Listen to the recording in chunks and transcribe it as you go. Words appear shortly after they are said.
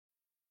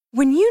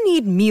When you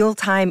need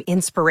mealtime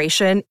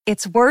inspiration,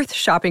 it's worth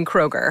shopping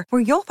Kroger,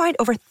 where you'll find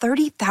over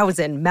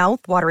 30,000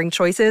 mouth-watering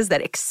choices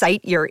that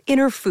excite your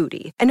inner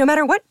foodie. And no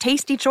matter what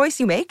tasty choice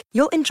you make,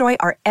 you'll enjoy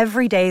our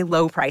everyday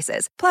low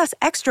prices, plus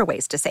extra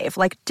ways to save,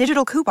 like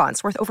digital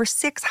coupons worth over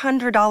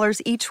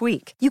 $600 each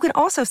week. You can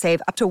also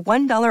save up to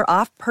 $1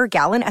 off per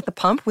gallon at the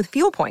pump with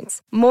fuel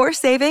points. More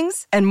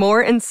savings and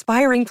more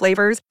inspiring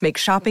flavors make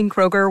shopping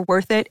Kroger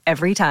worth it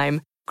every time.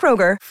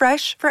 Kroger,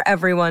 fresh for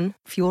everyone.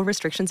 Fuel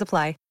restrictions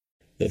apply.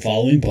 The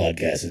following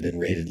podcast has been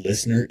rated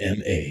Listener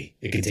MA.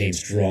 It contains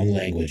strong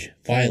language,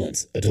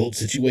 violence, adult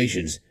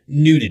situations,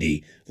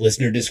 nudity.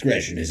 Listener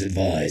discretion is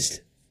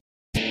advised.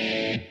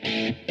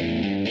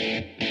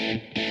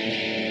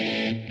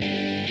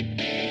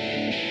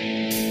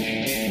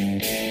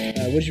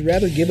 Would you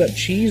rather give up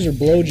cheese or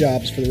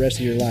blowjobs for the rest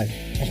of your life?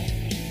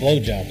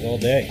 Blowjobs all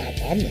day.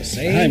 I'm the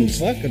same.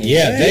 Fucking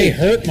Yeah, they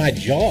hurt my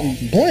jaw.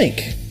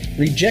 Blank.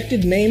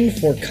 Rejected name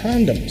for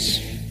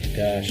condoms.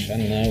 Gosh, I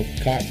don't know.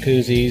 Cock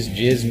koozies,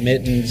 jizz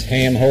mittens,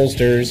 ham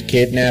holsters,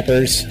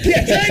 kidnappers.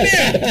 Yeah, try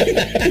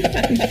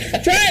it now!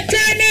 Try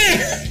it now!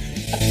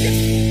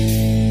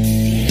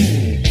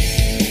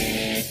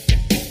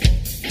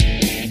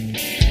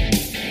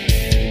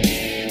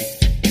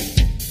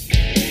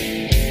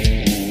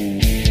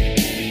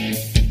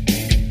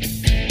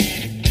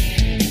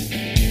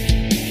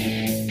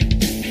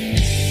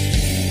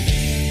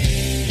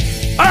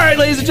 All right,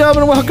 ladies and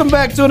gentlemen, welcome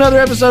back to another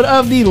episode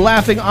of the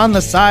Laughing on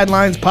the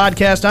Sidelines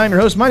podcast. I'm your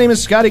host. My name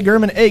is Scotty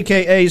Gurman,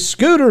 a.k.a.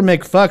 Scooter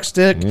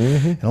McFuckstick.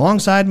 And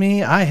alongside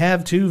me, I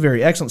have two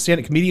very excellent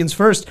stand-up comedians.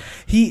 First,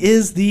 he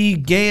is the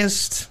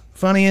gayest,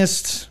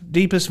 funniest,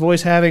 deepest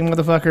voice-having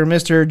motherfucker,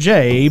 Mr.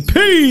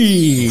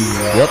 JP.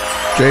 Yep,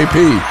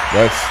 JP.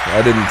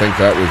 I didn't think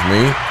that was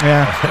me.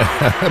 Yeah.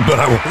 But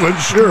I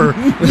wasn't sure.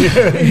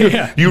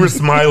 Yeah. You were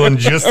smiling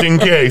just in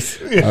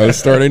case. I was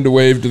starting to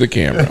wave to the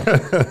camera.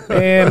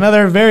 And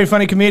another very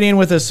funny comedian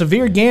with a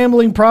severe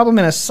gambling problem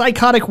and a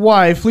psychotic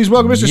wife. Please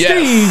welcome Mr.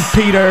 Yes.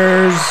 Steve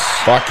Peters.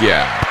 Fuck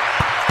yeah.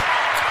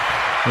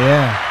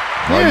 Yeah.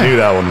 I knew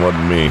that one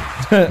wasn't me.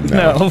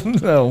 No.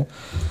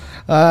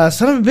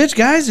 Son of a bitch,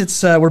 guys!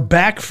 It's we're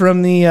back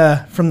from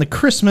the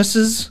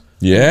Christmases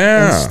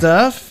Yeah. and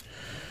stuff.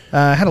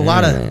 Had a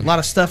lot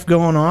of stuff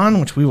going on,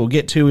 which we will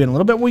get to in a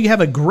little bit. We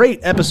have a great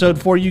episode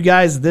for you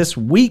guys this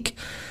week.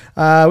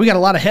 We got a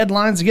lot of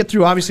headlines to get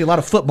through. Obviously, a lot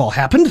of football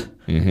happened.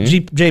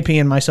 JP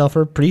and myself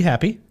are pretty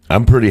happy.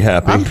 I'm pretty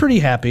happy. I'm pretty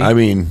happy. I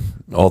mean,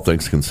 all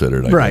things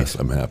considered, I guess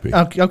I'm happy.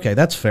 Okay,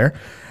 that's fair.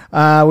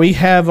 We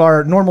have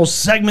our normal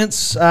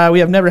segments. We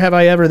have Never Have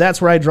I Ever.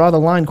 That's where I draw the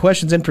line,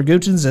 questions and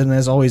predictions, and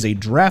as always, a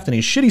draft in a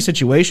shitty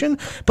situation.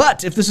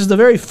 But if this is the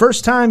very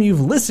first time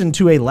you've listened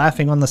to a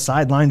Laughing on the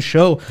Sideline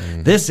show,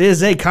 this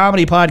is a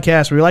comedy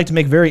podcast where we like to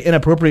make very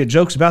inappropriate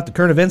jokes about the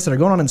current events that are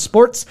going on in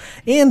sports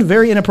and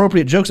very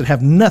inappropriate jokes that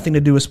have nothing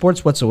to do with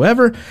sports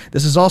whatsoever.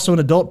 This is also an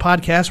adult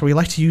podcast where we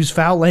like to use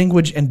foul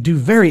language and do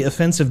very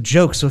offensive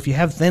jokes. So if you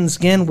have thin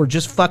skin, we're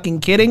just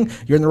fucking kidding.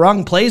 You're in the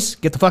wrong place.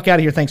 Get the fuck out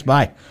of here. Thanks.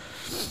 Bye.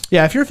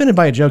 Yeah, if you're offended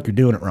by a joke, you're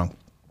doing it wrong.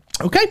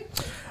 Okay?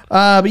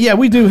 But yeah,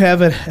 we do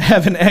have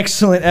an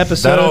excellent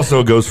episode. That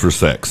also goes for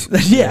sex.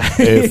 Yeah.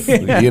 If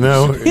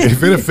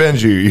it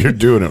offends you, you're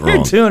doing it wrong.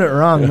 You're doing it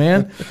wrong,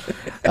 man.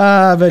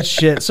 But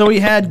shit. So we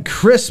had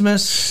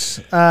Christmas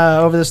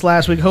over this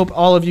last week. Hope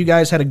all of you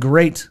guys had a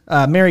great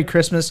Merry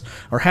Christmas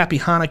or Happy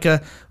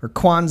Hanukkah or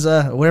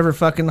Kwanzaa or whatever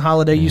fucking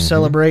holiday you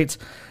celebrate.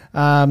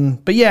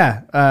 But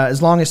yeah,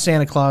 as long as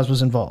Santa Claus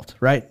was involved,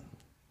 right?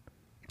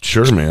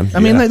 Sure, man.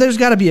 I mean, there's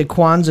got to be a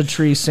Kwanzaa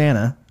tree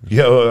Santa.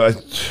 Yeah, well,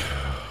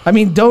 I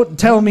mean, don't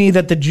tell me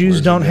that the Jews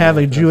don't have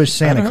a Jewish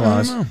Santa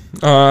Claus.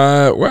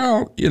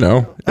 Well,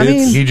 I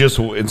mean, he just,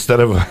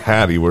 instead of a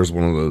hat, he wears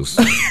one of those.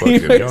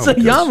 It's a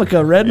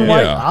yarmulke, red and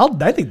white. Yeah.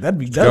 I think that'd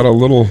be it's dope. got a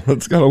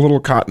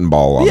little cotton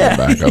ball on the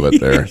back of it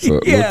there, so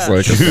it looks like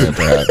a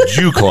Santa hat.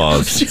 Jew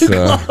Claus.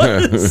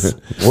 Claus.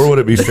 Or would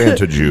it be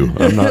Santa Jew?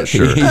 I'm not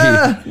sure.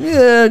 Yeah,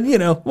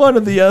 one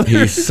or the other.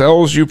 He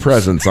sells you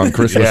presents on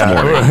Christmas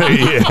morning.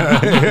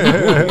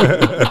 Yeah.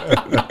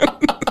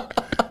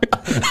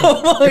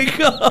 Oh my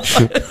god!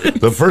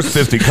 The first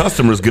 50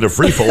 customers get a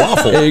free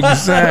falafel.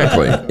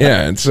 Exactly.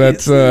 Yeah, it's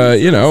that's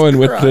and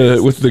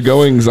with the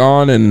goings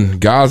on in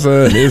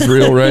Gaza and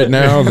Israel right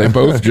now, they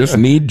both just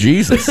need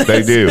Jesus.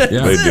 They do.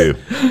 Yeah. They do.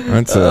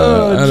 That's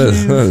that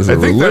is a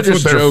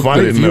religious joke.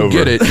 But if you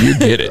get it, you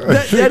get it.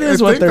 That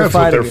is what they're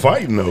fighting. What they're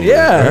fighting over.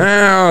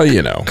 Yeah.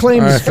 Well,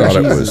 Claims I thought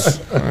it Jesus.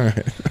 was.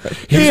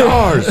 He's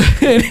ours.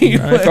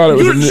 Anyway. I thought it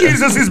was.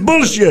 Jesus is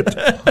bullshit.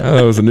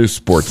 It was a new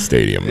sports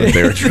stadium that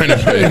they were trying to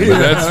build.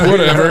 But that's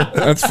whatever.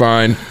 That's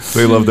fine.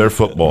 They love their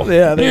football.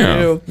 Yeah, they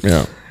do.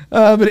 Yeah.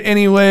 But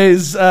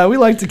anyways, we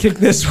like to kick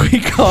this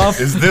week off.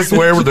 Is this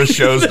where the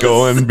show's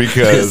going?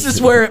 Because this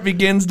is where it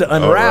begins to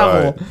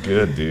unravel. Right.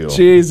 Good deal.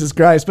 Jesus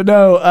Christ. But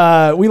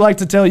no, we like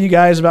to tell you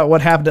guys about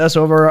what happened to us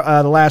over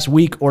the last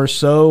week or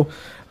so.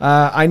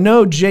 I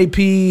know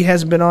JP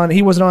hasn't been on.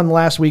 He wasn't on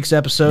last week's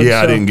episode.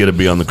 Yeah, so I didn't get to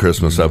be on the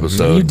Christmas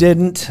episode. You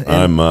didn't.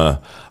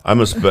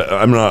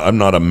 I'm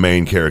not a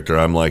main character.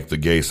 I'm like the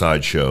gay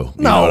sideshow.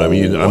 You know what I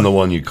mean? I'm the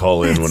one you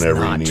call in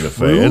whenever you need a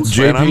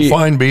favor. And I'm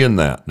fine being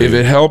that. Dude. If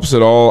it helps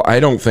at all, I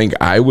don't think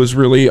I was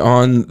really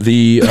on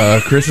the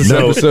Christmas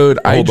episode.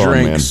 I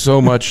drank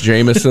so much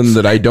Jameson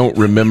that I don't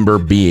remember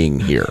being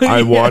here.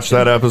 I watched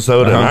that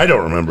episode, and I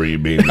don't remember you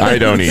being there. I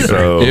don't either.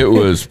 So. It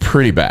was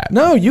pretty bad.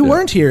 No, you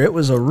weren't here. It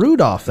was a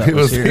Rudolph that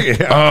was here.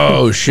 Yeah.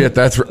 Oh, shit.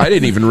 I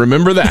didn't even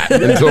remember that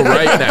until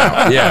right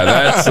now. Yeah,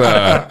 that's...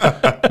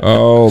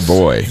 oh,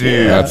 boy.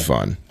 Dude. That's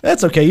fun.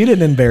 That's okay. You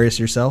didn't embarrass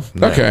yourself.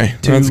 Okay.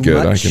 That's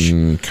good. Much. I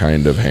can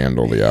kind of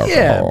handle the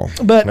alcohol.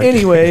 Yeah. But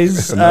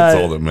anyways. That's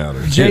all that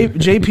matters.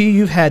 JP,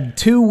 you've had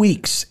 2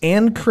 weeks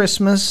and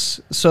Christmas.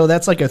 So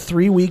that's like a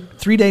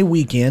 3-day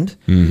weekend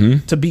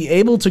to be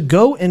able to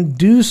go and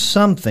do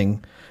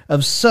something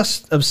of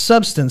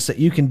substance that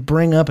you can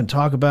bring up and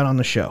talk about on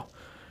the show.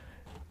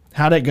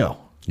 How'd it go?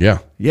 Yeah.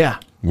 Yeah.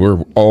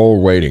 We're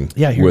all waiting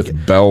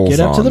with bells on.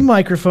 Get up to the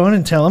microphone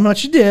and tell them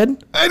what you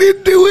did. I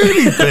didn't do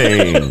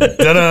anything.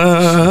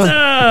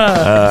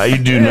 Ta-da! You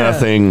do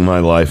nothing. My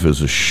life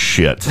is a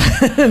shit.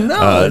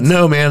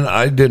 No, man,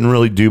 I didn't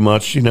really do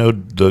much. You know,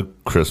 the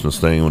Christmas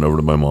thing. Went over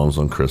to my mom's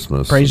on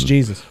Christmas. Praise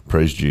Jesus.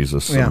 Praise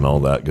Jesus and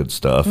all that good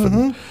stuff.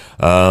 And,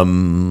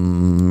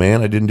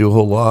 man, I didn't do a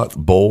whole lot.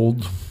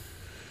 Bowled.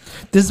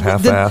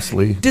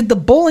 Half-assedly. Did the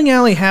bowling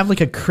alley have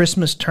like a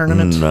Christmas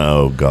tournament?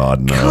 No,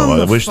 God,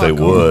 no. I wish they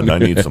would. I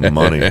need some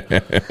money.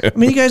 I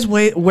mean, you guys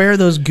wear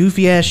those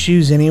goofy ass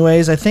shoes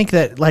anyways. I think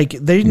that like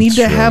they need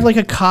to have like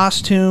a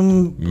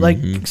costume, like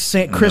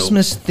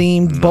Christmas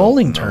themed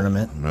bowling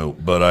tournament. No,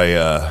 but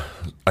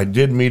I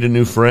did meet a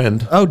new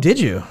friend. Oh, did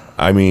you?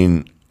 I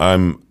mean,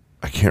 I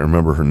can't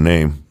remember her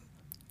name.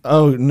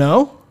 Oh,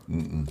 no?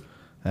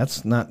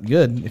 That's not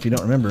good if you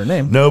don't remember her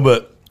name. No,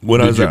 but when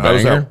I was at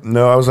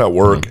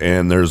work, Mm-hmm.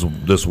 and there's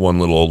this one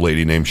little old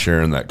lady named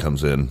Sharon that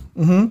comes in,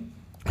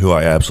 who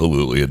I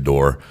absolutely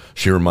adore.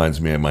 She reminds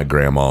me of my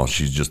grandma.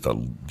 She's just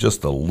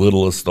the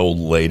littlest old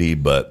lady,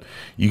 but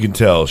you can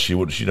tell she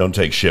don't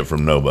take shit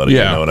from nobody.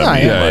 Yeah. You know what I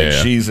mean? Yeah, like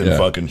yeah, she's in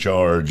fucking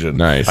charge, and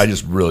nice. I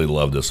just really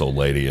love this old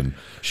lady, and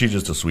she's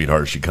just a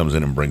sweetheart. She comes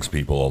in and brings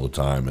people all the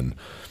time, and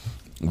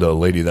the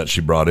lady that she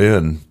brought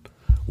in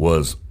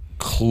was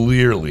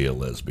clearly a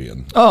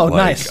lesbian. Oh,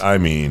 nice. I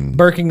mean,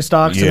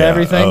 Birkenstocks and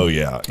everything. Oh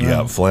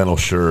yeah, flannel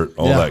shirt,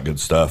 all that good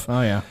stuff.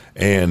 Oh yeah.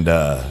 And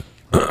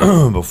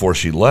before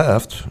she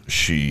left,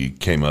 she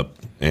came up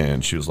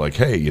and she was like,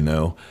 "Hey, you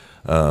know,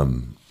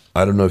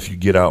 I don't know if you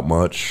get out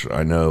much.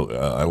 I know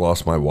I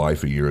lost my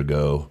wife a year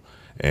ago,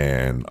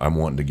 and I'm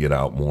wanting to get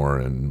out more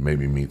and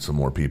maybe meet some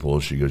more people."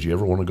 She goes, "You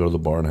ever want to go to the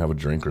bar and have a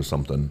drink or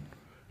something?"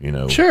 You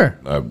know, sure.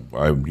 I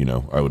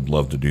would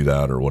love to do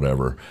that or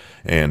whatever.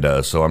 And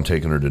so I'm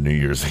taking her to New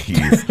Year's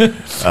Eve.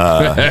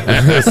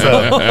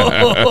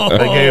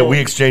 We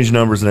exchanged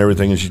numbers and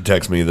everything, and she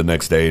texts me the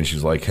next day, and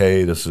she's like,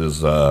 "Hey, this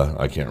is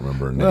I can't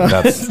remember her name.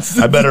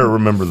 I better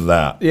remember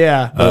that."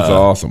 Yeah, that's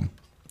awesome.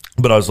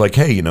 But I was like,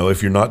 "Hey, you know,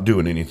 if you're not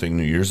doing anything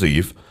New Year's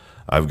Eve,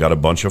 I've got a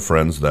bunch of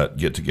friends that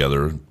get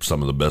together,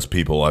 some of the best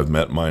people I've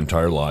met in my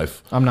entire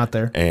life. I'm not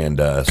there. And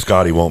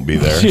Scotty won't be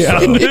there,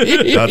 so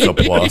that's a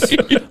plus.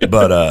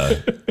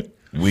 But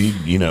we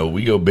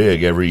go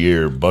big every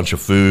year, bunch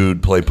of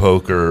food, play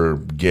poker,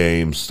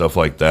 games, stuff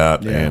like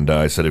that. Yeah. And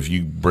I said, if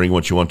you bring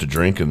what you want to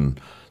drink and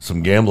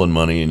some gambling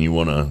money and you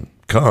want to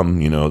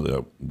come, you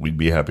know, we'd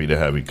be happy to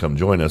have you come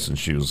join us. And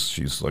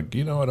she's like,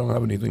 you know, I don't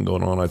have anything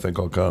going on. I think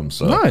I'll come.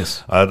 So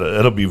nice.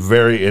 It'll be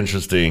very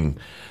interesting.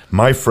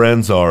 My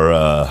friends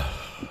are,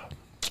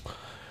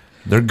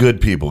 they're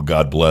good people.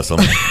 God bless them.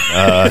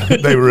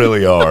 They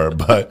really are.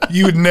 But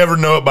you would never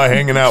know it by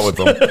hanging out with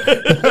them.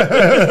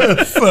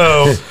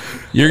 So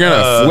you're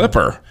gonna flip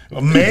her.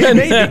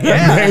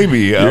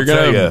 Maybe. You're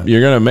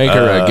gonna make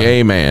her a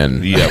gay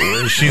man.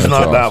 Yeah, she's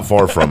not awesome. That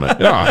far from it.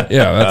 Yeah,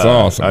 that's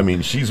awesome. I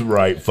mean, she's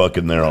right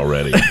fucking there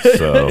already.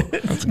 So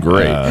that's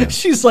great.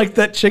 She's like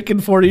that chicken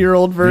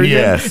 40-year-old version.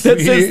 Yes,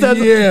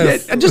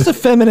 yes. Just a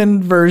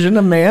feminine version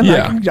of man.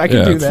 Yeah, I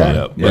can do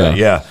that.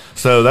 Yeah.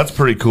 So that's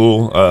pretty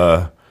cool.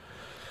 I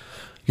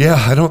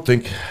don't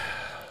think.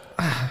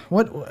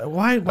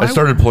 Why? I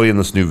started playing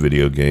this new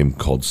video game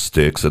called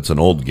Sticks. It's an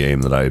old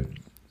game that I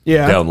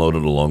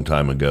downloaded a long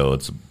time ago.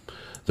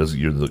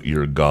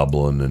 You're a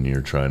goblin and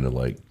you're trying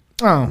to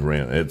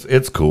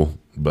it's cool,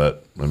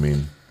 but I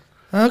mean,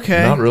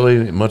 okay, not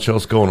really much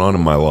else going on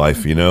in my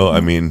life, you know.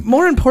 I mean,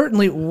 more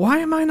importantly, why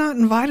am I not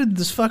invited to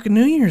this fucking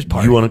New Year's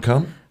party? You want to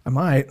come? I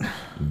might.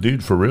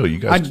 Dude, for real, you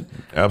guys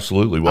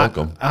absolutely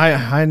welcome.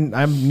 I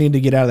need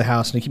to get out of the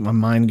house and keep my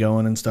mind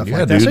going and stuff like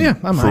that. Dude, so yeah,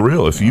 I might. For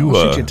real, if you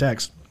I'll shoot you a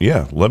text.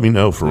 Yeah, let me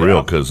know for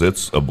real, because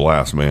it's a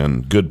blast,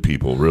 man. Good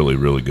people, really,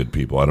 really good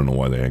people. I don't know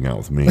why they hang out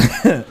with me.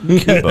 But,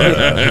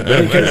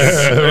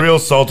 real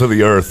salt of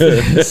the earth.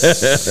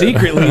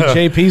 Secretly,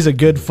 JP's a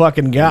good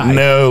fucking guy.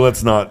 No,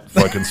 let's not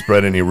fucking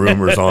spread any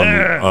rumors on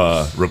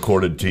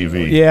recorded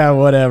TV. Yeah,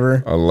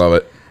 whatever. I love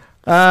it.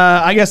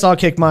 I guess I'll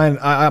kick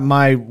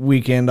my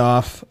weekend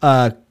off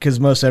because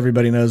most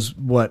everybody knows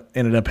what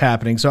ended up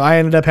happening. So I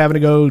ended up having to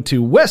go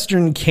to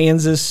Western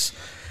Kansas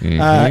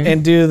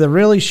and do the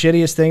really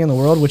shittiest thing in the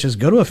world, which is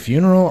go to a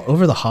funeral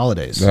over the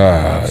holidays.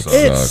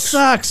 It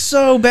sucks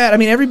so bad. I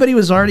mean, everybody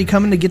was already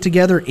coming to get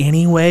together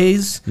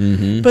anyways,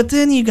 but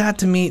then you got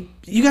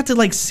to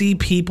like see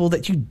people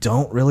that you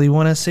don't really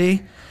want to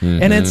see.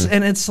 And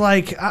it's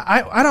like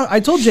I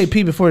told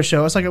JP before the show,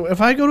 I was like,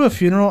 if I go to a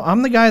funeral,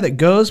 I'm the guy that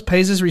goes,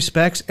 pays his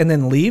respects, and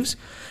then leaves.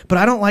 But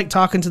I don't like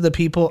talking to the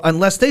people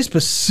unless they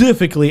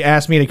specifically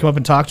ask me to come up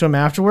and talk to them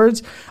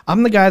afterwards.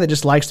 I'm the guy that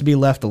just likes to be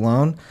left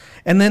alone.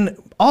 And then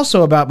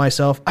also about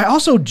myself, I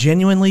also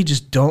genuinely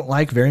just don't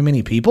like very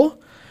many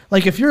people.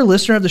 Like if you're a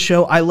listener of the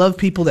show, I love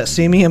people that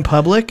see me in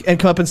public and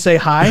come up and say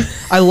hi.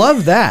 I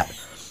love that.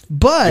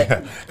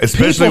 But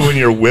especially when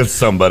you're with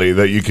somebody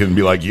that you can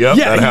be like, yep,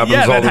 that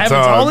happens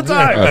all the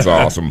time. That's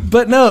awesome.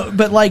 But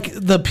like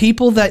the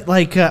people that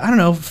like, I don't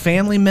know,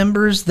 family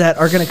members that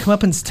are going to come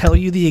up and tell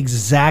you the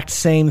exact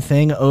same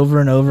thing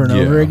over and over and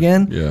over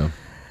again. Yeah.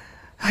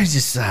 I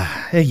just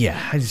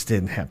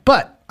didn't have.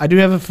 But I do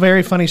have a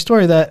very funny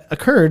story that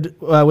occurred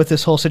with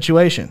this whole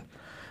situation.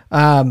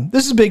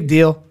 This is a big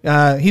deal.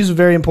 He's a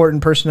very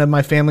important person of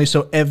my family,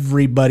 so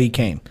everybody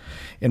came.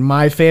 And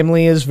my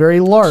family is very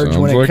large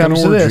when it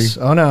comes to this.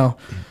 Oh, no.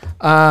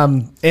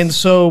 And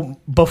so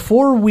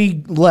before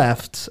we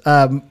left,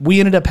 we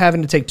ended up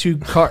having to take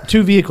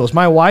two vehicles.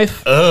 My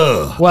wife.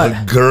 What?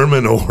 A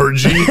German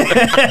orgy?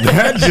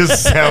 That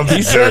just sounds.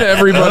 He said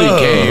everybody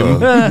came.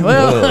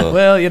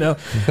 Well, you know.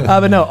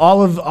 But no,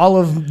 all of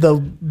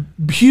the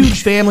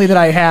huge family that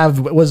I have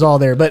was all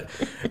there. But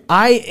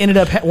I ended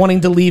up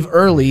wanting to leave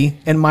early,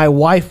 and my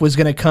wife was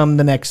going to come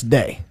the next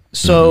day.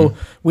 So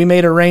we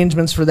made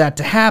arrangements for that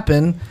to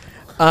happen.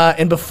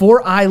 And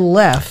before I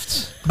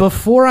left,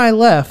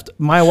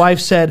 my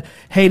wife said,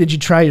 "Hey, did you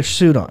try your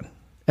suit on?"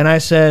 And I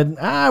said,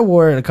 "I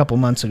wore it a couple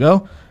months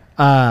ago.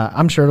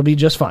 I'm sure it'll be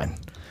just fine."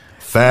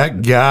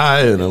 Fat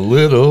guy in a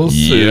little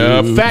suit.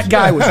 Yep. Fat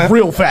guy was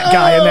real fat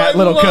guy in that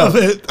little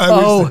coat.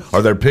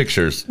 Are there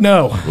pictures?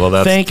 No. Well,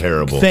 that's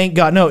terrible. Thank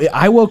God. No,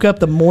 I woke up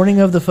the morning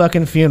of the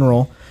fucking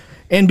funeral,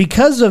 and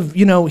because of,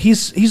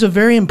 he's a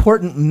very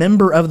important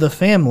member of the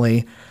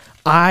family,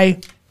 I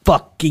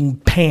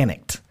fucking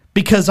panicked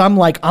because I'm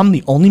like, I'm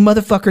the only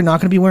motherfucker not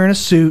going to be wearing a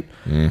suit.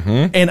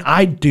 And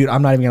I'm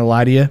not even going to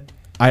lie to you.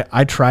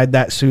 I tried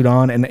that suit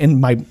on, and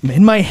in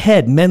my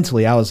head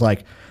mentally, I was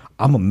like,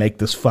 I'm going to make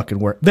this fucking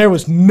work. There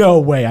was no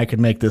way I could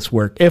make this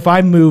work. If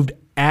I moved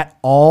at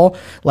all,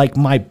 like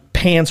my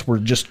pants were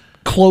just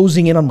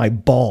closing in on my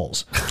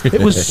balls.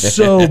 It was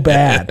so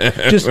bad.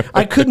 Just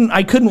I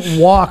couldn't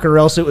walk, or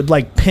else it would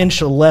like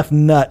pinch a left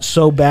nut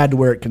so bad to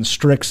where it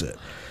constricts it.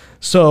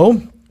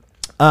 So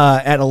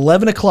at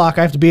 11 o'clock,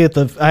 I have to be at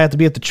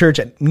the church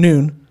at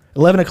noon.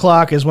 11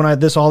 o'clock is when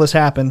all this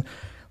happened.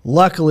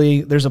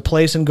 Luckily, there's a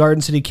place in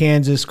Garden City,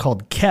 Kansas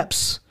called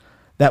Kep's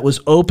that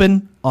was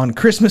open on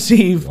Christmas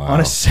Eve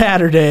on a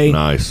Saturday.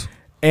 Nice.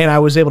 And I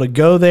was able to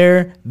go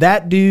there.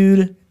 That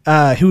dude,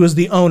 who was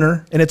the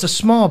owner, and it's a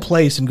small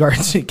place in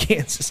Garden City,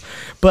 Kansas,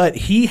 but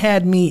he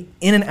had me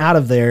in and out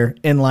of there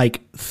in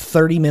like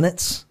 30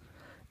 minutes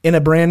in a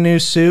brand new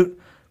suit.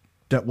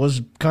 That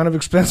was kind of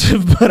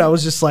expensive, but I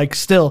was just like,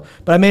 still.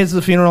 But I made it to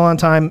the funeral on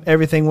time.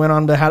 Everything went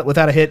on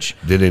without a hitch.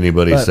 Did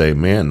anybody say,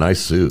 "Man, nice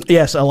suit"?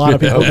 Yes, a lot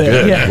of people did.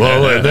 Good. Yeah.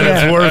 Well, then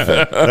it's worth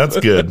it. That's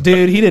good.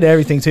 Dude, he did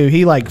everything too.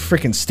 He like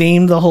freaking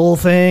steamed the whole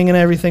thing and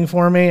everything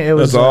for me. It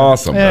was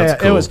awesome. Yeah,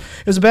 That's cool.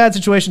 It was a bad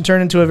situation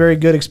turned into a very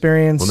good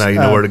experience. Well, now you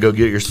know where to go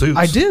get your suits.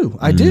 I do.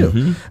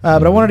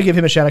 But I wanted to give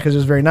him a shout out because it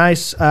was very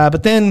nice.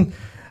 But then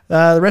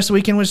the rest of the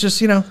weekend was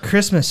just,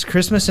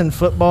 Christmas and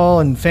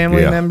football and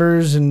family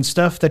members and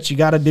stuff that you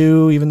got to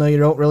do, even though you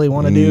don't really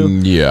want to do.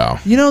 Yeah.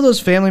 Those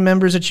family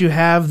members that you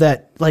have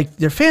that, like,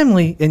 they're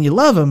family and you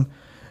love them,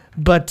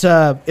 but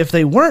if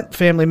they weren't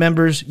family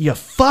members, you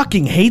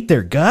fucking hate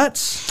their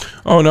guts.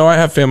 Oh, no, I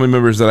have family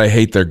members that I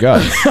hate their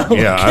guts.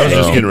 Yeah, I was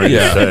just getting ready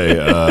to say.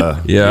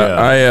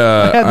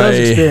 I had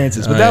those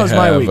experiences, but that was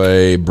my week. I have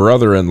a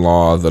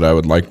brother-in-law that I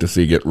would like to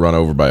see get run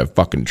over by a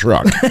fucking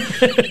truck.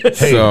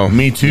 Hey,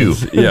 me too.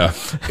 Yeah.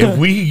 If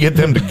we could get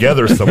them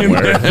together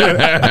somewhere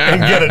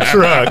and get a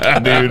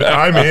truck, dude,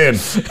 I'm in.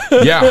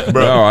 Yeah,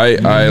 bro. No,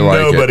 I like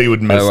it. Nobody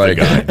would miss the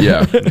guy.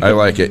 Yeah, I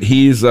like it.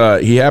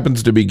 He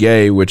happens to be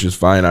gay, which is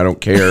fine. I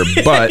don't care.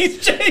 But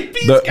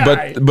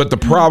but the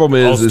problem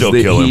is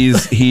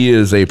that he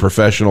is a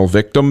professional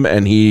victim,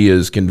 and he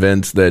is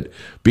convinced that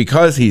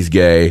because he's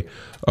gay,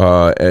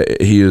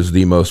 he is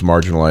the most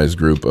marginalized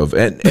group of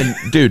and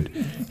dude,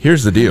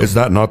 here's the deal. Is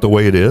that not the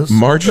way it is?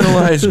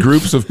 Marginalized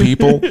groups of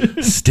people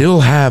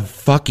still have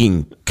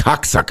fucking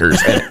cocksuckers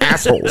and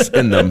assholes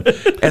in them,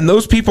 and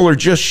those people are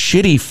just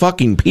shitty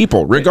fucking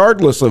people,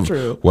 regardless of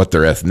what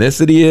their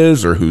ethnicity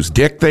is, or whose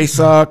dick they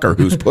suck, or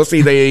whose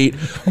pussy they eat.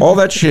 All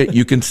that shit,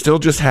 you can still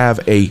just have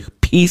a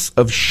piece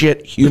of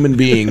shit human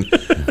being.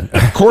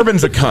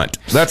 Corbin's a cunt.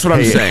 That's what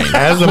I'm saying.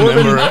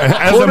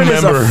 Corbin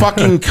is a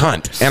fucking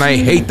cunt, and I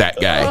hate that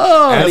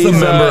guy. As a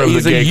member of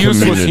he's the gay a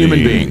useless community,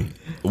 human being.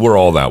 We're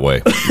all that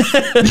way.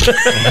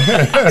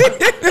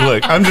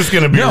 Look, I'm just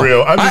going to be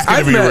real.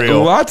 I've met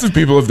lots of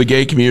people of the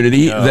gay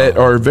community that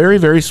are very,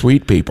 very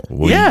sweet people.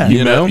 Well,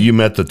 you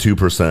met the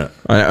 2%.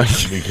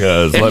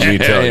 Because let me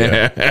tell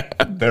you,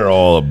 they're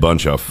all a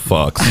bunch of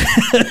fucks.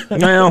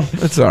 Well,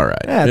 it's all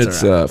right.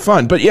 It's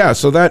fun. But yeah,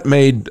 so that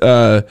made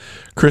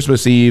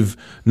Christmas Eve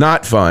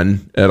not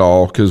fun at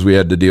all because we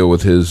had to deal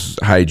with his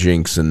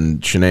hijinks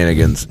and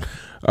shenanigans.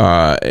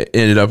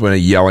 Ended up in a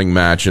yelling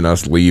match and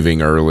us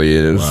leaving early.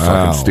 It was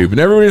fucking stupid.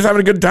 Everybody was having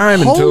a good time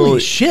until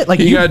shit!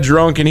 Like he got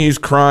drunk and he's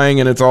crying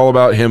and it's all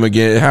about him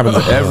again. It happens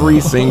every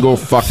single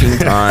fucking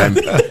time.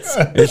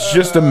 It's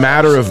just a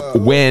matter of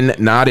when,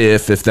 not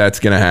if that's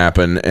going to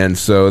happen. And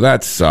so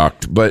that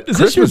sucked. But is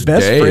Christmas this your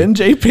best Day, friend,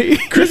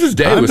 JP? Christmas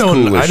Day was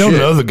cool as I don't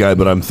know the guy,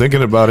 but I'm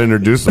thinking about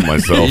introducing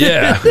myself.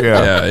 Yeah.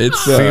 It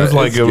seems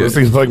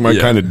like my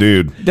kind of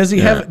dude. Does he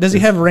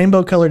have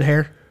rainbow colored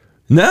hair?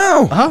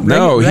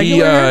 No,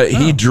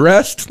 he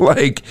dressed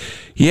like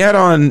he had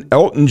on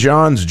Elton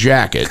John's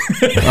jacket.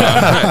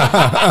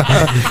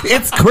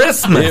 It's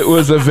Christmas. It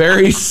was a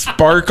very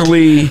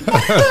sparkly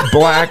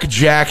black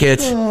jacket,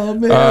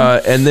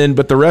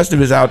 but the rest of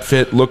his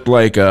outfit looked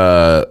like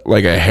a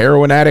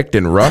heroin addict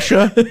in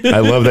Russia. I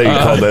love that you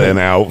called that an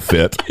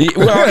outfit.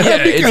 Well,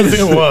 yeah, because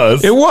it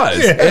was. It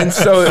was, and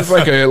so it's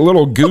like a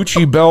little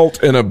Gucci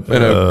belt and a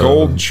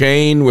gold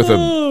chain with a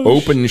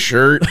open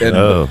shirt.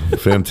 And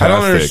fantastic! I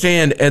don't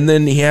understand. And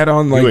then he had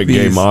on like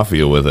these gay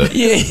mafia with it.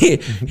 Yeah, he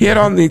had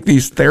on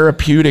these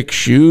therapeutic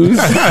shoes,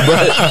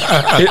 but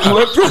it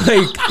looked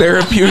like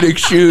therapeutic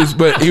shoes.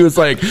 But he was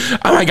like,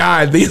 "Oh my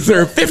god, these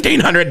are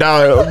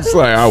 $1,500." It's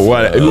like, oh,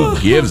 what? Who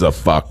gives a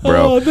fuck,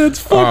 bro? Oh, that's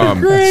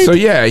fucking great. So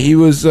yeah, he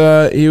was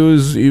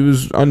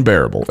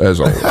unbearable as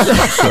always. So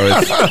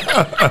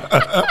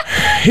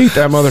hate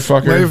that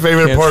motherfucker. My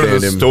favorite part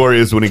of the story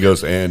is when he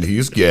goes, "And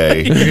he's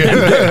gay."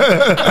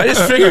 I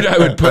just figured I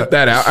would put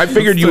that out. I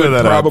figured you would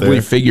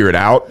probably figure it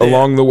out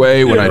along the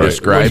way when I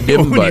described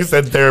him. When you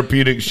said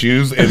therapeutic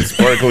shoes and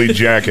sparkly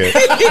jacket.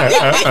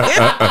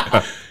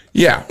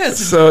 Yeah.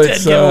 So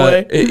it's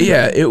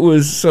it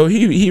was so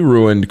he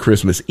ruined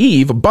Christmas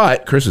Eve,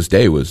 but Christmas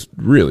Day was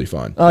really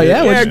fun. Oh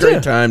yeah,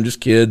 great time,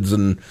 just kids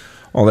and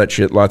all that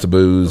shit, lots of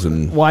booze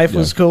and wife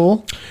was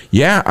cool.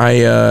 Yeah,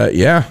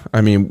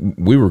 I mean,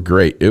 we were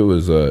great. It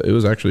was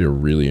actually a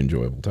really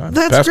enjoyable time.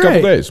 That's past great.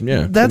 couple days.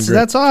 Yeah.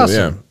 That's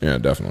awesome. So, yeah,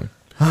 definitely.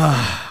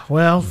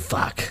 Well,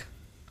 fuck.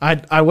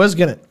 I was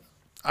gonna.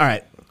 All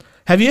right.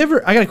 Have you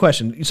ever? I got a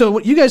question. So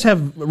you guys go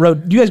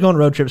on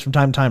road trips from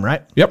time to time,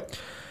 right? Yep.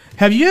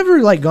 Have you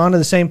ever like gone to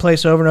the same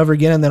place over and over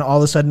again, and then all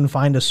of a sudden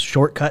find a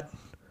shortcut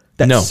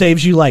that No.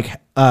 saves you like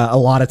a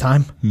lot of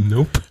time?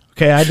 Nope.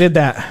 Okay, I did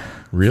that.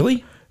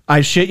 Really?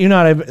 I shit you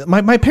not.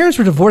 My parents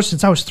were divorced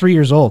since I was 3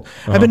 years old.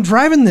 I've been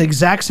driving the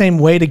exact same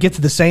way to get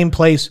to the same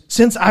place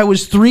since I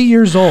was 3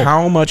 years old.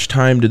 How much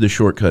time did the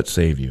shortcut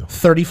save you?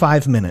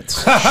 35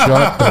 minutes.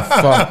 Shut the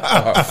fuck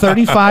up.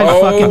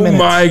 35 fucking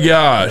minutes. Oh my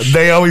gosh.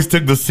 They always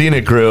took the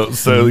scenic route,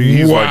 so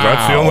he's like,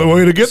 "That's the only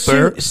way to get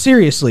there."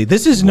 Seriously,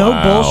 this is no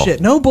bullshit.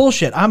 No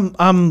bullshit.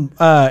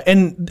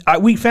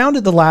 We found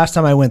it the last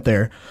time I went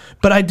there,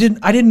 but I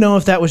didn't know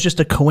if that was just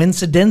a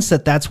coincidence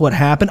that's what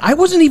happened. I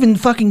wasn't even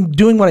fucking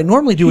doing what I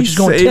normally do, which is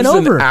going 10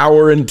 over. An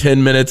hour and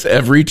 10 minutes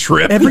every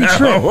trip. Every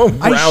trip.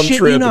 Round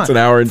trip, it's an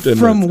hour and 10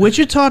 minutes. From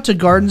Wichita to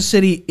Garden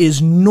City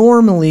is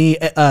normally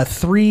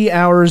 3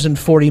 hours and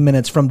 40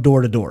 minutes from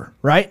door to door,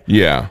 right?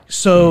 Yeah.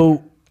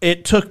 So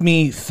it took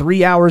me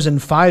 3 hours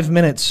and 5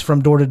 minutes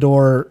from door to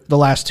door the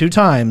last two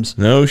times.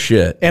 No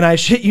shit. And I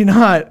shit you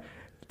not,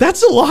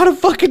 that's a lot of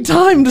fucking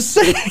time to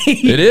save.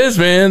 It is,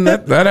 man.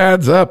 That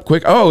adds up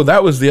quick. Oh,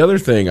 that was the other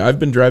thing. I've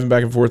been driving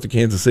back and forth to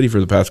Kansas City for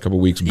the past couple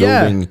of weeks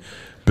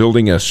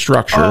building a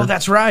structure. Oh,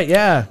 that's right.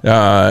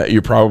 Yeah.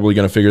 You're probably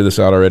going to figure this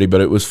out already,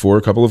 but it was for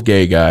a couple of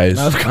gay guys.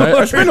 Of course.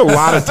 I spend a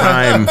lot of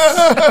time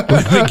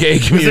with the gay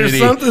community. Is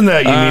there something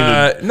that you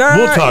need to... Nah,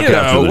 we'll talk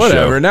after the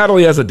whatever. show.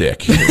 Natalie has a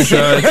dick.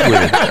 So it's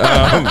weird.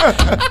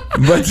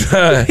 But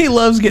he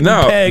loves getting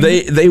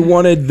pegged. They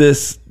wanted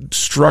this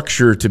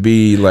structure to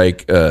be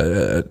like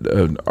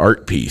an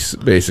art piece,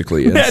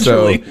 basically. And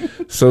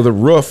so the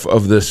roof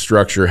of this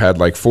structure had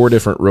like 4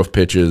 different roof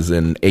pitches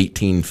and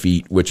 18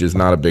 feet, which is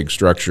not a big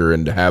structure,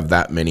 and to have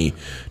that many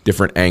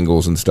different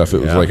angles and stuff, it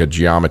was like a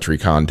geometry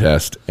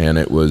contest, and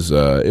it was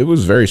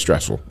very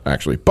stressful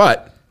actually.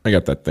 But I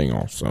got that thing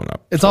all sewn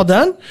up. It's all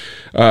done?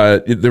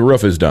 The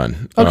roof is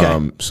done.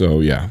 Okay.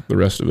 So yeah, the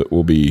rest of it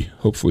will be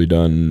hopefully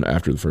done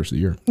after the first of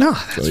the year. No,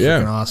 that's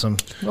freaking awesome.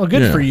 Well,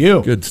 good for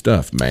you. Good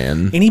stuff,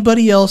 man.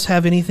 Anybody else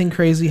have anything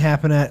crazy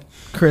happen at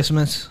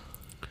Christmas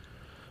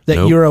that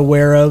Nope. you're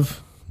aware of?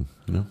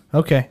 No.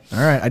 Okay. All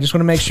right. I just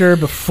want to make sure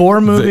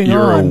before moving that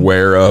you're on.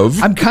 aware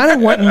of. I'm kind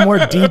of wanting more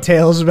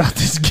details about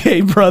this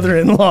gay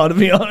brother-in-law, to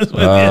be honest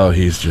with you. Oh,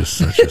 he's just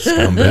such a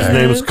scumbag. His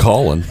name is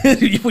Colin.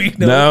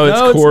 No,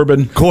 it's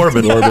Corbin.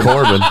 Corbin.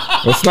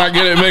 Let's not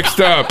get it mixed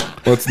up.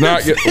 Let's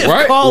not get.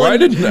 Why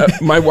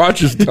didn't my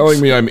watch is telling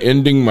me I'm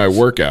ending my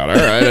workout? All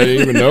right, I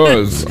didn't even know I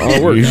was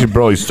on work. You should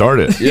probably start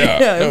it.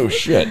 Yeah. Oh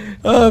shit.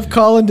 If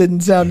Colin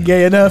didn't sound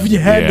gay enough, you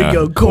had to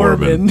go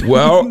Corbin.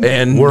 Well,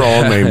 and we're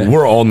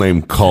all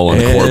named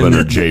Colin, Corbin,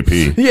 or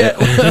JP. Yeah.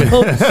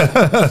 Well,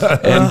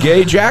 and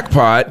gay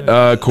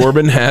jackpot.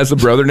 Corbin has a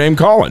brother named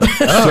Colin.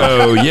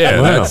 So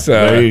yeah, that's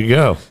there you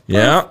go.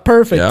 Yeah,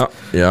 perfect.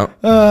 Yeah.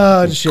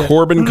 Oh shit.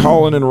 Corbin,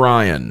 Colin, and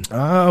Ryan.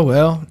 Oh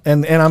well,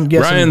 and I'm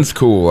guessing Ryan's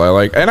cool. I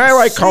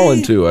like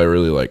Colin too. I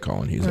really like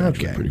Colin. He's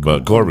actually pretty cool.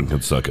 But Corbin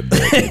can suck a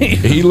dick.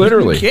 He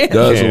literally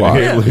does a lot.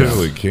 He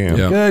literally can.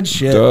 Yeah. Good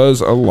shit.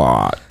 Does a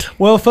lot.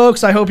 Well,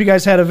 folks, I hope you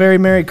guys had a very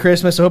Merry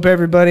Christmas. I hope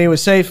everybody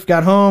was safe,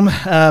 got home.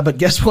 But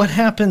guess what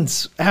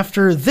happens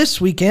after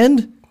this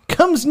weekend?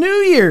 Comes New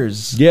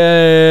Year's.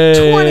 Yay.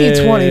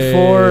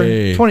 2024.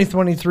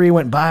 2023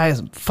 went by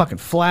as a fucking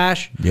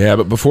flash. Yeah,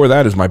 but before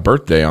that is my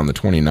birthday on the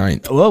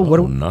 29th.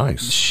 Whoa,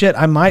 nice. Shit,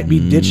 I might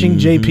be ditching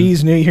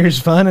JP's New Year's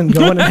fun and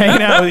going and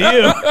hanging out with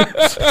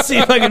you. See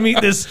if I can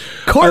meet this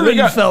Corbin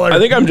feller. I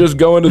think I'm just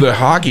going to the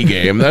hockey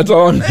game. That's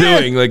all I'm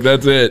doing. Like,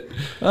 that's it.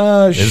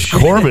 Is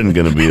Corbin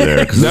going to be there?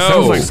 Because it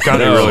sounds like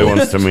Scotty really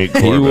wants to meet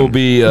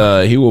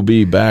Corbin. He will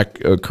be back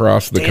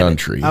across the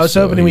country. I was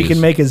hoping we could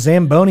make a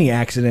Zamboni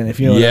accident, if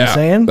you know what I'm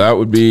saying. That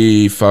would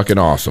be fucking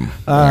awesome.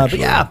 But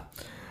yeah.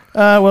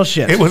 Well,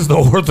 shit. It was the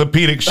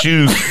orthopedic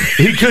shoes.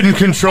 He couldn't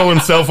control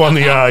himself on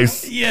the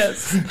ice.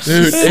 Yes.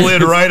 Dude,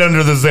 slid right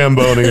under the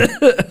Zamboni.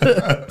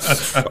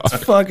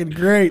 It's fucking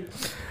great.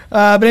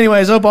 But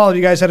anyways, hope all of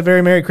you guys had a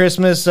very Merry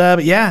Christmas.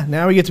 But yeah,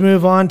 now we get to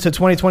move on to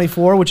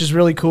 2024, which is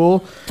really cool.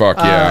 Fuck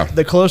yeah.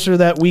 The closer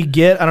that we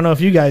get, I don't know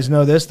if you guys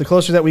know this, the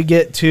closer that we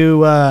get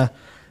to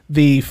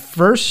the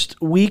first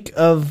week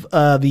of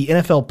the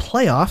NFL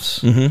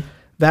playoffs,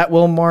 that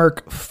will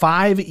mark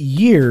 5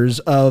 years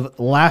of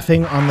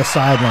laughing on the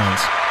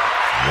sidelines.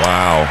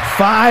 Wow.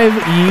 5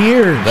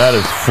 years. That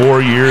is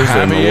 4 years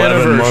and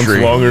 11 months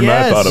longer than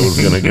I thought it was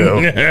going to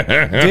go.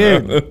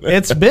 Dude,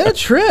 it's been a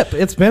trip.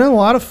 It's been a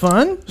lot of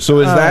fun. So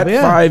is that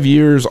 5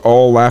 years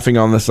all laughing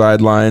on the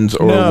sidelines,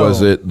 or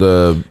was it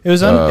the... It was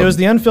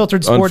the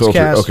Unfiltered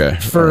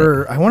Sportscast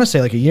for, I want to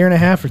say, like a year and a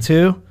half or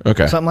two.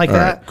 Okay. Something like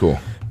that. Right, cool.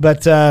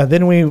 But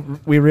then we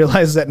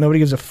realized that nobody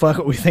gives a fuck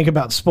what we think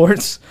about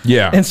sports.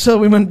 Yeah. And so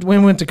we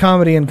went to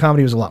comedy, and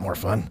comedy was a lot more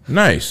fun.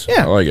 Nice.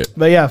 Yeah. I like it.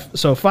 But yeah,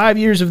 so 5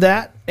 years of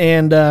that,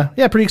 and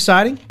yeah, pretty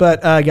exciting.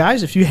 But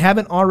guys, if you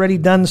haven't already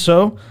done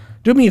so,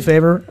 do me a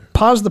favor,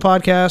 pause the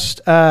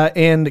podcast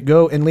and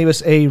go and leave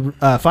us a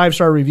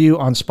 5-star review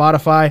on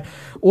Spotify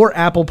or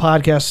Apple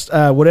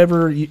Podcasts,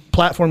 whatever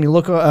platform you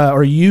look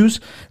or use.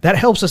 That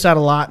helps us out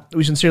a lot.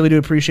 We sincerely do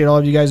appreciate all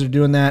of you guys are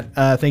doing that.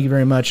 Thank you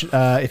very much.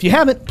 If you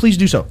haven't, please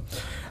do so.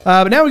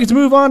 But now we get to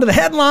move on to the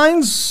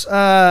headlines.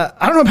 I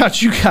don't know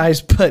about you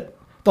guys, but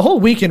the whole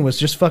weekend was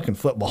just fucking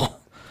football.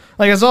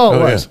 Like, that's all it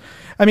was. Yeah.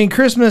 I mean,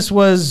 Christmas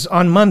was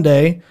on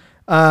Monday.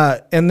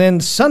 And then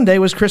Sunday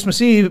was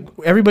Christmas Eve.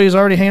 Everybody's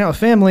already hanging out with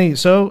family,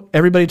 so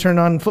everybody turned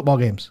on football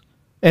games,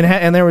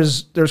 and there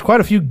was quite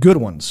a few good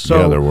ones.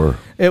 So yeah, there were.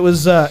 It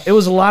was a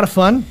lot of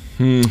fun.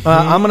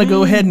 I'm gonna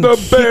go ahead and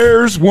the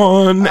Bears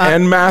won,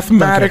 and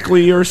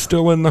mathematically are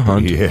still in the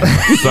hunt. Yeah,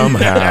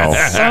 somehow,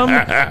 some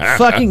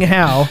fucking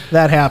how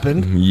that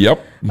happened.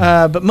 Yep.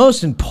 But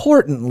most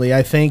importantly,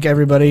 I think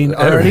everybody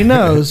already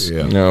knows.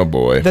 Yeah. Oh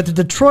boy, that the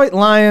Detroit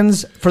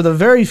Lions, for the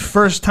very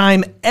first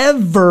time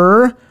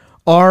ever,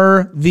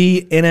 are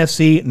the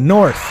NFC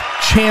North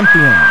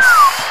champions.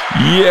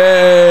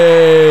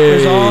 Yay!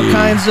 There's all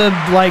kinds of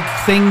like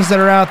things that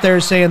are out there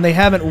saying they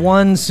haven't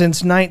won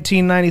since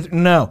 1993.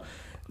 No.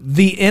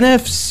 The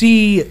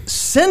NFC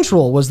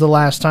Central was the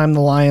last time the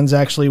Lions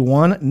actually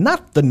won,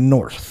 not the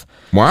North.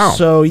 Wow.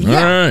 So,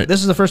 yeah, right. This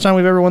is the first time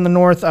we've ever won the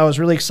North. I was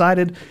really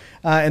excited.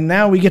 And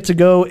now we get to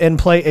go and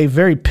play a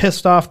very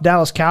pissed off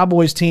Dallas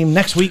Cowboys team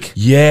next week.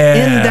 Yeah,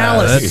 in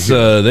Dallas.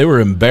 They were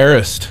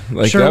embarrassed.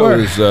 Like sure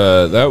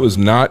that was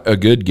not a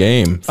good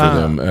game for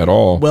them at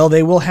all. Well,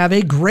 they will have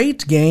a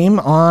great game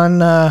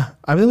on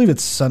I believe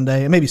it's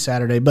Sunday, maybe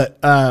Saturday, but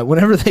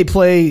whenever they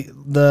play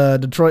the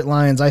Detroit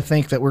Lions, I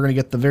think that we're going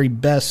to get the very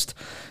best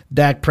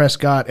Dak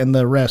Prescott and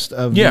the rest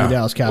of the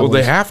Dallas Cowboys. Well,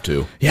 they have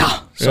to. Yeah.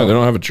 So they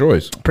don't have a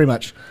choice. Pretty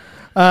much.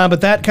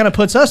 But that kind of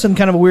puts us in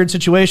kind of a weird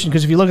situation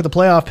because if you look at the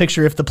playoff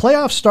picture, if the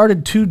playoffs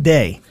started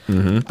today,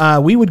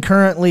 we would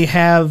currently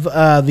have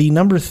the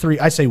number 3.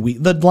 I say we.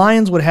 The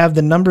Lions would have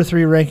the number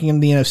 3 ranking in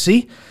the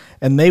NFC,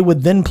 and they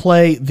would then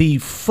play the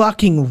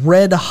fucking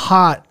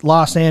red-hot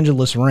Los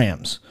Angeles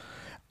Rams.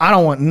 I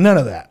don't want none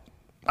of that.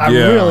 I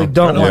really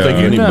don't want think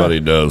anybody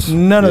does.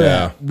 None of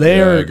that.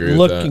 They are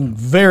looking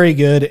very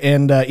good,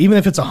 and even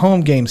if it's a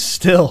home game,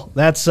 still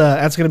that's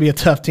going to be a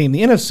tough team.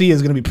 The NFC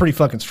is going to be pretty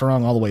fucking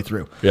strong all the way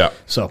through. Yeah.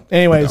 So,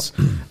 anyways,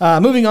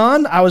 moving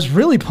on. I was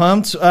really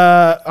pumped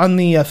on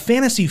the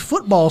fantasy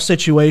football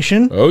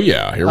situation. Oh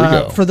yeah, here we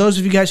go. For those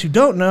of you guys who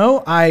don't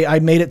know, I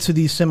made it to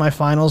the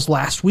semifinals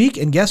last week,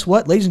 and guess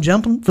what, ladies and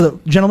gentlemen, for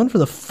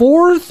the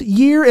 4th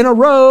year in a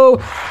row,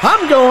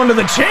 I'm going to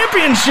the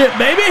championship,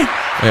 baby.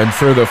 And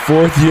for the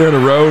 4th year in a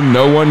row,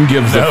 no one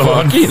gives a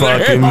fuck.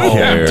 Fucking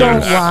cares.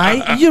 Don't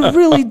lie. You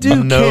really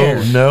do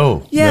care.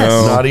 No. Yes.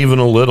 No. Not even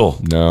a little.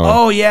 No.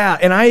 Oh, yeah.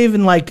 And I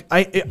even,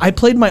 I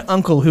played my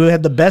uncle who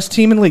had the best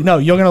team in the league. No,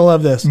 you're going to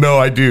love this. No,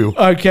 I do.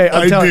 Okay,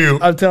 I'm telling you.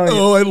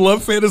 Oh, I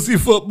love fantasy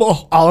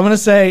football. All I'm going to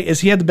say is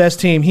he had the best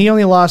team. He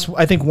only lost,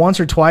 I think, once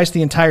or twice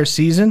the entire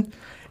season,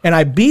 and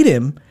I beat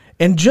him.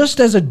 And just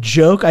as a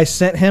joke, I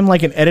sent him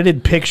like an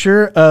edited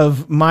picture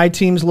of my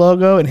team's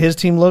logo and his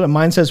team logo.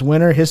 Mine says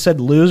winner, his said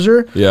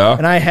loser. Yeah.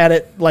 And I had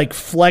it like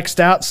flexed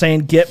out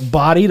saying "Get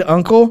bodied,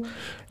 Uncle."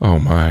 Oh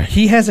my.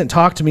 He hasn't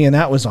talked to me, and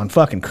that was on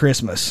fucking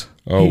Christmas.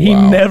 Oh, he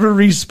wow. never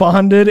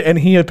responded, and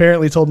he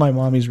apparently told my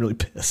mom he's really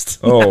pissed.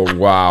 Oh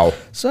wow.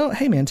 So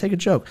hey, man, take a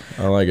joke.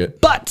 I like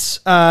it. But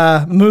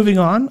moving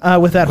on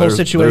with that whole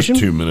situation.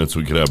 There's 2 minutes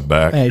we could have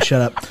back. Hey,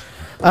 shut up.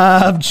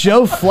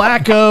 Joe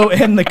Flacco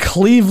and the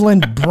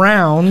Cleveland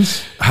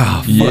Browns.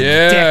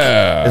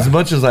 Yeah. As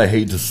much as I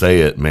hate to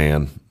say it,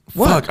 man,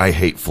 What? fuck, I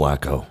hate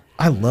Flacco.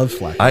 I love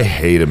Flacco. I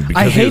hate him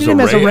because I hated him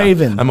as a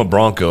Raven. I'm a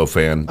Bronco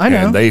fan. I know.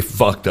 And they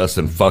fucked us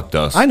and fucked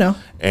us. I know.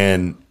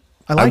 And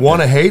I I like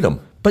want to that. hate him.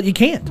 But you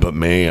can't. But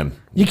man,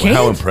 You can't.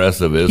 how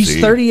impressive is He's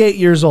he? 38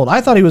 years old. I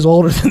thought he was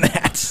older than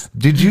that.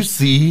 Did you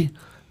see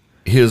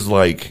his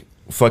like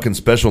fucking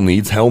special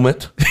needs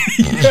helmet?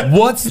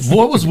 What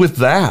was with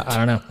that? I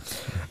don't know.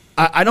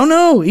 I don't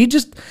know. He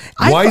just.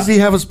 Why does he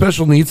have a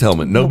special needs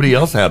helmet? Nobody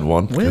else had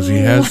one. Because he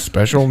has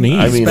special needs.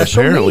 I mean,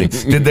 Special apparently,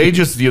 needs. did they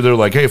just? They're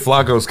like, "Hey,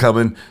 Flacco's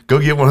coming. Go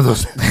get one of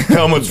those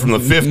helmets from the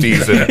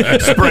 '50s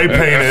and spray paint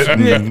it."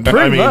 And, Yeah,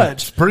 pretty much.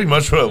 it's pretty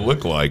much what it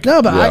looked like.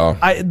 No, but Yeah.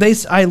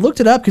 I looked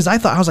it up because I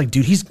was like,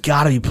 dude, he's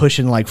got to be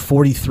pushing like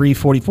 43,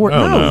 44.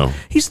 Oh, no.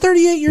 He's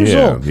 38 years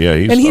Yeah, old. yeah,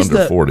 he's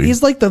under 40.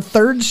 He's like the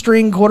third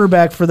string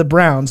quarterback for the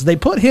Browns. They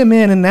put him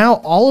in, and now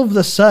all of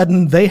a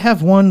sudden they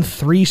have won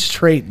 3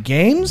 straight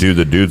games. Dude,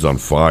 the dude's on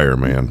fire,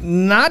 man.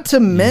 Not to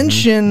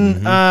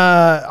mention,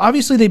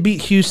 obviously they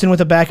beat Houston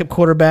with a backup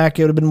quarterback.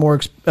 It would have been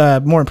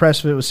more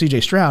impressive if it was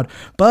C.J. Stroud,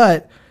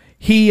 but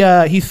he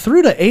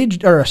threw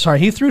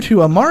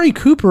to Amari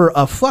Cooper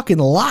a fucking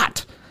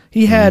lot.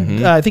 He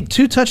had I think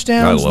 2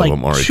 touchdowns, I love like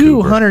Amari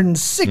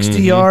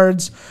 260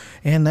 yards,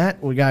 and that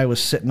guy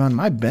was sitting on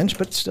my bench,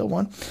 but still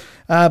won.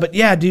 But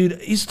yeah,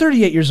 dude, he's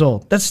 38 years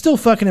old. That's still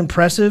fucking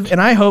impressive. And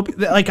I hope,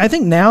 I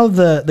think now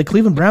the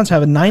Cleveland Browns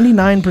have a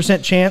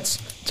 99% chance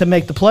to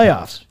make the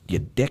playoffs. You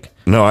dick.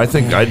 No, I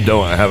think I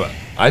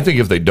think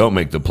if they don't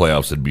make the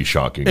playoffs, it'd be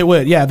shocking. It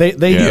would, yeah.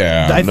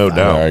 Yeah, no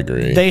doubt. I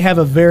agree. They have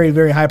a very,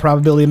 very high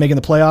probability of making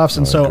the playoffs,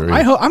 and so agree.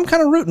 I'm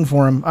kind of rooting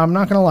for him. I'm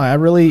not gonna lie. I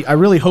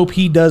really hope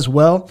he does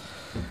well.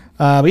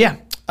 But yeah,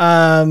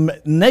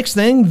 next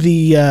thing,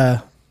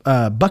 the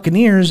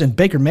Buccaneers and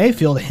Baker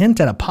Mayfield hint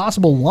at a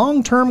possible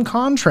long-term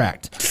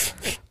contract.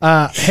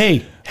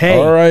 Hey,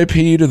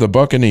 R.I.P. to the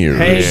Buccaneers.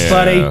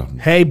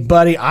 Hey,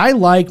 buddy. I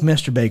like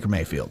Mr. Baker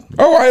Mayfield.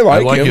 Oh, I I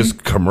like like him. his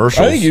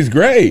commercials. I think he's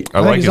great. I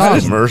like he's his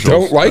awesome. commercials.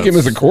 Don't like him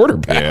as a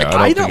quarterback. Yeah,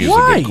 I I don't- don't think he's a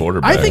why? good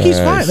quarterback. I think he's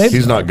fine.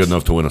 He's not good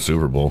enough to win a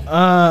Super Bowl.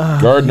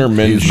 Gardner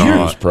He's Minshew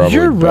not. is probably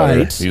You're better.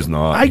 right. He's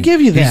not. I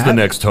give you He's that. the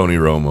next Tony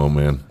Romo,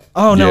 man.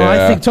 Oh no, I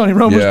Yeah. think Tony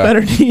Romo's Yeah. better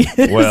than he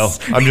is. Well,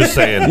 I'm just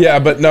saying. Yeah,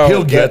 but no,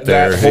 he'll get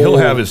there. that He'll whole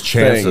have his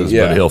chances, thing,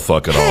 yeah. but he'll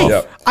fuck it Hey, off.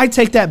 Yep. I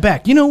take that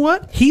back. You know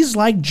what? He's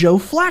like Joe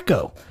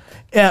Flacco.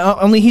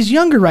 Only he's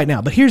younger right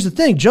now. But here's the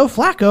thing: Joe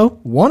Flacco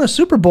won a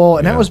Super Bowl,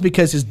 and that was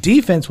because his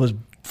defense was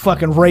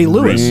fucking Ray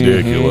Lewis.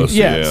 Ridiculous.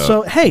 Yeah. Yeah.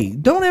 So hey,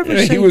 don't ever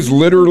Yeah, say he was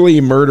literally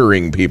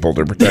murdering people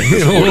to protect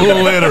his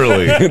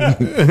literally.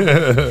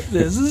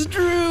 this is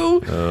true.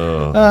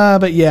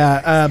 But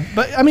yeah,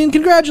 but I mean,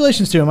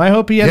 congratulations to him. I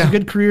hope he has a Yeah.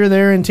 good career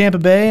there in Tampa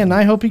Bay, and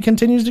I hope he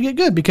continues to get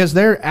good because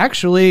they're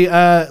actually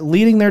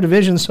leading their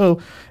division. So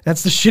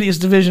that's the shittiest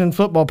division in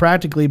football,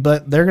 practically.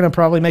 But they're going to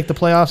probably make the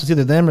playoffs. It's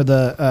either them or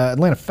the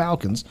Atlanta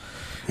Falcons.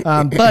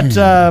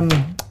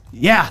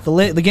 Yeah,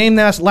 the game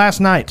last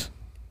night,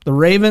 the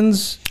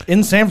Ravens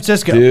in San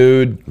Francisco.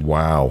 dude.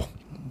 Wow.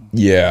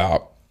 Yeah,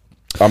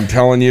 I'm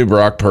telling you,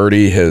 Brock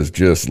Purdy has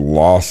just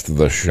lost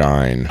the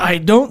shine. I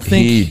don't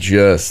think He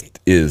just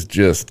is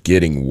just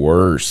getting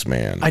worse,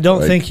 man. I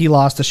don't think he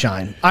lost the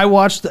shine. I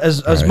watched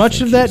as much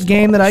think of that he's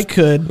game that I lost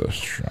could. the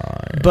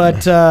shine.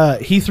 But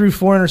he threw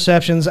 4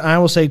 interceptions. I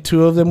will say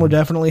 2 of them were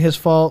definitely his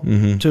fault.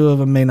 2 of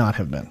them may not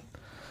have been.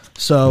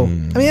 So I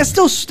mean, that's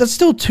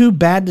still 2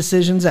 bad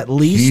decisions at He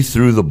least.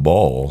 threw the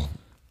ball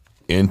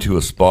into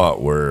a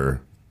spot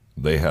where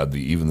they had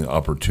even the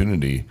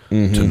opportunity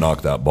to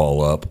knock that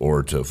ball up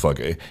or to fuck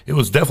it. It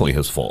was definitely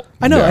his fault.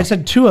 I know. Yeah. I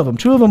said 2 of them.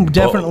 2 of them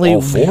definitely.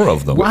 all 4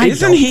 of them. I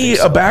Isn't don't he think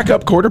so. a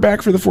backup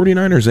quarterback for the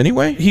 49ers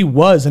anyway? He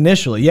was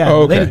initially, yeah.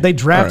 Oh, okay. They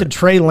drafted All right.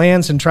 Trey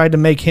Lance and tried to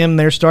make him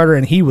their starter,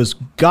 and he was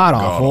god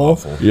awful.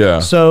 God-awful. Yeah.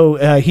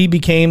 So he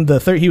became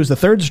he was the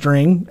 3rd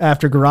string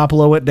after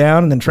Garoppolo went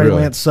down, and then Trey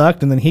Really? Lance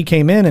sucked, and then he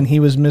came in and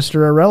he was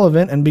Mr.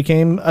 Irrelevant and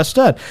became a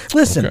stud.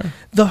 Listen,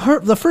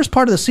 the first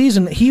part of the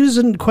season, he was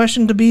in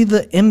question to be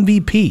the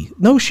MVP.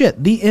 No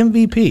shit, the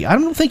MVP. I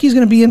don't think he's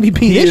going to be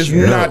MVP this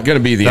year. He's not going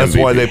to be the That's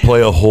MVP. why they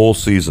play a whole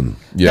season.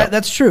 Yeah,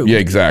 that's true. Yeah,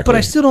 exactly. But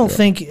I still don't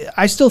think.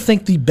 I still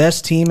think the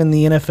best team in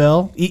the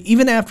NFL,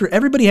 even after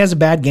everybody has a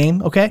bad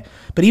game, okay.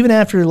 But even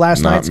after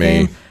last night's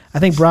game, I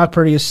think Brock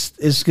Purdy is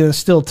going to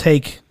still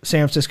take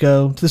San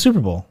Francisco to the Super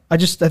Bowl. I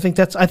think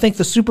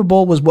the Super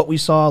Bowl was what we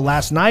saw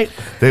last night.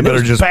 They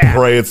better just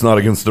pray it's not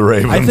against the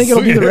Ravens. I think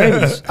it'll be the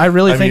Ravens. I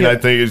really think. I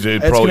think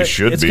it probably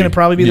should be. It's going to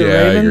probably be the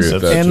Ravens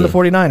and the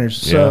 49ers.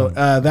 So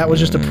that was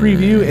just a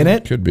preview, and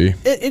it could be.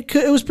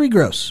 It was pretty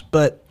gross,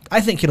 but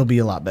I think it'll be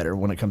a lot better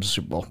when it comes to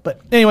Super Bowl.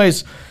 But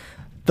anyways.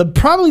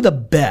 Probably the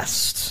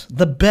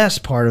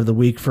best part of the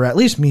week for at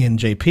least me and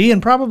JP, and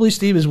probably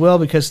Steve as well,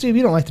 because Steve,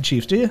 you don't like the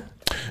Chiefs, do you?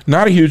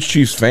 Not a huge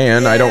Chiefs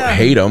fan. I don't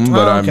hate them,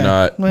 but I'm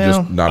not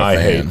just not a fan.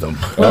 I hate them.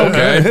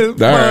 Okay, all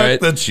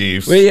right. The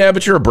Chiefs. Well, yeah,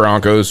 but you're a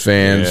Broncos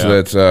fan,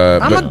 so that's.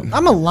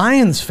 I'm a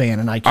Lions fan,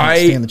 and I can't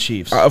stand the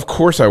Chiefs. Of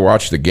course, I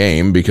watched the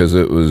game because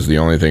it was the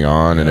only thing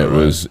on, and it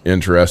was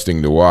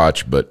interesting to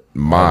watch. But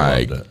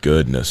my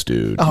goodness,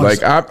 dude!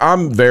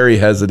 I'm very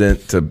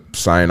hesitant to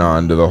sign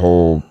on to the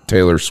whole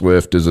Taylor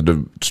Swift as a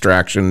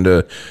distraction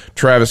to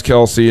Travis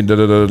Kelce and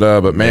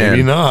But man,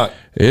 maybe not.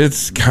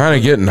 It's kind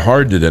of getting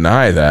hard to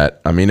deny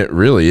that. I mean, it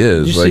really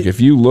is. Like,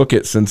 if you look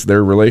at since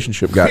their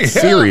relationship got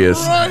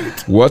serious,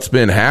 what's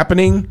been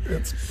happening?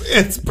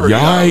 It's pretty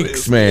yikes,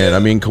 obvious, man. I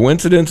mean,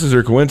 coincidences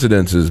are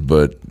coincidences,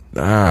 but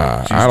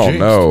I don't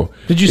know.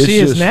 Did you see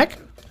his neck?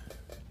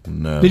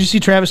 No. Did you see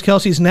Travis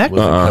Kelce's neck?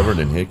 Was it covered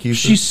in hickeys?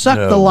 She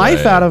sucked the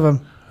life out of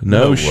him.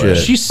 No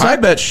shit. I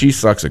bet she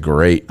sucks a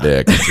great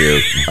dick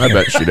too. I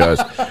bet she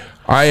does.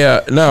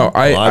 I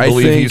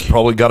believe think he's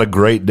probably got a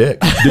great dick.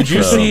 Did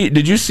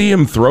you see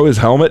him throw his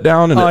helmet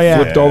down and it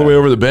flipped all the way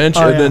over the bench,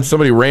 and then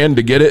somebody ran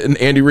to get it, and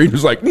Andy Reid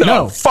was like,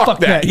 "No, fuck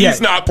that.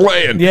 He's not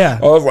playing." Yeah,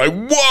 I was like,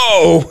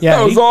 "Whoa,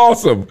 that was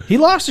awesome." He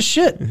lost his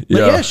shit,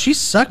 but she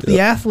sucked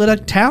the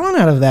athletic talent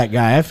out of that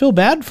guy. I feel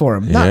bad for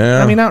him.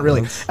 Not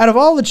really. Out of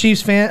all the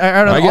Chiefs fans,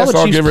 I guess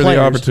I'll give her the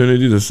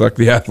opportunity to suck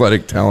the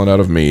athletic talent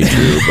out of me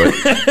too. But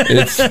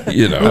it's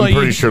I'm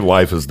pretty sure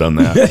life has done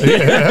that.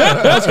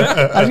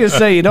 I was gonna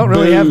say you don't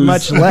really have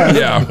much left.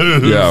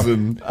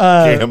 And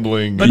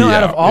gambling. But no,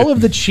 out of all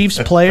of the Chiefs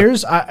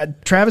players,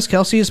 Travis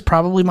Kelce is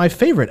probably my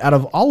favorite out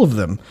of all of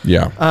them.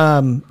 Yeah.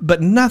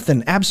 But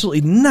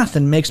absolutely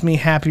nothing makes me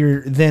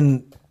happier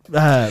than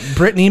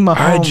Brittany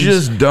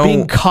Mahomes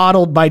being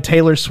coddled by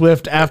Taylor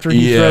Swift after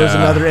he throws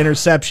another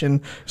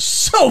interception.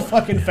 So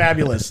fucking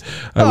fabulous.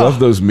 I love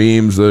those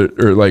memes that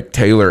are like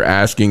Taylor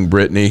asking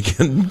Brittany,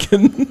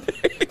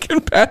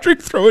 can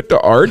Patrick throw it to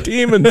our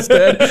team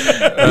instead?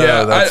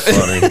 That's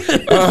funny.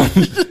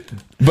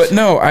 But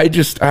no,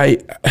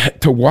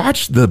 to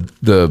watch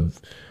the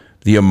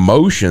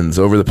emotions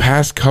over the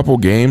past couple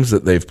games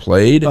that they've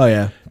played. Oh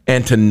yeah.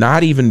 And to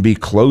not even be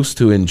close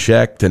to in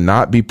check, to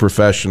not be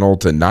professional,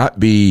 to not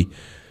be,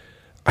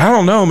 I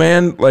don't know,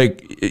 man.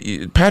 Like,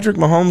 Patrick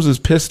Mahomes is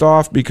pissed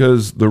off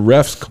because the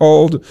refs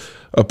called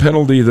a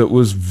penalty that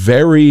was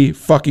very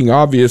fucking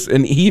obvious,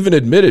 and he even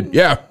admitted,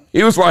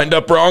 he was lined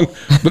up wrong,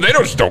 but they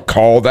just don't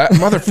call that.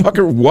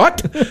 Motherfucker,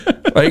 what?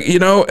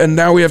 And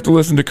now we have to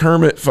listen to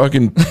Kermit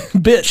fucking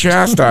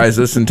chastise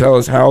us and tell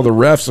us how the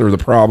refs are the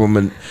problem.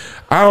 And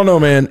I don't know,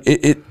 man.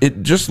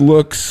 It just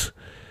looks...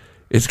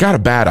 It's got a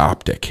bad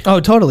optic. Oh,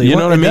 totally. You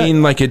know what I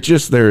mean? Like, it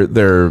just they're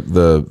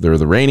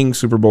the reigning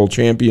Super Bowl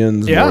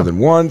champions more than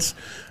once.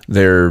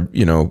 They're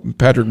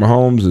Patrick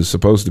Mahomes is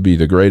supposed to be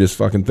the greatest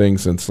fucking thing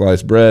since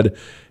sliced bread,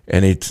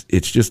 and it's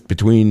just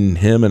between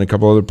him and a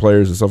couple other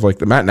players and stuff like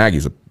that. Matt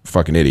Nagy's a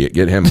fucking idiot.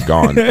 Get him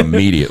gone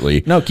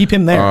immediately. No, keep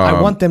him there.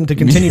 I want them to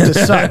continue to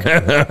suck.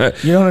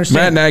 You don't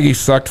understand. Matt Nagy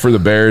sucked for the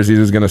Bears.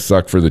 He's going to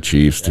suck for the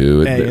Chiefs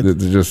too.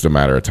 It's just a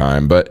matter of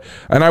time.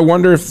 And I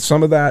wonder if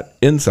some of that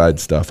inside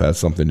stuff has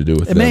something to do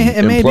with them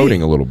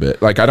imploding a little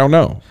bit. Like, I don't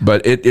know,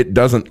 but it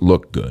doesn't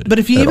look good. But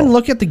if you even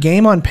look at the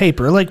game on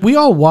paper, like, we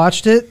all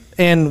watched it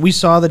and we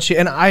saw that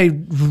and I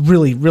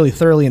really, really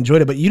thoroughly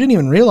enjoyed it, but you didn't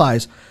even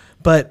realize.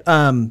 But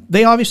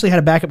they obviously had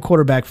a backup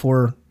quarterback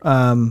for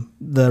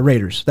the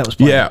Raiders that was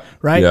playing,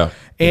 right? Yeah.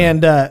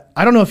 And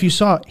I don't know if you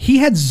saw, he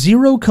had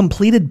 0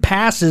 completed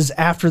passes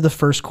after the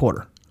first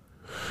quarter.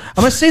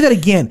 I'm going to say that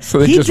again. So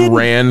they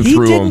ran through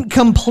them. He didn't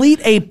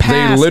complete a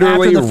pass They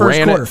literally after the first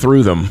ran quarter. it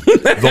through them.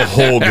 The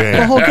whole game.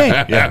 The whole game.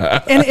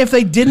 Yeah. And if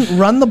they didn't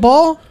run the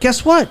ball,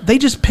 guess what? They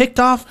just picked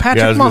off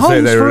Patrick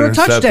Mahomes for a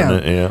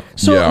touchdown.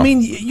 So, I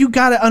mean, you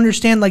got to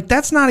understand, like,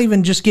 that's not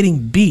even just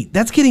getting beat.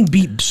 That's getting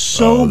beat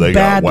so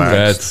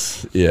badly.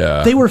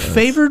 They were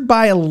favored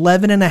by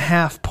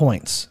 11.5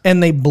 points,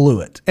 and they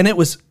blew it. And it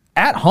was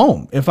at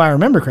home, if I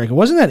remember correctly.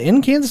 Wasn't that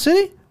in Kansas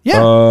City?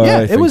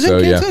 It was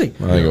in Kansas City.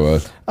 I think it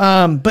was.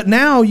 But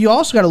now you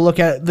also got to look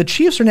at it. The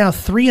Chiefs are now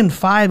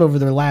 3-5 over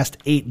their last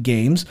 8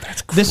 games.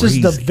 That's crazy. This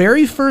is the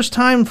very first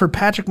time for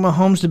Patrick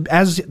Mahomes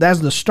as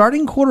the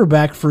starting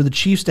quarterback for the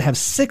Chiefs to have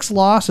 6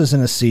 losses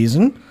in a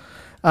season.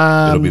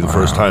 It'll be the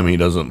first time he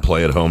doesn't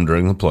play at home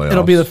during the playoffs.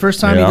 It'll be the first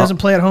time he doesn't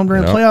play at home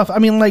during the playoff. I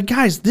mean, like,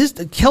 guys,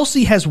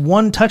 Kelsey has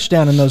 1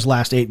 touchdown in those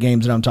last 8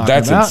 games that I'm talking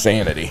about. That's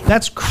insanity.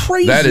 That's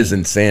crazy. That is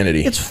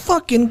insanity. It's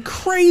fucking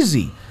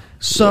crazy.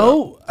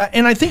 So,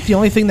 and I think the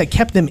only thing that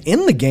kept them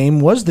in the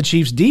game was the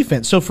Chiefs'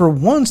 defense. So for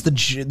once, the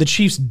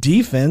Chiefs'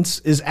 defense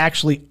is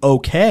actually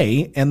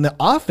okay, and the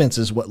offense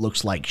is what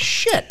looks like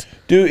shit.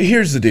 Dude,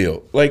 here's the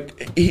deal.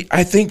 Like,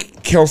 I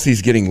think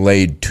Kelsey's getting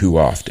laid too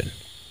often.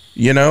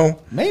 You know?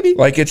 Maybe.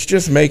 Like, it's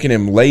just making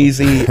him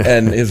lazy,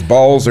 and his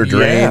balls are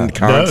drained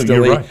constantly.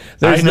 No, you're right.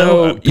 There's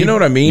you know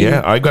what I mean?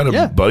 Yeah, I got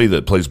a buddy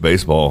that plays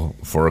baseball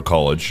for a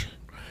college,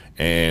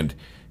 and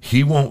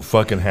he won't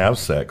fucking have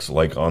sex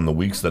like on the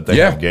weeks that they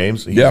have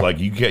games. He's like,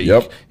 you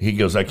can't. He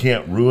goes, I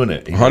can't ruin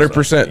it.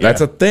 100%.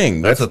 That's a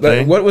thing. That's a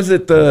thing. What was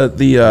it? The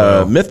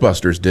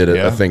MythBusters did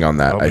a thing on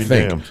that. I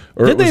think.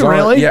 Or did they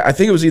really? Yeah, I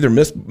think it was either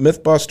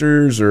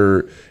MythBusters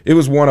or it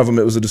was one of them.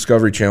 It was a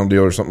Discovery Channel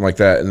deal or something like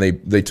that. And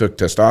they took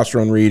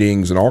testosterone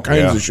readings and all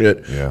kinds of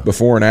shit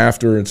before and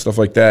after and stuff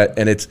like that.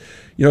 And it's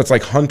it's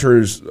like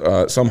hunters.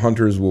 Some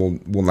hunters will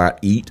not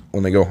eat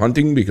when they go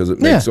hunting because it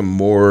makes them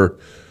more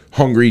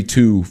hungry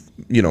to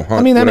hunt.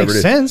 I mean, that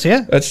makes sense.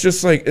 Yeah, that's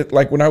just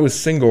like when I was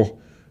single.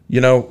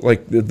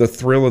 Like the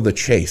thrill of the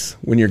chase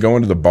when you're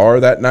going to the bar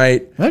that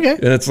night. Okay,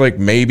 and it's like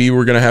maybe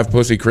we're gonna have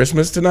pussy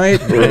Christmas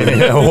tonight,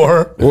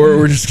 or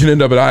we're just gonna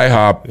end up at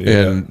IHOP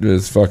and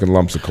there's fucking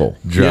lumps of coal.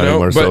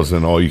 Drowning ourselves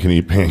in all you can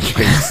eat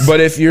pancakes. But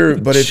if you're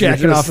just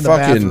off in the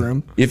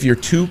bathroom. if you're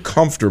too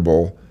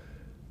comfortable,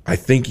 I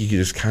think you can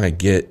just kind of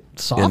get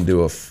soft?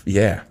 into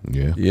yeah.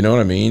 You know what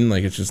I mean?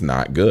 Like it's just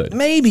not good.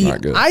 Maybe.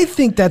 Not good. I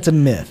think that's a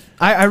myth.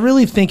 I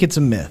really think it's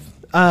a myth.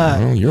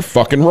 Well, you're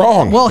fucking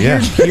wrong. Well,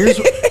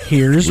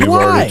 here's We've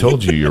why. already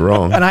told you you're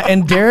wrong.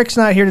 And Derek's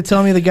not here to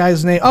tell me the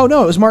guy's name. Oh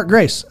no, it was Mark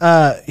Grace.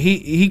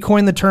 He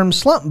coined the term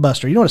slump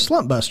buster. You know what a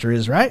slump buster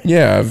is, right?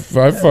 Yeah, I've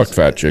fucked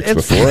fat chicks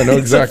before. I know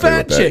exactly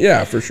what that. Chick.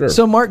 Yeah, for sure.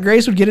 So Mark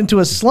Grace would get into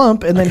a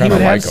slump, and then he would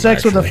have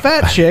sex with a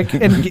fat chick,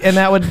 and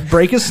that would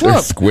break his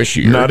slump. They're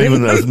squishy. Not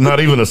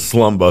even a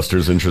slump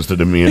buster's interested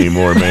in me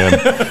anymore, man.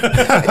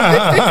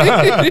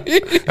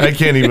 I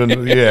can't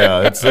even.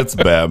 Yeah, it's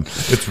bad.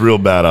 It's real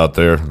bad out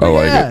there. I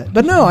like it.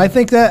 But no, I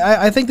think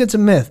that's a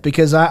myth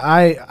because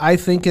I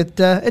think it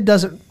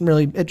doesn't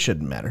really, it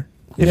shouldn't matter.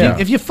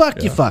 If you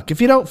fuck, you fuck.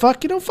 If you don't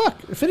fuck, you don't fuck.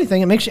 If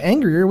anything, it makes you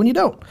angrier when you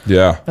don't.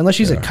 Yeah. Unless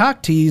she's a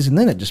cock tease, and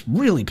then it just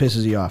really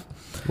pisses you off.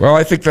 Well,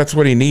 I think that's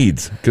what he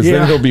needs because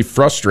then he'll be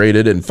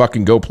frustrated and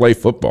fucking go play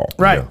football.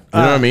 Right. You know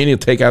what I mean? He'll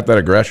take out that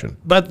aggression.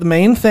 But the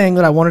main thing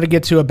that I wanted to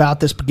get to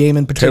about this game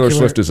in particular, Taylor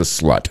Swift is a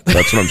slut.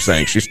 That's what I'm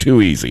saying. She's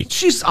too easy.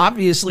 She's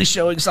obviously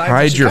showing signs.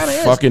 Hide your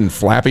fucking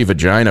flappy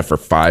vagina for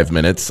 5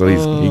 minutes so he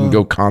can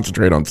go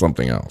concentrate on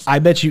something else. I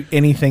bet you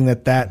anything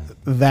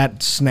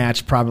that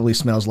snatch probably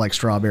smells like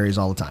strawberries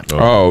all the time.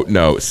 Oh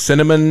no,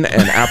 cinnamon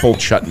and apple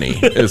chutney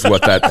is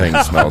what that thing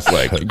smells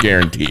like,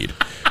 guaranteed.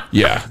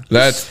 Yeah,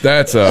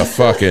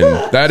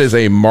 that is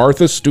a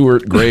Martha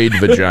Stewart grade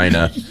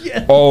vagina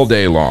all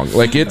day long.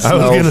 Like it smells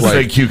I was going to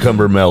say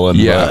cucumber melon.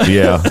 Yeah, but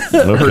yeah.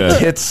 Okay. Her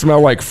tits smell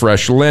like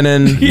fresh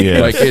linen.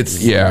 Like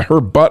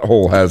her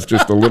butthole has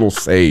just a little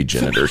sage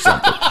in it or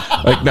something.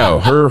 Like no,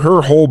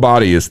 her whole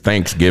body is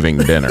Thanksgiving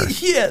dinner.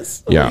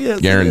 Yes. Yeah,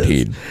 yes,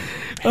 guaranteed.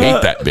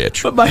 Hate that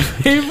bitch. But my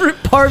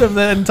favorite part of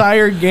the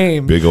entire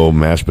game. Big old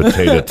mashed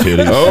potato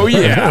titties. Oh,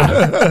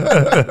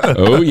 yeah.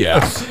 Oh, yeah.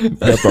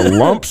 Got the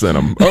lumps in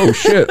them. Oh,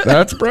 shit.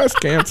 That's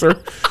breast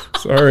cancer.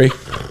 Sorry.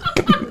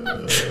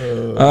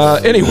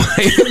 Anyway.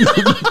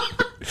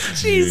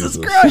 Jesus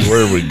Christ.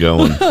 Where are we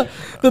going?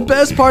 The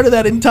best part of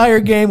that entire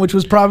game, which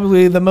was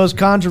probably the most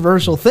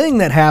controversial thing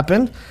that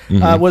happened,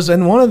 was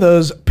in one of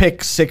those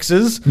pick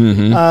sixes.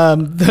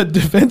 The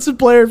defensive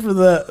player for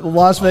the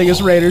Las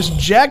Vegas Raiders,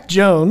 Jack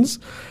Jones,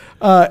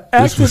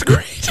 this was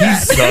great.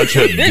 He's such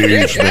a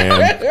douche,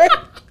 man.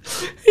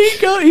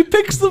 He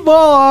picks the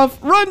ball off,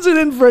 runs it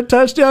in for a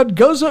touchdown,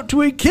 goes up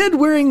to a kid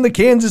wearing the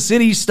Kansas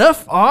City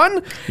stuff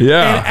on, and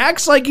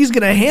acts like he's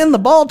going to hand the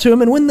ball to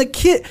him. And when the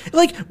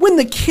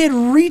kid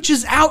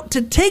reaches out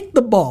to take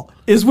the ball,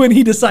 is when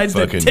he decides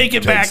to take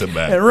it back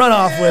and run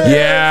off with it.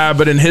 Yeah,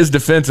 but in his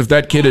defense, if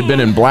that kid had been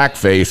in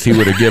blackface, he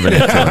would have given it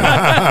to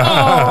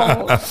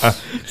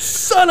him.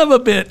 Son of a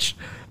bitch.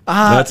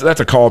 That's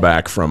a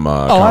callback from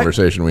a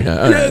conversation we had.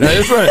 All right.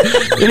 That's right.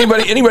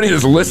 Anybody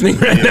that's listening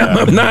right now,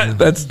 I'm not.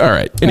 That's all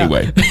right.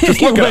 Anyway,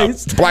 just look it up.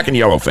 It's black and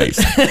yellow face.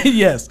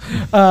 Yes,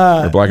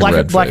 or black and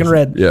red. Black face. and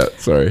red. Yeah,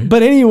 sorry.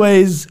 But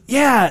anyways,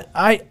 yeah,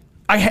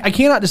 I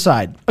cannot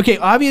decide. Okay,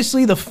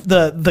 obviously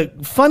the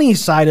funny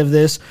side of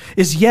this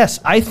is yes,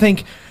 I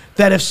think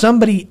that if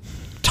somebody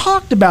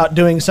talked about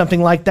doing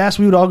something like that,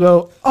 we would all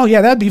go, oh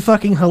yeah, that'd be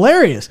fucking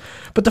hilarious.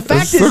 But the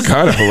fact is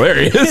kind of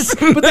hilarious.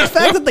 But the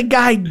fact that the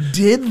guy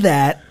did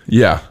that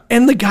Yeah.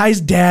 And the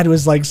guy's dad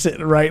was like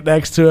sitting right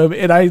next to him,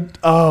 and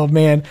oh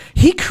man,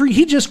 he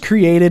just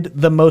created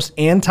the most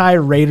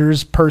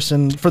anti-Raiders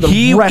person for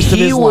the rest of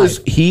his life.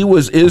 He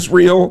was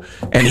Israel,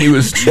 and he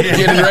was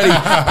getting ready.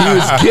 He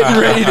was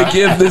getting ready to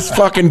give this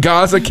fucking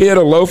Gaza kid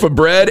a loaf of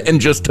bread, and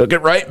just took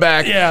it right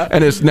back. Yeah.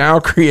 And has now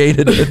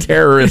created a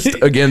terrorist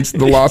against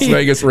the Las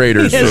Vegas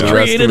Raiders for the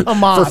rest of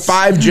Hamas. for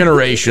 5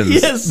 generations.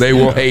 Yes. They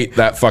will hate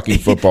that fucking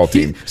football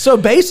team. So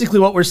basically,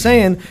 what we're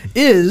saying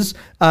is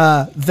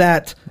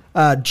that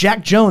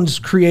Jack Jones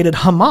created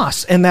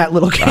Hamas and that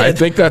little kid. I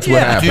think that's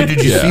what happened. Dude,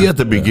 did you see at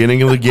the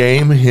beginning of the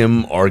game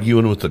him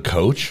arguing with the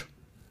coach?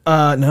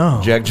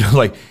 No. Jack,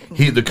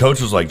 the coach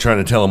was like trying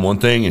to tell him one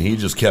thing, and he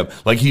just kept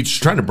he's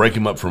trying to break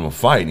him up from a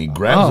fight, and he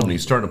grabs him and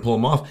he's starting to pull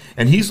him off,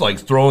 and he's like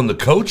throwing the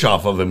coach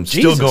off of him,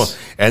 still going,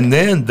 and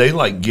then they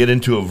like get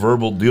into a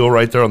verbal deal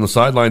right there on the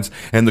sidelines,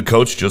 and the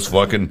coach just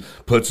fucking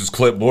puts his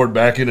clipboard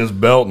back in his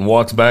belt and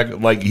walks back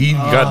like he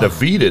got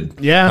defeated.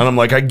 Yeah, and I'm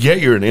like, I get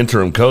you're an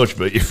interim coach,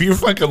 but if you're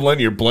fucking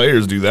letting your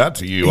players do that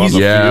to you on the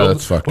field,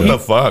 that's fucked what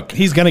up. the fuck?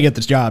 He's gonna get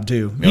this job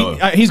too. No.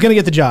 He's gonna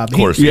get the job. Of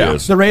course, he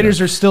is. The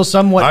Raiders are still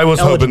somewhat. I was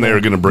eligible. hoping they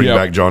were going to bring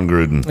back John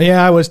Gruden.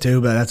 Yeah, I was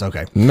too, but that's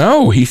okay.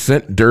 No, he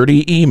sent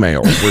dirty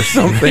emails or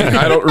something.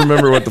 I don't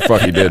remember what the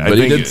fuck he did, but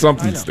he did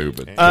something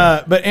stupid.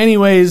 But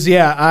anyways,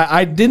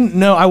 I didn't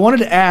know. I wanted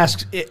to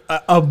ask,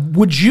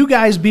 would you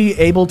guys be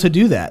able to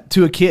do that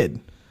to a kid?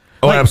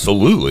 Oh,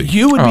 absolutely.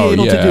 You would be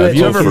able to do it. Have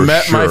you ever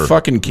met my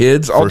fucking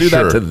kids? I'll do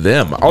that to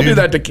them. I'll do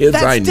that to kids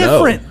I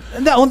know. Different.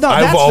 No,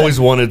 I've always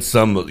wanted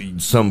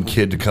some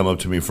kid to come up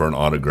to me for an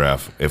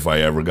autograph if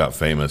I ever got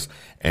famous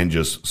and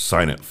just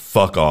sign it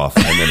fuck off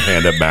and then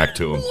hand it back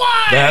to him.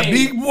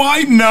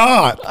 Why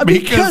not?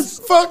 Because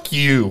fuck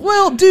you.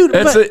 Well, dude,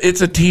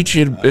 it's a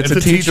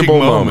teachable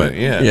moment.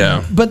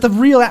 Yeah. But the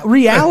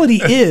reality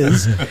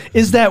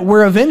is that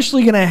we're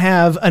eventually going to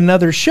have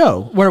another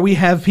show where we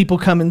have people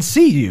come and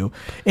see you.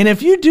 And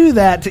if you do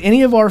that to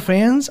any of our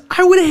fans,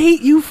 I would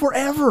hate you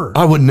forever.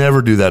 I would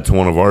never do that to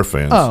one of our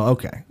fans. Oh,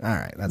 okay. All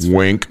right. That's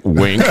wink,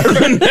 wink. Look,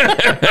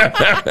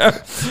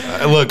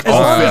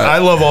 I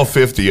love all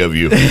 50 of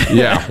you.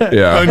 Yeah.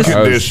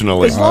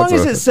 Unconditionally. As long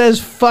as it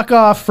says "fuck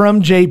off"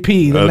 from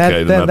JP,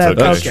 then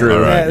that's true.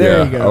 Right.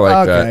 There you go.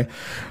 I like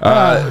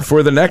that.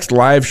 For the next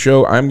live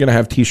show, I'm going to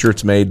have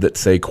T-shirts made that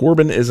say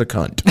 "Corbin is a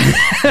cunt."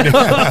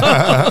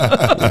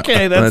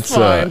 Okay, that's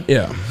fine.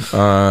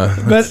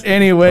 But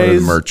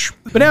anyways, merch.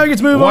 But now we get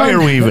to move on. Why are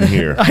we even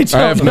here? I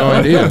have no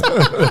idea.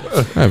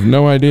 I have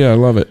no idea. I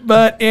love it.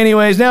 But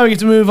anyways, now we get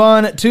to move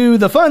on to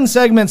the fun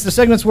segments. The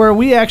segments where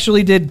we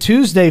actually did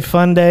Tuesday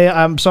Fun Day.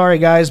 I'm sorry,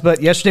 guys,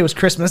 but yesterday was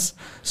Christmas,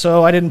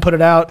 so I didn't put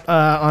it out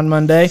on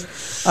Monday.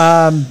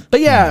 But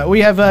yeah,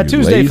 we have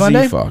Tuesday Fun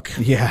Day. Fuck.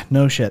 Yeah,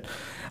 no shit.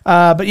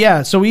 But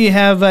yeah, so we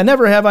have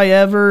Never Have I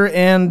Ever,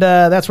 and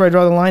that's where I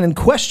draw the line. And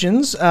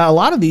questions, a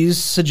lot of these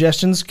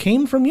suggestions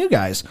came from you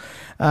guys.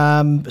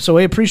 So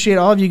we appreciate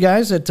all of you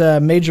guys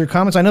that made your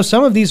comments. I know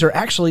some of these are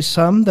actually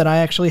some that I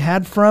actually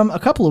had from a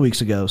couple of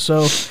weeks ago.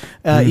 So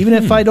even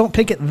if I don't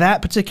pick it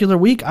that particular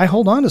week, I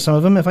hold on to some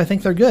of them if I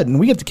think they're good. And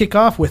we get to kick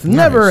off with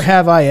Never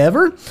Have I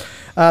Ever.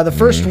 The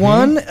first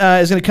one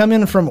is going to come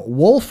in from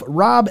Wolf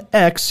Rob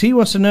X. He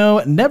wants to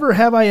know, never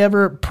have I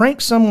ever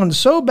pranked someone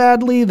so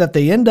badly that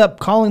they end up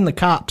calling the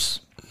cops.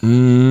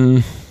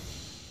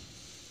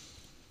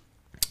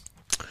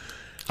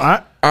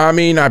 I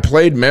mean, I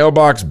played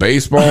mailbox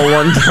baseball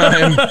one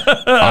time.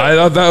 I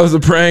thought that was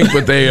a prank,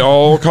 but they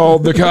all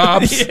called the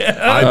cops.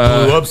 I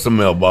blew up some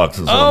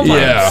mailboxes.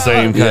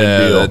 Same kind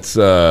of deal. That's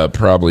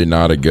probably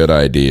not a good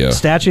idea.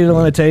 Statute of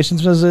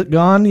limitations, was it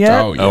gone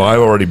yet? Oh, I've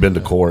already been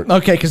to court.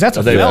 Okay, because that's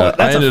a felony.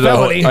 That's a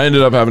felony. I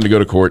ended up having to go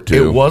to court,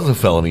 too. It was a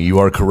felony. You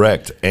are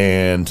correct.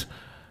 And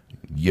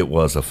it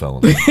was a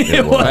felony.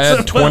 I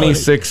had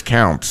 26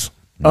 counts.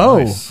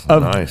 Nice.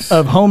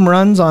 Of home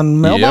runs on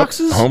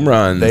mailboxes? Yep, home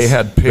runs. They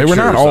had pictures. They were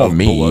not all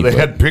me. They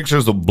had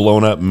pictures of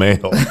blown up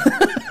mail.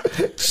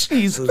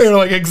 Jesus. They were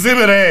like,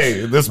 Exhibit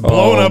A, this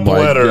blown up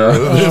letter.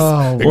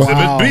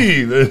 Exhibit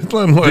B.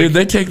 Dude,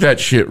 they take that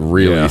shit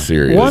really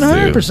serious.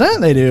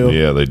 100% they do.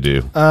 Yeah, they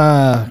do.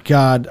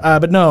 God.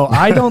 But no,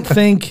 I don't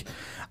think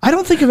I've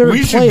ever We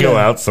played should go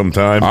out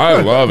sometime.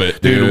 I love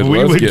it, dude. We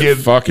Let's would get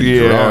fucking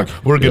drunk.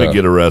 We're going to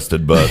get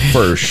arrested, but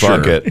for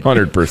sure. Fuck it.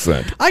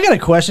 100%. I got a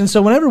question.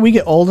 So whenever we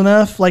get old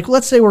enough, like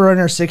let's say we're in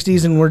our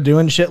 60s and we're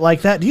doing shit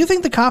like that, do you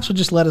think the cops would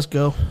just let us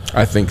go?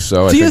 I think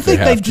so. Do you think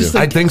they just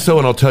I think so,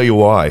 and I'll tell you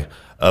why.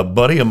 A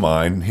buddy of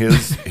mine,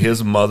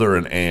 his mother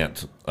and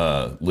aunt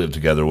lived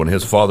together. When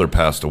his father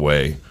passed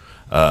away,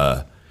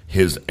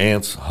 his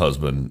aunt's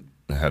husband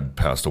had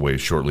passed away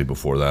shortly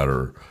before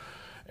that,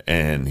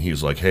 and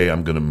he's like, "Hey,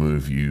 I'm going to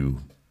move you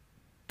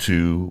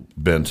to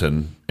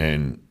Benton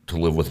and to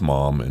live with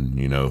mom, and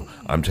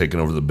I'm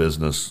taking over the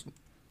business.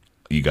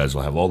 You guys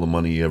will have all the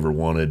money you ever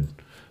wanted.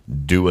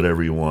 Do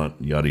whatever you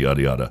want, yada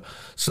yada yada."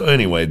 So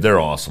anyway, they're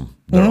awesome.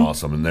 They're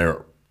awesome, and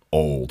they're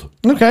old.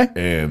 Okay.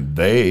 And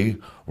they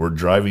were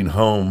driving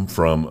home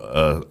from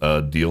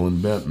a deal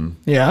in Benton.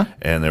 Yeah.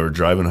 And they were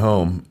driving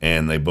home,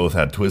 and they both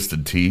had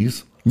twisted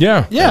tees.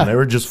 Yeah. Yeah. And they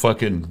were just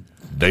fucking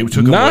they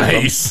took them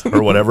with them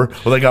or whatever.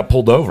 Well, they got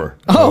pulled over.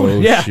 Oh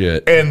yeah.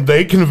 Shit. And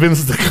they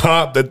convinced the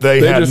cop that they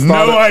had just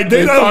no idea.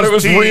 They thought it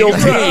was tea. real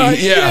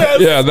tea.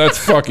 Yes. Yeah, that's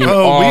fucking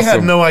Oh, awesome. we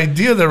had no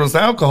idea there was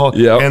alcohol.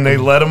 Yep. And they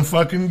let them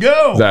fucking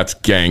go. That's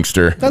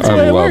gangster. That's the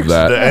way I it love works.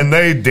 that. And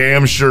they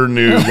damn sure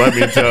knew, let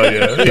me tell you.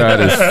 That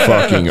is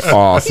fucking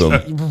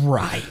awesome.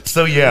 Right.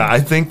 So, yeah, I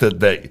think that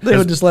They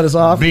would just let us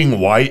off. being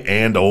white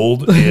and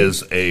old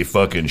is a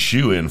fucking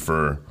shoe-in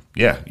for,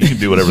 yeah, you can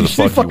do whatever the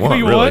fuck you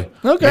want, really.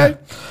 Okay.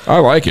 I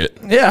like it.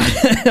 Yeah,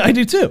 I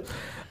do too.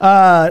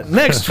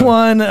 Next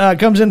one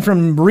comes in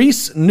from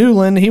Reese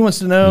Newland. He wants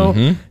to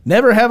know,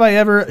 never have I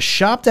ever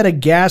shopped at a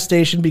gas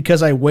station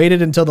because I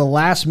waited until the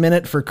last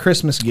minute for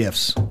Christmas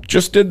gifts.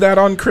 Just did that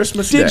on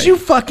Christmas Day. Did you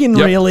fucking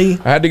Yep. really?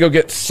 I had to go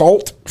get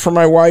salt for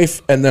my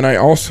wife, and then I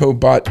also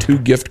bought 2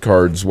 gift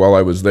cards while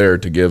I was there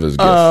to give as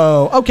gifts.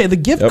 Oh, okay. The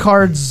gift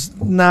card's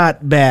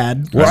not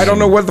bad. Well, I don't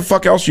know what the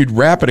fuck else you'd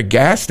wrap at a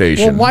gas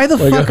station. Well, why the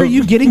fuck are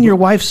you getting your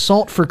wife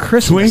salt for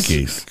Christmas?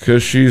 Twinkies.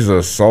 Because she's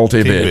a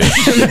salty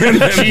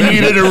bitch. She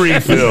needed a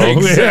refill.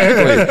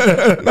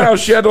 Exactly. No,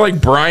 she had to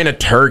like brine a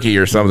turkey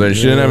or something.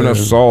 She didn't have enough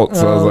salt,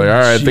 so I was like, all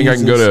right, I think I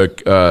can go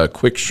to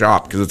Quick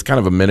Shop because it's kind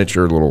of a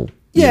miniature little.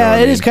 Yeah,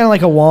 it is kind of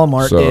like a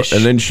Walmart dish. So,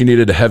 and then she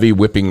needed heavy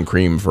whipping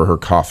cream for her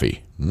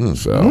coffee.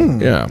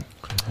 Yeah.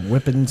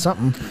 Whipping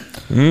something.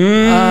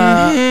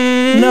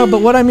 No,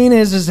 but what I mean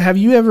is have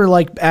you ever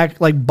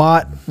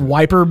bought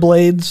wiper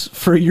blades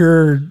for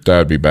your? That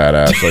would be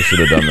badass. I should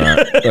have done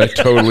that. I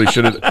totally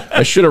should have.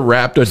 I should have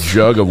wrapped a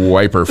jug of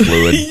wiper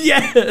fluid.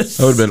 Yes,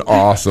 that would have been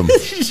awesome.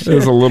 It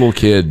was a little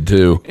kid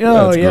too.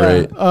 Oh, that's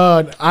yeah.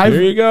 great.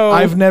 There you go.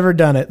 I've never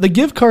done it. The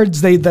gift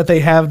cards that they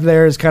have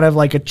there is kind of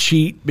like a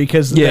cheat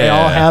because they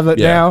all have it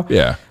now.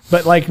 Yeah.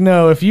 But like,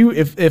 no,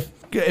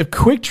 if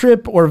Quick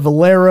Trip or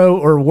Valero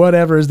or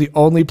whatever is the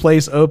only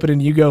place open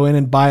and you go in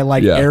and buy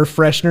air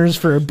fresheners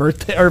for a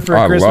birthday or for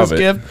a Christmas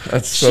gift,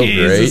 that's so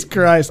Jesus great.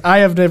 Christ, I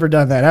have never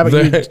done that. How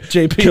about you,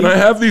 JP? Can I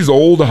have these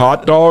old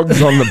hot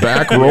dogs on the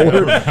back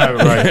roller?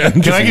 Right.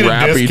 Can I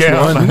get a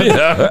discount?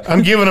 Yeah.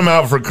 I'm giving them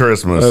out for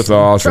Christmas. That's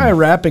awesome. Try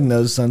wrapping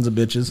those sons of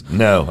bitches.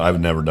 No, I've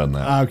never done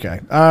that.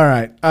 Okay. All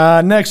right.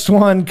 Next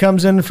one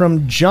comes in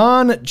from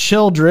John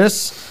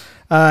Childress.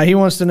 He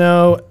wants to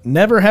know,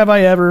 never have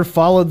I ever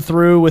followed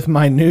through with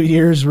my New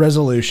Year's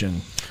resolution.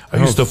 I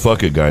used to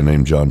fuck a guy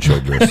named John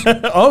Childress.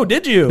 Oh,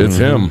 did you? It's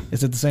him.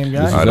 Is it the same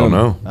guy? I don't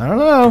know. I don't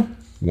know.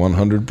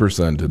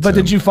 100%. But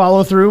did you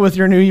follow through with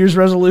your New Year's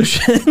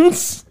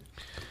resolutions?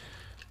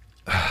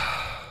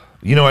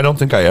 You know, I don't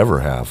think I ever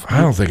have.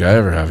 I don't think I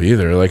ever have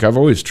either. Like, I've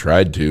always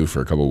tried to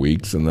for a couple of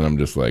weeks, and then I'm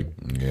just like,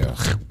 yeah,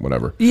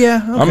 whatever.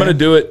 Yeah, okay. I'm going to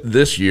do it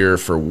this year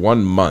for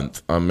 1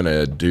 month. I'm going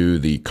to do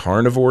the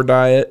carnivore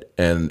diet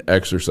and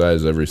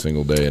exercise every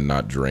single day and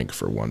not drink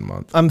for 1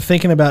 month. I'm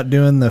thinking about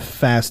doing the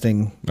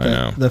fasting. I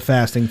know. The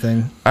fasting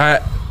thing.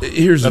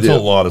 Here's the That's deal.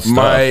 a lot of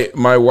stuff.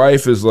 My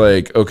wife is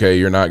like, okay,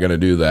 you're not going to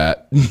do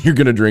that. You're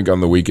going to drink on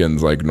the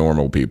weekends like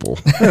normal people.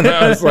 And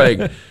I was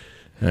like,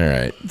 all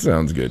right,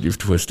 sounds good. You've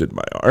twisted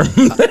my arm.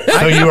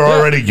 So you were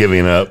already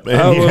giving up.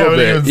 And A little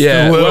bit,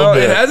 yeah. Well,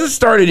 bit. it hasn't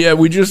started yet.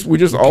 We just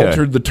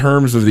altered the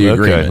terms of the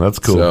agreement. That's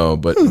cool. So,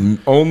 but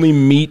only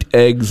meat,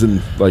 eggs,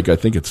 and I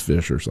think it's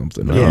fish or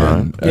something.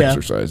 And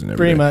exercising every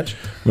pretty day. much.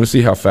 I'm gonna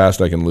see how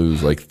fast I can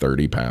lose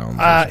 30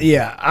 pounds.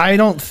 Yeah, I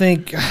don't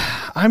think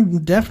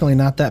I'm definitely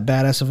not that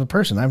badass of a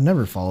person. I've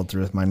never followed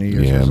through with my New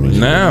Year's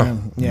resolution.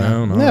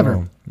 No,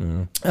 never.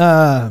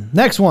 No.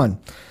 Next one.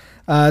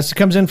 This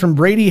comes in from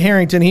Brady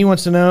Harrington. He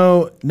wants to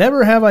know,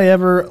 never have I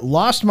ever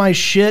lost my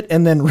shit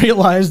and then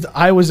realized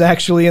I was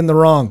actually in the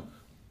wrong.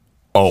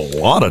 A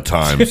lot of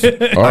times.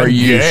 Are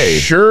you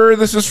sure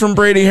this is from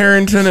Brady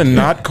Harrington and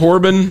not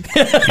Corbin?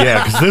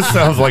 Yeah, because this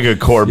sounds like a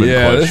Corbin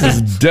question. This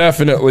is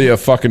definitely a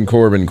fucking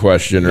Corbin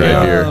question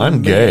right here.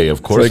 I'm gay,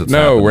 of course. It's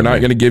no, we're not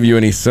going to give you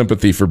any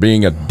sympathy for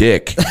being a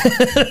dick.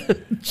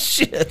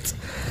 Shit.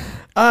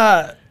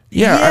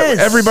 Yeah,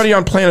 everybody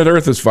on planet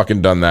Earth has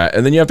fucking done that.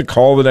 And then you have to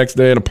call the next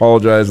day and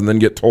apologize and then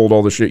get told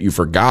all the shit you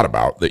forgot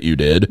about that you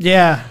did.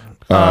 Yeah.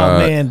 Oh,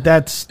 man,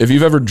 that's... If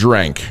you've ever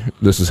drank,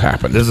 this has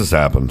happened. This has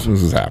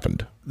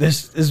happened.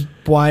 This is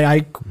why I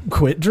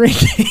quit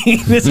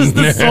drinking. This is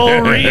the sole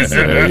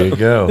reason. There you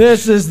go.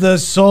 This is the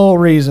sole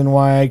reason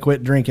why I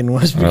quit drinking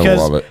was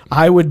because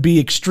I would be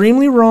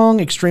extremely wrong,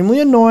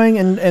 extremely annoying,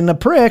 and a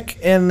prick,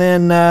 and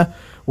then...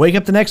 wake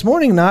up the next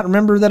morning and not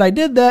remember that I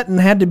did that and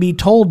had to be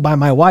told by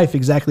my wife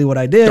exactly what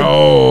I did.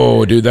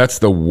 Oh, dude, that's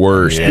the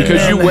worst. Yeah.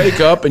 Because you wake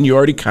up and you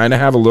already kind of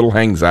have a little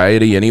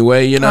anxiety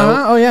anyway, you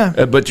know? Oh,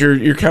 yeah. But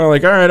you're kind of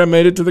like, all right, I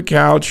made it to the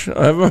couch.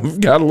 I've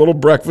got a little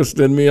breakfast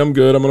in me. I'm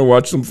good. I'm going to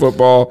watch some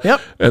football.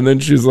 Yep. And then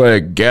she's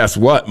like, guess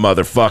what,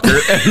 motherfucker?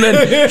 And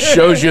then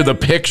shows you the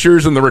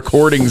pictures and the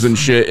recordings and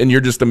shit. And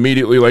you're just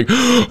immediately like,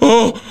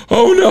 oh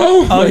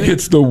no.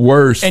 It's the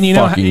worst and you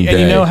know, fucking day. And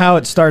you know how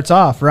it starts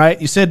off,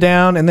 right? You sit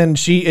down and then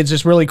it's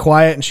just really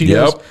quiet and she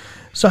goes,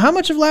 so how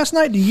much of last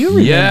night do you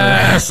remember?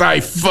 Yes, I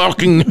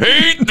fucking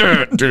hate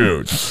that,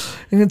 dude.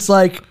 And it's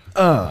like,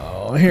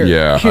 oh, here.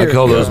 Yeah. here I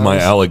call it those my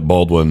goes. Alec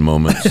Baldwin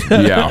moments.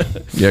 Yeah,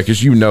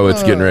 because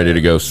it's getting ready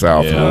to go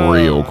south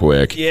real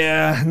quick.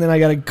 Yeah, and then I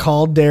got to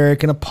call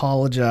Derek and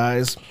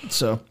apologize.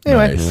 So,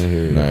 anyway.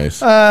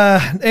 Nice.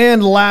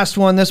 And last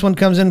one. This one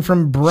comes in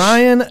from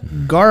Brian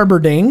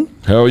Garberding.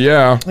 Hell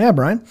yeah. Yeah,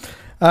 Brian.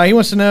 He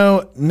wants to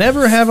know,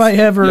 never have I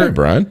ever... Yeah,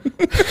 Brian.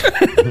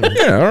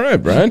 Yeah, all right,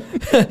 Brian.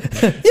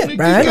 Yeah,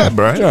 Brian. Yeah,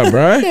 Brian. Good job,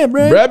 Brian. Yeah,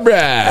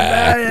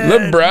 Brian. The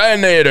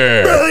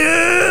Brianator.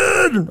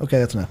 Okay,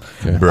 that's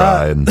enough.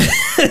 Brian.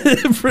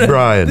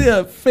 Brian.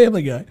 Yeah,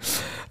 Family Guy.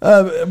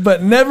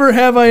 But never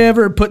have I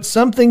ever put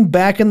something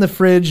back in the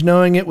fridge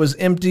knowing it was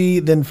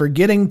empty, then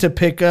forgetting to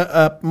pick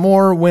up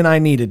more when I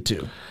needed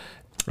to.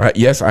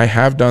 Yes, I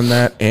have done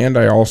that, and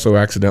I also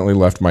accidentally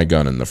left my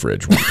gun in the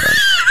fridge one time.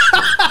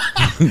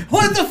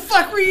 What the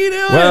fuck were you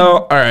doing?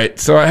 Well, all right.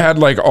 So I had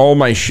like all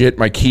my shit,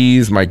 my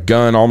keys, my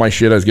gun, all my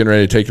shit I was getting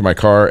ready to take to my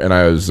car, and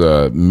I was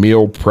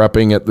meal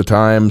prepping at the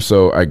time.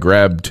 So I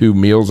grabbed 2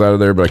 meals out of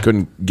there, but I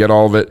couldn't get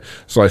all of it.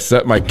 So I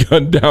set my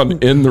gun down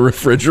in the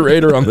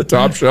refrigerator on the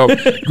top shelf,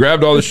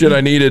 grabbed all the shit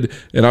I needed,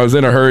 and I was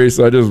in a hurry.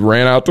 So I just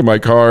ran out to my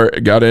car,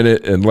 got in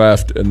it, and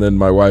left. And then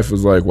my wife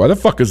was like, "Why the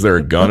fuck is there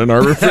a gun in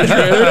our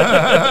refrigerator?"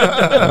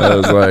 I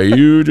was like,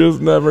 "You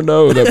just never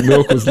know. That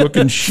milk was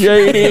looking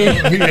shady."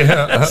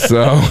 Yeah.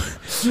 So,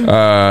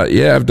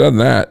 yeah, I've done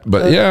that.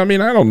 But yeah, I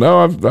mean, I don't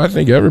know. I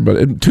think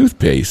everybody,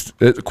 toothpaste,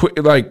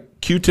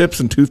 like Q-tips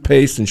and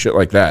toothpaste and shit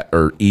like that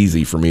are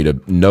easy for me to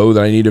know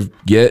that I need to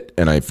get,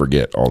 and I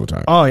forget all the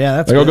time. Oh, yeah,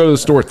 that's like I'll good. go to the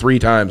store 3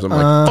 times. I'm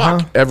like,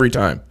 fuck, every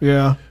time.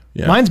 Yeah.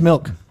 Yeah. Mine's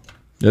milk.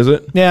 Is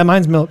it? Yeah,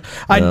 mine's milk.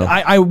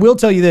 I will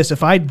tell you this: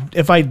 if I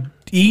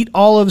eat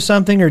all of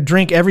something or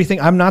drink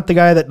everything, I'm not the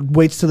guy that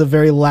waits to the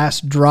very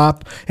last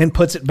drop and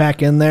puts it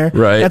back in there.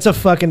 Right. That's a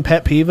fucking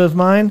pet peeve of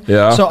mine.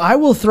 Yeah. So I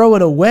will throw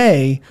it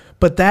away,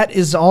 but that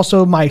is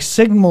also my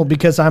signal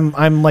because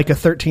I'm like a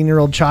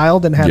 13-year-old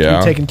child and have to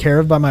be taken care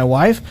of by my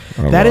wife.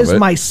 That is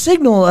my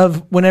signal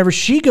of whenever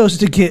she goes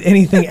to get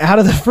anything out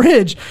of the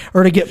fridge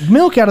or to get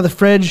milk out of the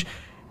fridge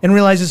and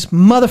realizes,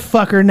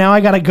 motherfucker, now I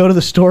got to go to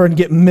the store and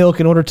get milk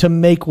in order to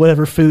make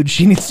whatever food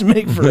she needs to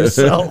make for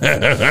herself.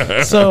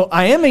 So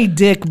I am a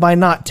dick by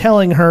not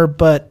telling her,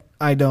 but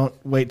I don't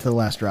wait till the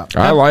last drop.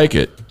 I like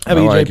it. How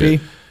about you, like JP?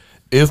 it.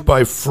 If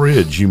by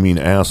fridge you mean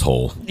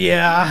asshole,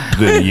 Yeah.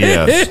 then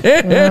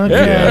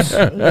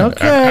yes.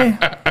 Okay.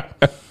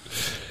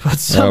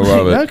 But I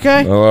love it. Okay.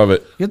 I love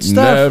it. Good stuff.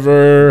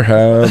 Never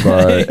have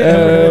I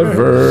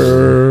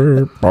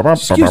ever.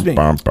 Excuse me.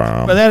 But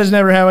that is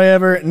never have I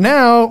ever.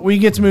 Now we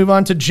get to move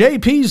on to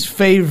JP's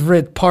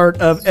favorite part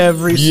of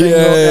every single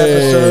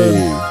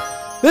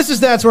episode. This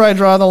is That's Where I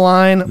Draw the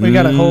Line. We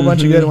got a whole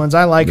bunch of good ones.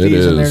 I like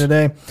these in there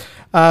today.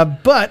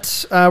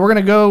 But we're going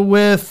to go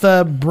with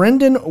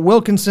Brendan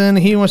Wilkinson.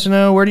 He wants to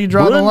know, where do you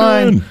draw the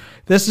line?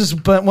 This is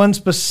one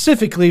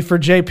specifically for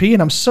JP,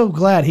 and I'm so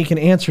glad he can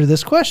answer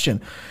this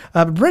question.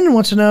 Brendan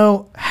wants to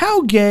know,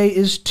 how gay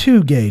is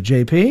too gay,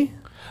 JP?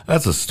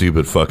 That's a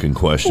stupid fucking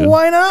question.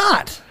 Why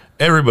not?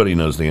 Everybody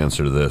knows the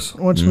answer to this.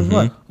 What's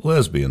what?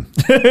 Lesbian.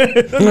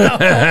 If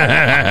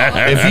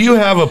you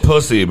have a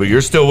pussy, but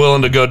you're still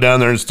willing to go down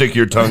there and stick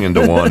your tongue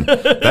into one,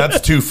 that's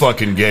too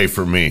fucking gay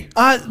for me.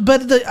 I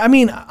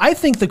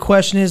think the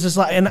question is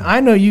like, and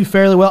I know you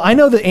fairly well. I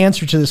know the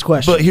answer to this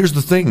question. But here's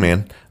the thing,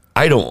 man.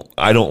 I don't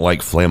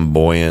like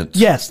flamboyant.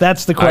 Yes,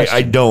 that's the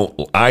question.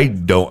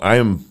 I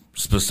am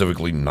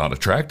specifically not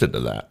attracted to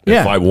that.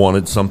 Yeah. If I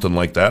wanted something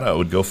like that, I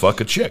would go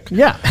fuck a chick.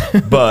 Yeah.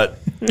 But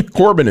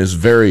Corbin is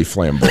very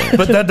flamboyant.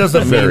 But that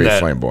doesn't Very mean that.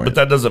 flamboyant. But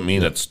that doesn't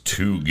mean it's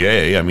too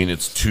gay. I mean,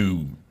 it's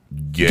too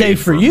gay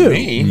for you.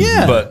 me.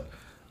 Yeah. But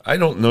I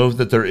don't know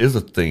that there is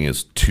a thing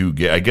as too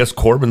gay. I guess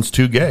Corbin's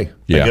too gay.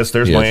 Yeah, I guess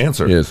there's he my is.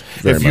 answer. He is.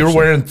 Very If you're much so.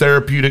 wearing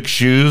therapeutic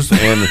shoes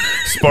and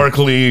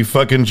sparkly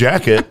fucking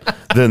jacket,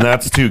 then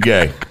that's too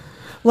gay.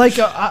 Like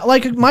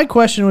my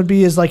question would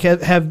be is like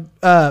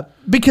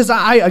because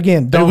I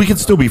again don't. And we can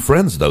still be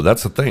friends though.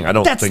 That's the thing. I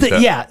don't think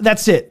that. Yeah,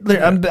 that's it.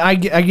 I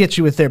get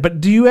you with there.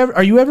 But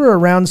are you ever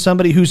around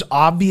somebody who's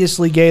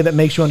obviously gay that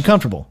makes you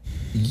uncomfortable?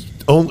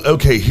 Oh,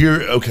 okay,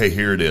 here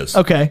it is.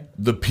 Okay.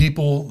 The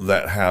people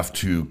that have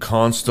to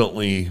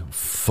constantly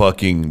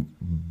fucking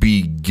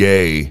be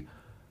gay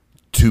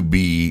to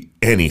be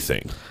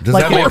anything. Does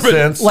Like that make Corbin.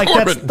 sense? Like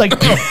Corbin. that's like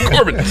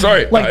Corbin,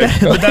 sorry. Like that-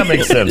 But that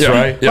makes sense,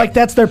 right? like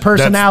that's their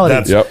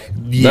personality. Yep.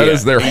 That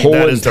is their whole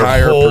that is their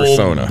entire whole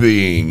persona.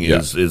 being Yeah.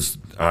 is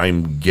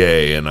I'm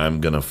gay and I'm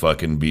gonna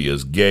fucking be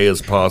as gay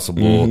as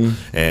possible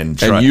and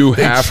try. And you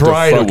they have to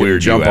try fucking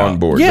weird jump you on out.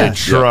 board. Yeah. They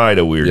try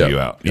to weird Yeah. you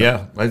out.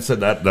 Yeah, I said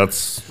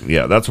that's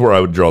where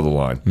I would draw the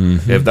line.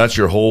 If that's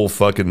your whole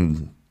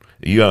fucking,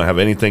 you don't have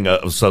anything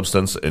of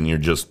substance and you're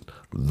just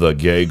the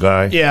gay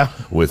guy. Yeah.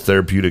 with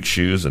therapeutic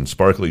shoes and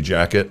sparkly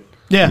jacket.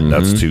 Yeah.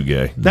 That's too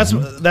gay.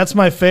 That's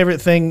my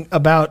favorite thing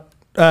about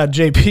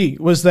JP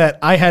was that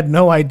I had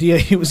no idea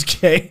he was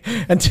gay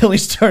until he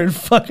started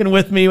fucking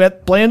with me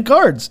at playing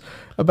cards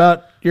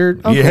about your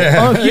uncle.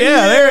 Yeah.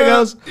 There it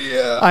goes.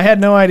 Yeah. I had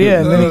no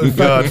idea, and then he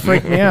fucking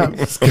freaked me out.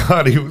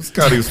 Scotty was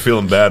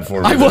feeling bad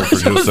for me. I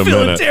was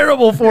feeling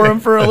terrible for him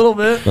for a little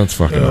bit. That's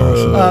fucking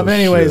awesome. But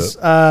anyways,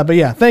 but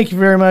yeah, thank you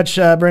very much,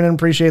 Brendan.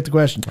 Appreciate the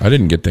question. I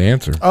didn't get to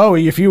answer. Oh,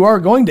 if you are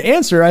going to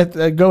answer,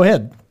 go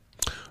ahead.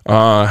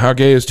 How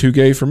gay is too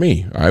gay for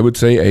me? I would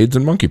say AIDS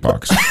and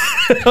monkeypox.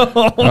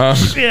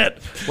 Shit.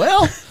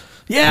 Well,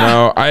 yeah.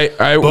 No,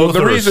 Both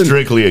the are reason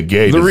strictly a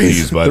gay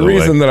disease, by the way. The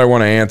reason that I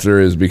want to answer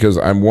is because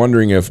I'm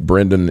wondering if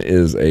Brendan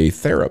is a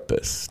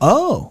therapist.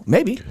 Oh,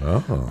 maybe.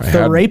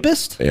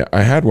 Rapist? Yeah,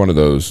 I had one of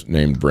those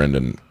named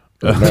Brendan.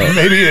 No.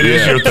 Maybe it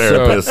is your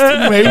therapist.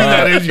 Maybe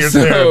that is your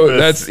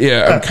therapist.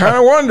 I'm kind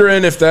of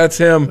wondering if that's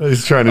him.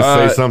 He's trying to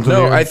say something.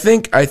 No, here. I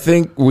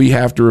think we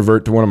have to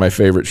revert to one of my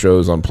favorite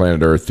shows on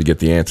planet Earth to get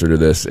the answer to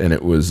this, and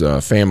it was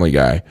Family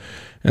Guy.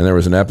 And there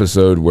was an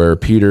episode where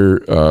Peter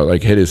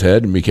hit his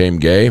head and became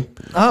gay.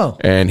 Oh.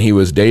 And he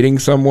was dating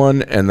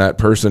someone, and that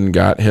person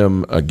got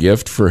him a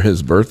gift for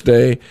his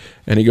birthday.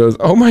 And he goes,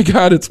 "Oh my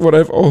God, it's what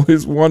I've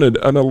always wanted,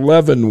 an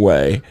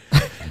 11-way."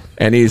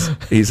 And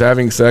he's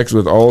having sex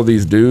with all of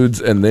these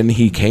dudes, and then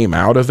he came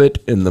out of it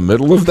in the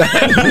middle of that.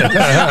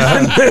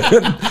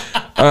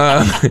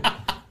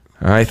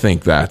 I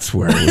think that's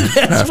where we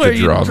have to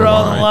draw the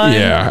line.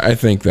 Yeah, I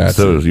think that's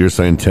so. You're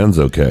saying 10's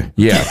okay?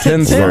 Yeah,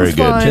 10's very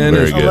good. 10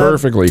 is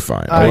perfectly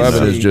fine.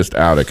 11 is just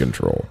out of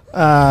control.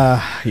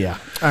 Yeah.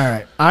 All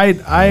right. I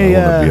want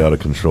to be out of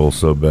control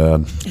so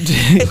bad.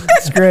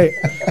 It's great.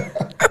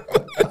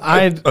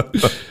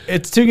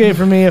 It's too gay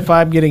for me if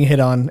I'm getting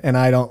hit on, and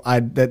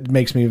that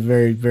makes me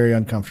very, very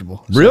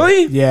uncomfortable. So,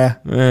 really? Yeah,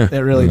 it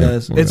really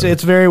does. Whatever.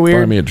 It's very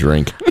weird. Buy me a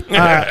drink.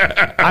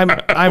 I'm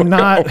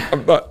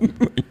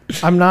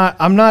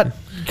not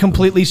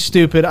completely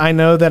stupid. I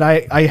know that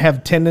I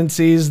have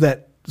tendencies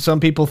that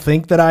some people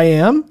think that I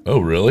am. Oh,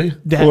 really?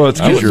 Well,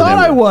 it's because thought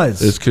I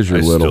was. It's because you're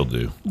I little. still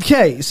do.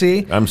 Okay,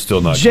 see, I'm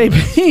still not.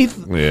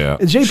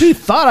 JP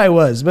thought I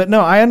was, but no,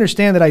 I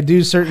understand that I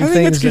do certain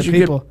things that you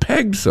people get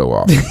pegged so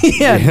often.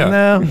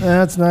 No,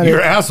 that's not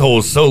Your it. asshole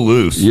is so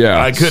loose. Yeah.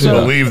 I couldn't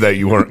believe that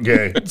you weren't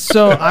gay.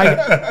 So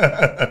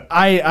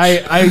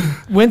I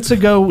went to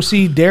go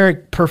see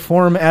Derek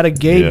perform at a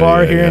gay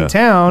bar here in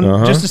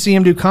town just to see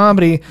him do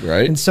comedy.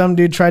 Right. And some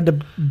dude tried to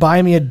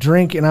buy me a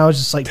drink, and I was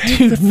just like, Take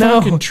dude, the no,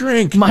 fucking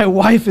drink. My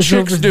wife is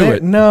Chicks over do there.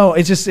 it. No,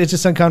 it's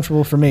just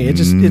uncomfortable for me. It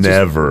just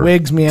Never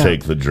wigs me out.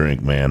 take the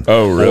drink, man.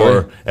 Oh, really?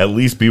 Or at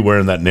least be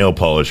wearing that nail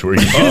polish where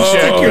you can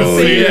check your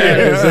feet.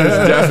 There's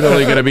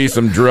definitely going to be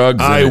some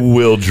drugs. I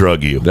will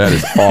drug you. That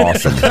is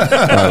awesome.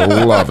 I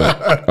love it.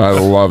 I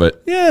love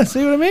it. Yeah,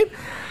 see what I mean?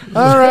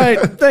 All right.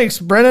 Thanks,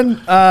 Brendan.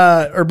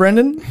 Or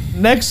Brendan.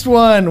 Next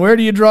one. Where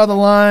do you draw the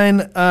line?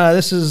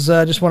 This is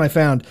just one I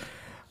found.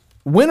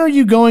 When are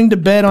you going to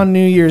bed on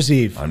New Year's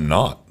Eve? I'm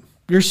not.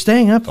 You're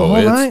staying up the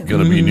whole night? It's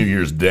going to be New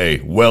Year's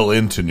Day, well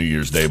into New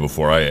Year's Day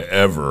before I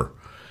ever.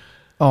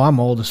 Oh,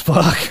 I'm old as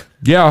fuck.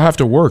 Yeah, I'll have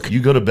to work.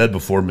 You go to bed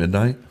before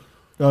midnight?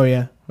 Oh,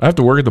 yeah. I have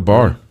to work at the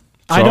bar.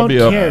 So I don't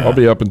care. I'll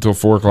be up until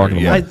 4 o'clock in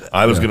the morning.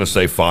 I was going to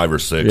say 5 or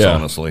 6,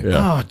 honestly.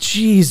 Yeah. Oh,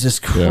 Jesus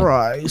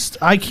Christ.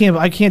 I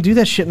can't do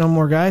that shit no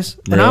more, guys.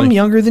 And Really? I'm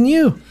younger than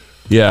you.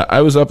 Yeah,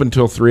 I was up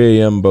until 3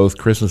 a.m. both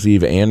Christmas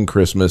Eve and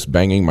Christmas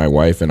banging my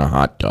wife in a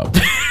hot tub.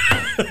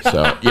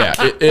 So, yeah,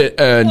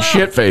 and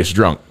shit-faced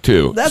drunk,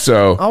 too. That's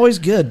so always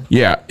good.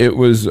 Yeah, it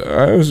was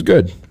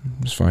good. It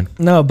was fine.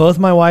 No, both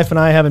my wife and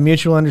I have a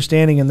mutual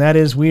understanding, and that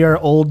is we are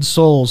old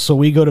souls, so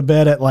we go to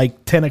bed at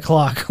like 10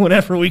 o'clock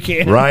whenever we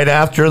can. Right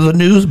after the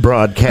news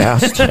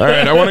broadcast. All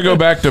right, I want to go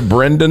back to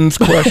Brendan's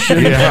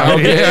question.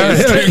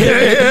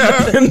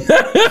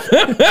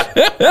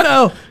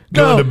 No.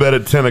 Going to bed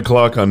at 10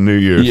 o'clock on New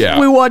Year's. Yeah.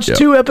 We watch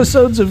 2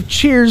 episodes of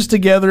Cheers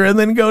together and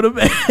then go to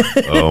bed.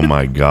 Oh,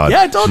 my God.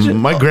 Yeah, I told you.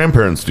 My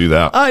grandparents do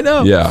that. I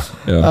know. Yeah.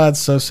 It's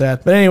so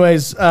sad. But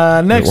anyways,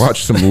 next.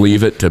 Watch some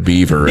Leave It to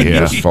Beaver and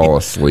just fall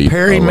asleep.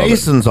 Perry I love it.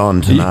 Mason's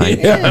on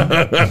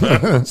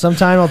tonight.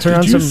 Sometime I'll turn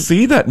on Did you some.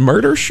 see that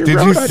murder she Did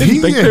wrote? you I didn't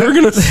see think it? they were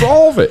going to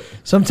solve it.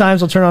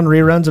 Sometimes I'll turn on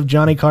reruns of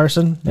Johnny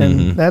Carson,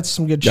 and that's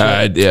some good shit.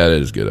 Yeah,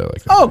 it is good. I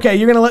like that. Oh, okay,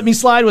 you're gonna let me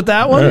slide with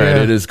that one? All right,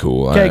 it is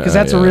cool. Okay, because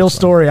that's a real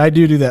story. I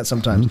do that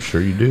sometimes. I'm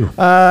sure you do.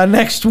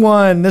 Next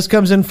one. This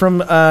comes in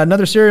from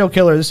another serial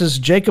killer. This is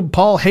Jacob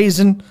Paul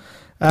Hazen.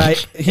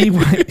 He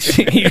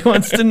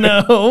wants to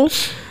know.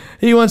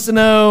 He wants to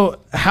know,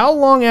 how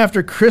long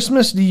after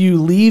Christmas do you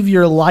leave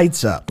your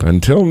lights up?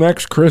 Until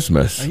next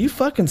Christmas. Are you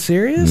fucking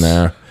serious?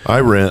 Nah. I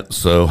rent,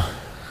 so.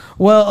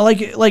 Well,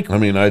 like. I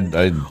mean, I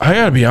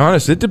gotta be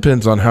honest. It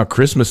depends on how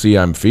Christmassy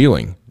I'm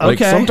feeling.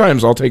 Like Okay.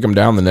 sometimes I'll take them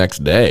down the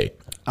next day.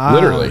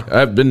 Literally,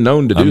 I've been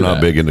known to do that. I'm not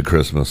big into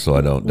Christmas, so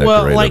I don't decorate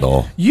Well, like at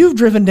all. you've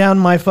driven down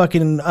my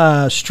fucking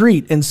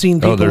street and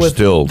seen people.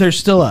 they're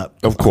still up.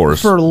 Of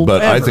course,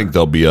 but I think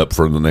they'll be up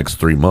for the next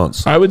 3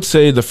 months. I would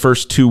say the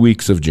first 2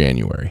 weeks of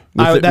January.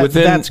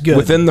 That's good.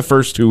 Within the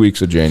first 2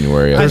 weeks of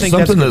January. I There's think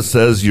that's something good. that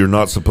says you're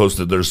not supposed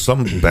to. There's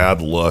some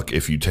bad luck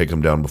if you take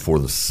them down before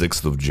the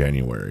 6th of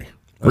January.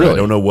 Really? I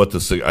don't know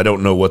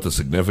what the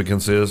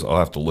significance is. I'll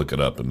have to look it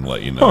up and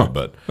let you know.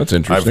 But that's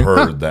interesting. I've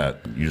heard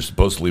that you're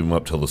supposed to leave them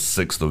up till the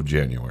 6th of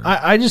January.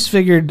 I just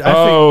figured.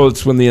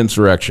 It's when the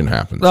insurrection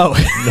happens. Oh,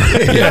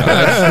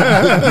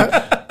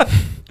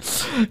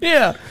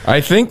 yeah. I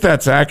think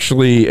that's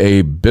actually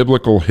a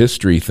biblical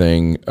history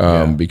thing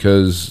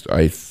because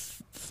I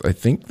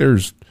think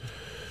there's.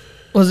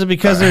 Was it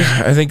because there's?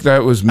 I think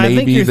that was maybe I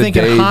think you're the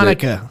thinking day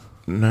Hanukkah.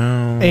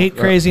 No. 8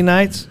 crazy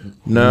nights?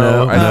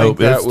 No, I think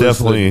that it's was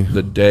definitely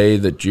the day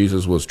that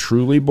Jesus was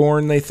truly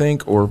born, they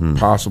think, or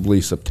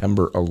possibly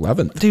September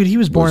 11th. Dude, he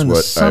was born in the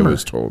summer. I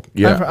was told.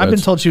 Yeah, I've been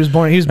told he was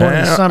born in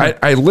the summer.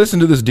 I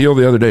listened to this deal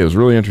the other day. It was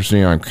really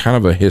interesting. I'm kind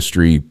of a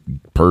history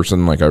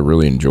person. Like, I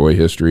really enjoy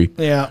history.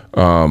 Yeah.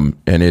 And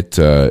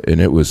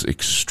it was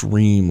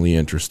extremely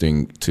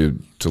interesting to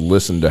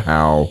listen to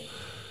how,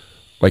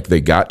 like,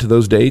 they got to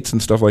those dates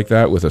and stuff like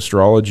that with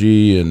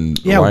astrology and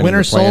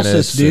winter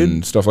solstice, dude,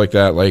 and stuff like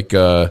that.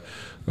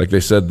 Like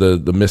they said,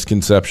 the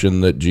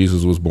misconception that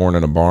Jesus was born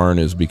in a barn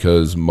is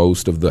because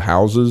most of the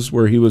houses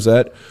where he was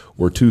at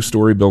were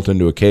 2-story built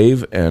into a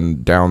cave,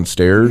 and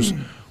downstairs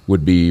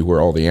would be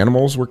where all the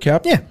animals were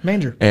kept. Yeah,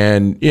 manger.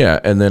 And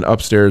then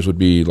upstairs would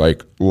be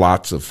like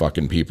lots of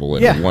fucking people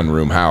in a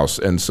one-room house.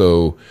 And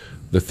so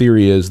the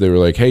theory is they were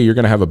like, hey, you're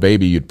going to have a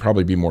baby. You'd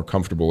probably be more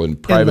comfortable in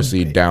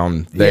privacy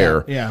down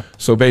there. Yeah.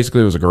 So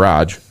basically it was a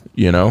garage,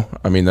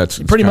 I mean, that's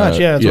pretty much,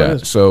 that's what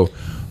it is. So,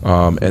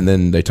 and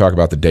then they talk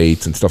about the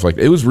dates and stuff like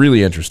that. It was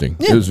really interesting.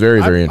 Yeah, it was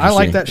very, very interesting. I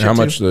like that shit how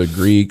much the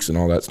Greeks and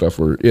all that stuff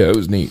were. Yeah, it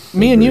was neat.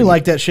 Me and you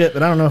like that shit,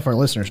 but I don't know if our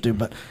listeners do.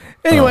 But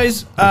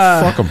anyways,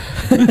 fuck them.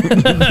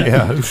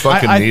 Yeah, who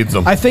fucking needs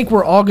them? I think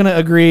we're all going to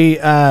agree.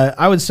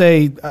 I would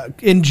say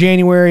in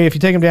January, if you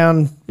take them down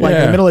in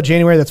the middle of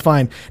January, that's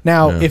fine.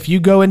 Now, if you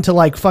go into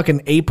like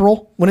fucking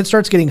April, when it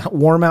starts getting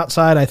warm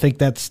outside, I think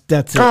that's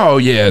it. Oh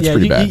yeah, it's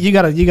pretty bad. You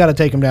gotta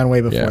take them down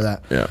way before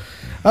that. Yeah.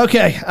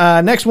 Okay,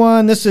 next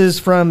one. This is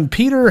from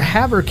Peter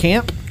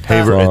Haverkamp. It's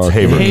Haverkamp.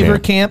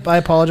 Haverkamp. I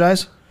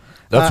apologize.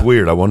 That's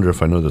weird. I wonder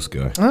if I know this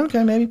guy.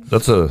 Okay, maybe.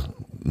 That's a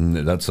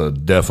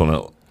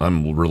definite.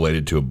 I'm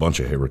related to a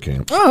bunch of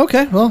Haverkamps. Oh,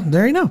 okay. Well,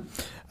 there you go.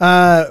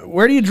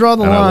 Where do you draw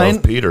the line? I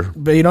love Peter.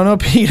 But you don't know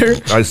Peter.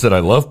 I said I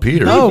love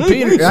Peter. Oh,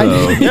 Peter. You do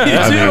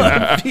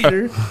love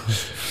Peter.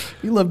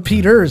 You love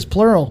Peters,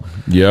 plural.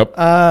 Yep.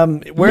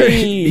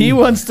 He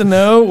wants to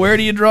know, where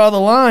do you draw the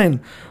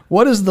line?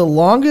 What is the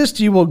longest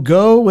you will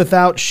go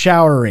without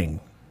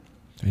showering?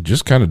 It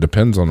just kind of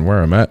depends on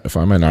where I'm at. If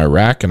I'm in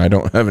Iraq and I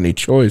don't have any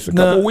choice, a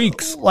couple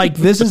weeks. Like,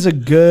 this is a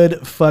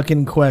good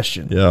fucking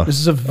question. Yeah. This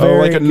is a very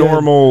like a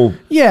normal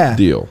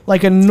deal.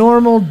 Like a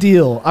normal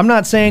deal. I'm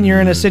not saying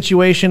you're in a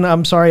situation,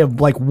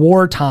 of like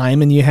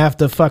wartime and you have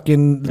to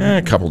fucking...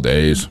 a couple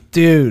days.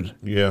 Dude.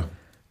 Yeah.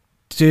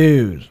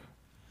 Dude.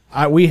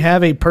 We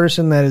have a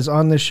person that is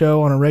on the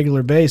show on a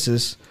regular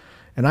basis,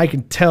 and I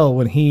can tell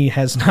when he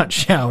has not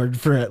showered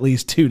for at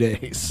least 2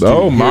 days.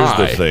 Oh my!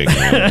 Here's the thing,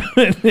 man.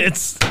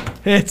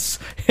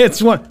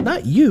 it's one.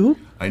 Not you.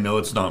 I know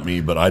it's not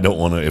me, but I don't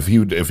want to. If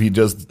he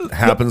just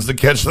happens to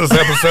catch this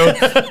episode,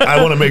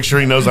 I want to make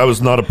sure he knows I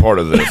was not a part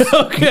of this.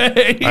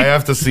 Okay. I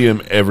have to see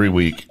him every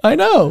week. I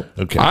know.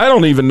 Okay. I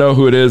don't even know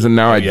who it is, and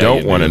now I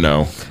don't want to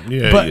know.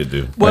 Yeah, but, you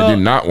do. Well, I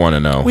do not want to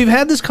know. We've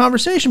had this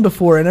conversation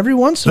before, and every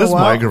once in a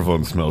while, this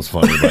microphone smells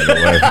funny, by the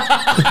way.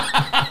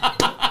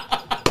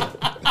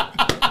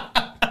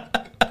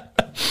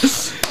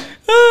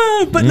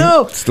 But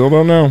no, still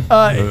don't know.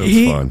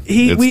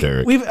 It's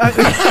Derek.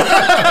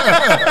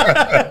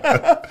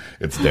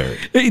 It's Derek.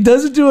 He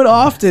doesn't do it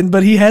often,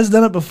 but he has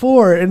done it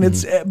before, and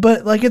it's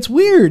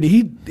weird.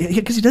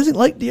 Because he doesn't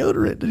like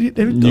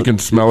deodorant. You can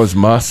smell his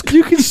musk.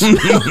 You can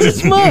smell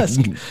his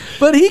musk,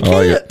 but he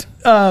can't.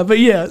 But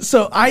yeah,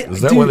 so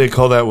is that why they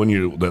call that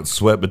when that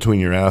sweat between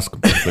your ass?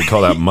 They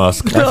call that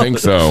musk. I think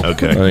so.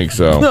 Okay, I think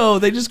so. No,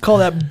 they just call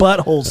that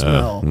butthole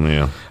smell.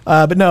 Yeah.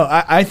 But no,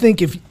 I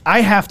think if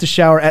I have to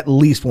shower at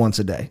least once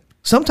a day.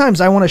 Sometimes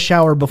I want to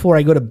shower before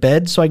I go to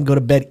bed so I can go to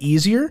bed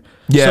easier.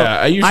 Yeah, so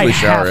I usually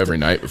shower every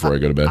night before I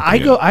go to bed.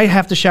 I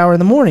have to shower in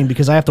the morning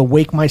because I have to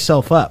wake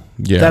myself up.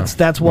 Yeah.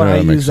 That's what I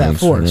use that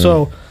for. Yeah.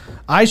 So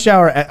I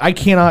shower. I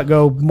cannot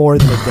go more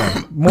than a day.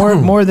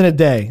 More than a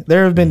day.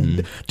 There have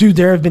been,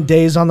 there have been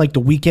days on like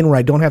the weekend where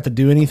I don't have to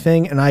do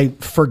anything, and I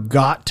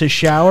forgot to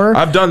shower.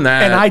 I've done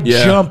that, and I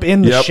jump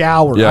in the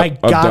shower.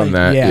 I've done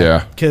that.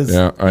 Yeah, because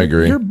I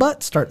agree. Your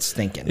butt starts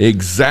stinking.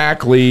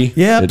 Exactly.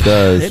 Yep, it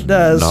does. It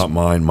does. Not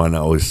mine. Mine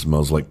always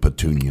smells like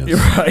petunias. You're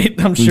right.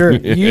 I'm sure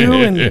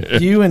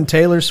you and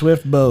Taylor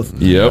Swift both.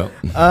 Yep.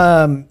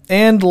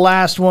 And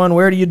last one.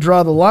 Where do you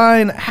draw the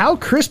line? How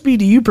crispy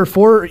do you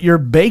prefer your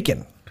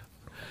bacon?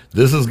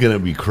 This is going to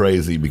be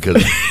crazy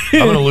because I'm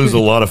going to lose a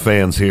lot of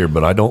fans here,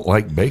 but I don't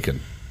like bacon.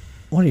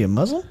 What are you,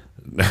 Muslim?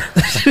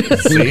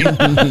 See?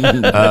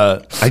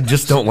 I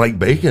just don't like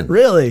bacon.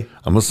 Really?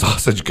 I'm a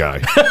sausage guy.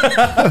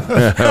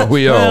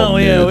 we all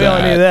knew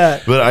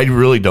that. But I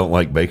really don't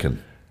like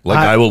bacon. Like,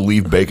 I will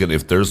leave bacon.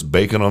 If there's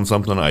bacon on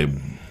something, I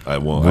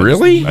won't.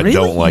 Really? I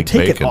don't like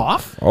take bacon. It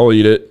off? I'll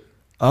eat it.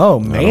 Oh,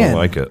 man. I don't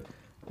like it.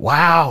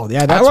 Wow.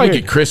 Yeah, that's I like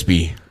weird. it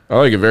crispy. I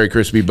like it very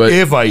crispy. But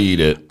if I eat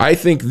it, I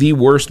think the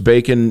worst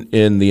bacon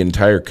in the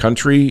entire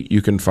country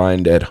you can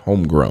find at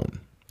Homegrown.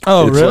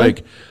 Oh, it's really?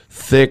 like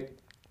thick,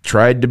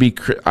 tried to be.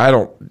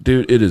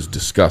 Dude, it is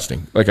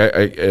disgusting. Like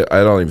I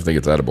don't even think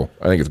it's edible.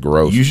 I think it's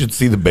gross. you should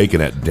see the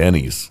bacon at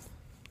Denny's.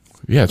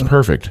 Yeah, it's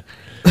perfect.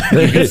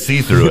 You can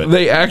see through it.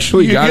 They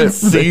actually You got can it.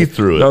 see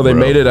through it. No, they bro.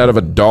 made it out of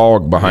a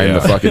dog behind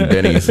the fucking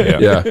Denny's.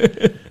 Yeah.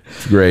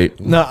 It's great.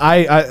 No,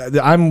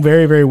 I'm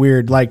very, very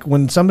weird. Like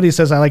when somebody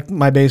says I like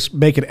my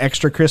bacon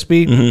extra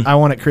crispy, I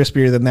want it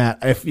crispier than that.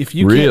 If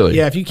you Really?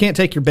 if you can't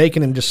take your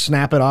bacon and just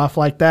snap it off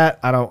like that,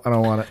 I don't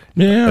want it.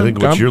 Yeah, I think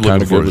what I'm you're looking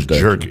kinda for good is with that.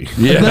 jerky.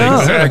 Yeah, No.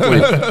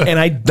 exactly. And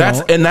I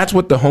don't. That's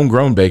what the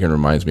homegrown bacon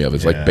reminds me of.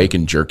 It's like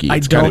bacon jerky. I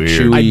It's don't. kind of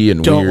weird. chewy I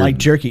and don't weird. like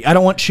jerky. I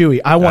don't want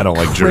chewy. I want don't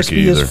like crispy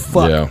jerky as either.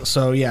 fuck. Yeah.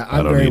 So yeah, I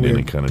I'm don't very eat weird.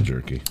 any kind of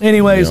jerky.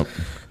 Anyways, Yep.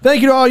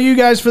 thank you to all you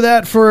guys for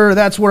that.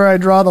 That's where I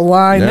draw the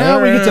line.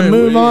 Now we get to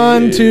move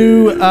on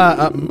to.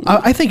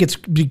 I think it's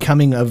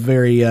becoming a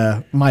very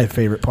my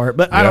favorite part,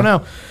 but I don't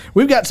know.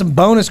 We've got some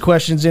bonus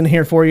questions in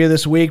here for you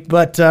this week,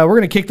 but we're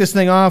going to kick this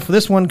thing off.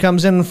 This one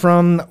comes in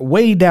from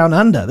way down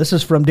under. This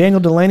is from Daniel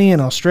Delaney in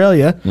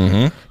Australia.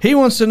 He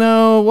wants to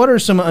know what are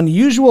some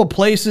unusual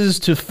places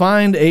to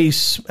find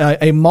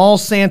a mall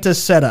Santa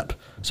setup.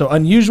 So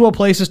unusual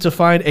places to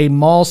find a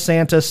mall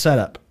Santa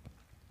setup.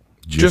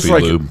 Just Jiffy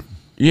like Lube.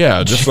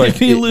 yeah, just like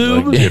Jiffy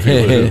Lube? Like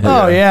Jiffy Lube.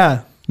 Oh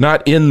yeah.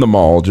 not in the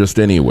mall, just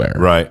anywhere.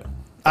 Right.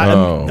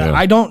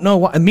 I don't know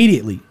why.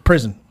 Immediately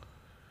prison.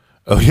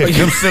 Oh, yeah.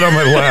 Come sit on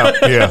my lap.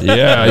 Yeah.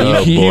 Yeah, Oh,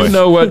 you boy.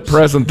 know what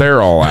present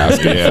they're all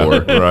asking Yeah.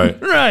 for.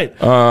 Right.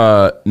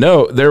 Right.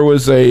 No, there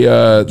was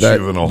a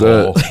Juvenile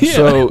hall.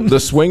 So the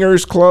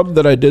swingers club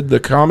that I did the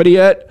comedy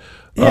at,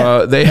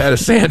 they had a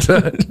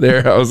Santa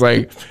there. I was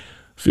like,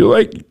 feel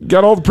like you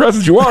got all the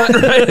presents you want,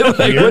 right?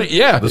 Like,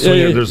 yeah, The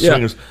swinger, there's yeah,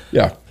 swingers.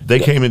 Yeah, They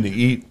came in to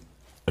eat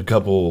a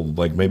couple,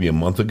 like maybe a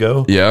month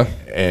ago. Yeah.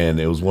 And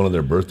it was one of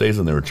their birthdays,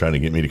 and they were trying to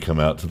get me to come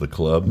out to the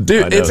club. I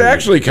dude, know it's who-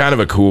 actually kind of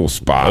a cool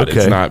spot. Okay.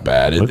 It's not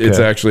bad. It's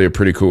Okay. actually a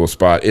pretty cool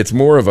spot. It's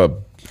more of a,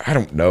 I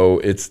don't know,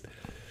 it's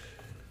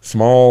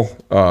small,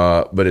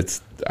 but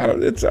it's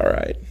all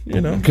right. You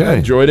know, Okay. I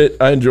enjoyed it.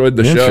 I enjoyed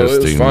the show. It was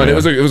Interesting, fun. man. It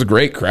was a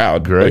great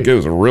crowd. Great. Like, it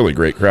was a really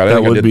great crowd. I That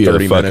think I would did be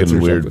 30 a minutes fucking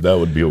or weird. something. That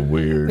would be a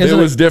weird. It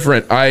was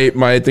different.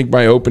 I think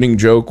my opening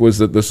joke was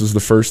that this is the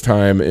first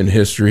time in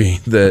history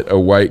that a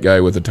white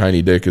guy with a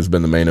tiny dick has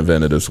been the main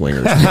event at a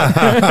swingers. So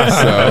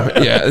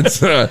yeah, it's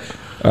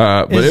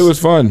but it was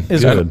fun.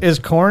 Is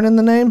corn in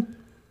the name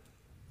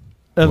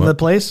of the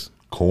place?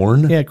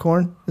 Corn? Yeah,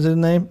 corn. Is it a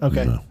name?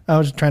 Okay. I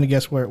was just trying to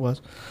guess where it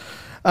was.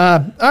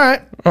 All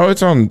right. Oh,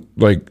 it's on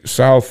like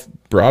South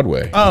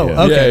Broadway. Oh,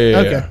 Yeah. okay. Yeah,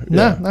 okay. yeah,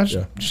 No, yeah, I was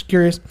yeah. just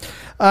curious.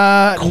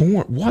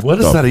 Corn. What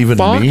does the that even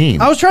fuck?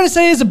 mean? I was trying to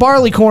say it's a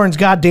barley corns,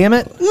 God damn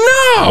it.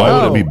 Why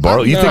would it be No.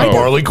 barley? You No. think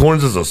Barley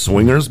Corns is a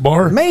swingers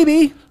bar?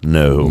 Maybe.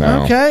 No.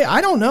 No. Okay. I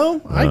don't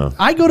know.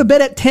 I go to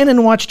bed at 10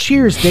 and watch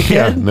Cheers,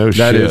 dickhead. No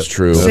That shit. is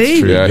true. That's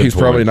See? true. Yeah, Good he's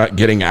point. probably not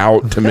getting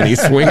out to many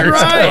swingers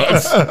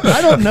clubs.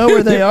 I don't know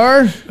where they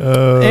are.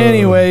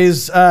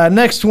 Anyways,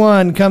 next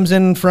one comes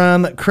in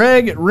from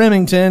Craig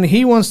Remington.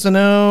 He wants to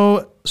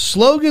know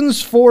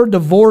slogans for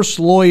divorce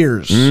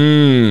lawyers.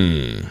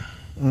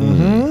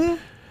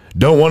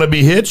 Don't want to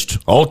be hitched?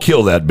 I'll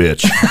kill that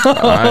bitch.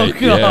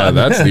 Yeah,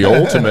 that's the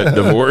ultimate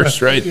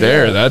divorce right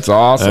there. That's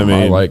awesome.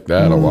 I, mean- like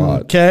that a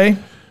lot. Okay.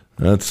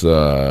 That's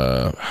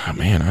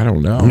man, I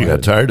don't know. You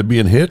got tired of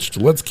being hitched?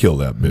 Let's kill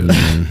that bitch.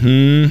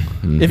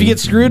 If you get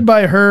screwed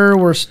by her,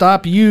 we'll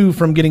stop you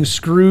from getting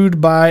screwed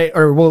by,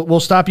 or we'll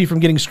stop you from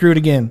getting screwed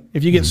again.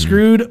 If you get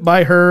screwed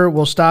by her,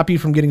 we'll stop you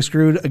from getting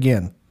screwed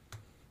again.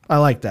 I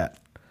like that.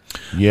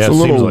 Yeah, It's it a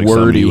little seems like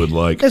something wordy. you would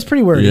like. It's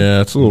pretty wordy.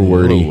 Yeah, it's a little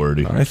wordy. little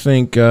wordy. I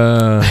think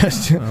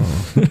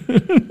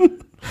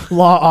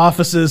Law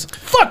offices.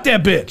 Fuck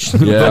that bitch.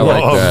 yeah, I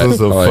like that. Office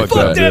of I like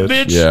fuck that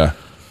bitch. Yeah.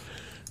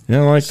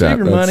 Yeah, I like Save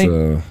that. your That's,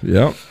 money.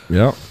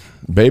 Yep.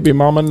 Baby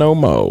mama no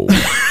mo.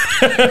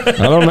 I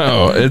don't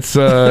know. It's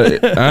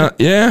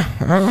yeah,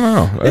 I don't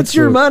know. It's That's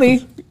your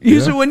money.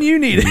 Use it when you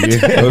need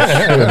it.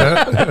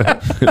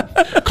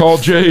 Call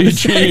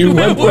JG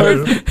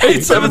Wentworth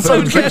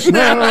 877 cash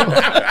now.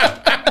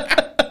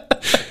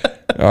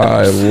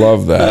 I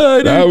love that. I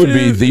do That would be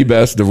too. the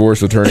best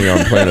divorce attorney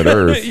on planet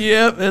Earth.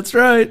 Yep, that's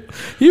right.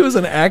 He was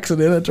an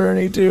accident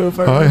attorney too. If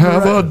I I remember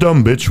have right. a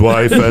dumb bitch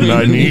wife and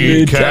I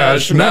need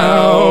cash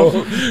now.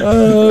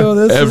 Oh,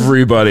 this is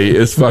Everybody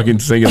is fucking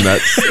singing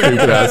that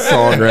stupid ass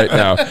song right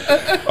now.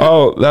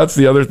 Oh, that's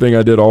the other thing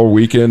I did all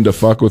weekend to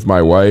fuck with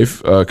my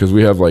wife because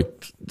we have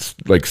like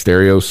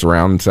stereo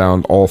surround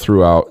sound all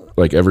throughout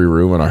like every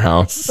room in our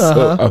house.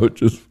 So I would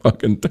just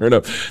fucking turn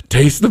up,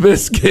 taste the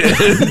biscuit,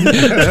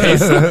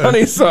 taste the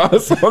honey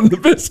sauce on the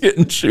biscuit,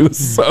 and she was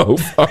so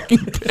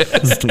fucking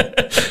pissed.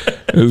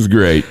 It was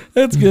great.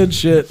 that's good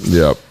shit.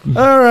 Yep.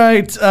 All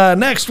right,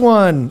 next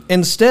one.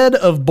 Instead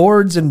of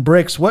boards and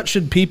bricks, what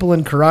should people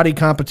in karate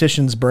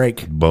competitions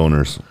break?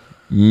 Boners.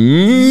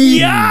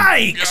 Yikes!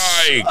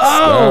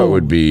 That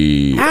would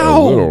be a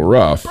Ow. little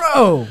rough.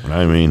 Bro,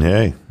 I mean,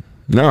 hey.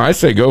 No, I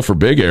say go for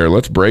big air.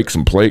 Let's break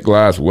some plate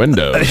glass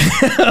windows.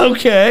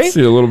 Okay.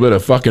 See a little bit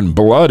of fucking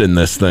blood in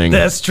this thing.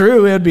 That's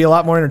true. It would be a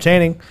lot more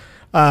entertaining.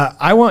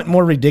 I want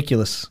more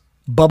ridiculous.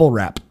 Bubble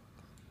wrap.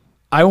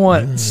 I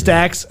want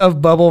stacks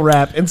of bubble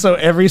wrap. And so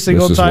every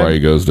single This is time. why he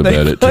goes to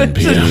bed at 10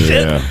 p.m.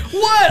 Yeah.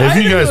 What?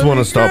 If you guys want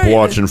to stop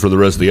watching for the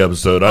rest of the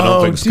episode, I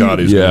don't think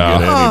Scotty's going to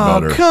get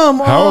any better.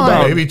 Come on. How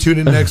about- Maybe tune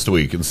in next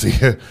week and see.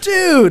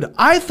 Dude,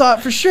 I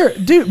thought for sure.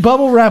 Dude,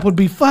 bubble wrap would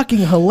be fucking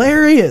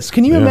hilarious.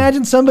 Can you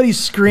imagine somebody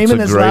screaming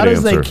It's as a great loud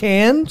as they answer.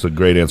 can? It's a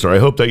great answer. I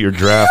hope that your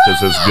draft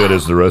is as good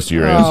as the rest of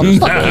your answers.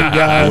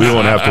 guys. We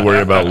won't have to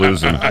worry about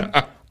losing.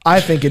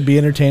 I think it'd be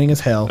entertaining as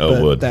hell. Oh,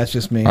 but would. That's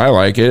just me. I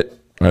like it.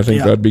 I think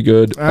Yeah. that'd be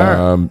good.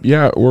 right.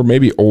 Yeah, or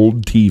maybe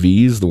old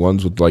TVs, the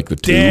ones with like the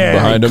tube Damn.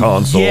 behind them.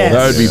 Console. Yes.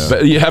 That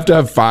would be. You have to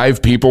have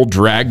 5 people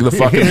drag the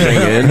fucking thing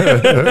in.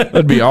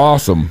 That'd be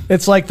awesome.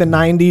 It's like the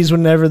 90s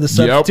whenever the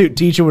substitute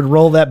teacher would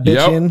roll that bitch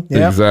Yep, in.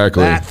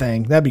 exactly. That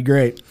thing. That'd be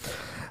great.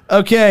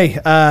 Okay,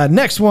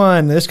 next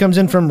one. This comes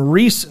in from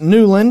Reese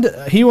Newland.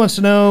 He wants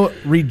to know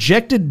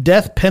rejected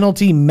death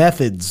penalty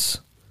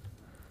methods.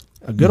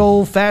 A good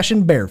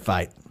old-fashioned bear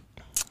fight.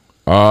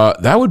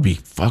 That would be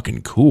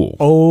fucking cool.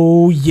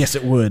 Oh, yes,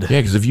 it would. Yeah,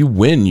 because if you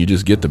win, you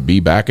just get to be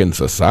back in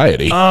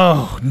society.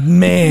 Oh,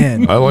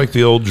 man. I like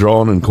the old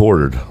drawn and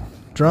quartered.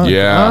 Drunk.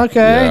 yeah.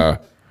 Okay.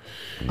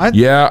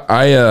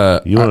 Yeah.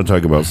 You want to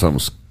talk about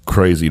something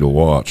crazy to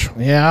watch?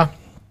 Yeah.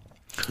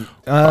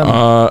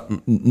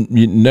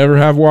 You never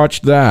have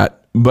watched that.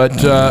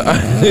 But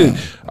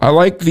I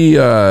like the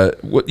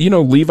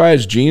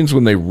Levi's jeans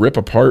when they rip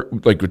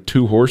apart like with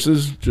 2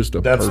 horses. Just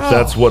a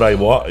That's what I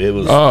watched. It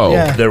was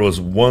Yeah. there was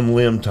one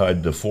limb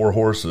tied to 4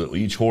 horses.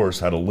 Each horse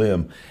had a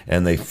limb,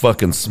 and they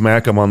fucking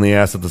smack him on the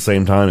ass at the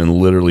same time, and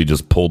literally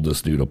just pulled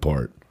this dude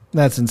apart.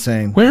 That's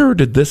insane. Where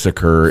did this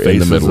occur in the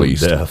Faces Middle of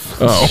East? Death.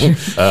 Oh,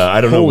 I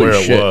don't know Holy where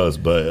shit. it was,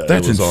 but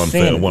That's it was on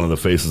insane. one of the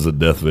Faces of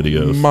Death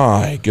videos.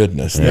 my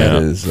goodness, Yeah.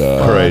 that is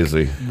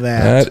Crazy.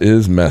 that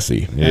is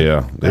messy.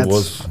 Yeah, it That's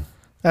was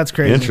That's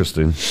crazy.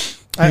 interesting.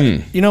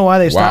 You know why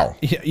they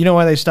stopped? Wow. You know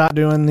why they stopped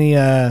doing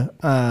the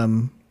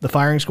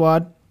firing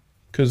squad?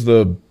 Because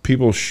the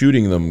people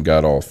shooting them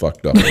got all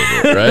fucked up over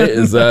it, right?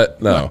 Is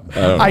that no? I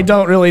don't know. I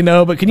don't really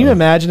know, but can you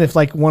imagine if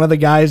like one of the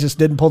guys just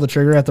didn't pull the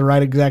trigger at the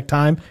right exact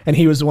time and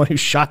he was the one who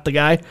shot the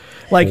guy?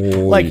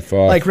 Holy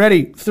fuck. Like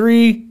ready,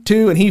 3,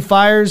 2, and he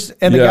fires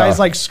and the Yeah. guy's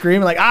like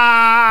screaming like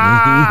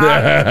ah.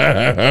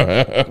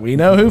 We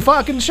know who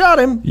fucking shot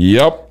him.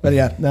 Yep. But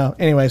yeah, no.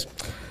 Anyways.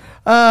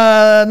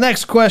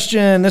 Next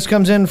question. This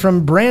comes in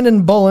from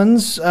Brandon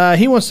Bullens.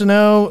 He wants to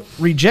know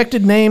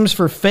rejected names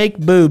for fake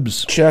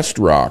boobs. Chest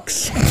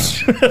rocks.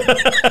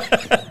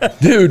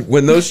 Dude,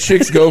 when those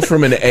chicks go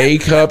from an A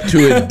cup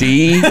to a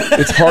D,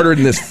 it's harder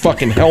than this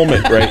fucking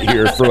helmet right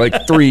here for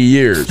like 3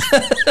 years.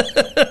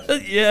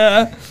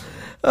 Yeah.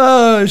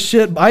 Oh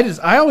shit.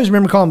 I always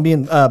remember calling them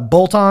being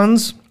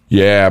bolt-ons.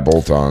 Yeah,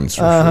 bolt-ons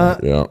for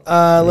sure.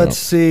 Yeah. Let's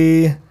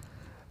see.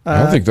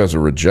 I don't think that's a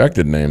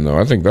rejected name though.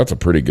 I think that's a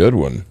pretty good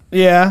one.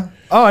 Yeah.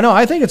 Oh no,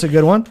 I think it's a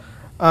good one.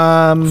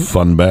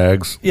 Fun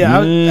bags.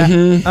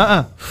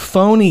 Yeah.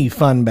 Phony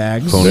fun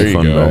bags. Phony There you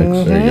fun go.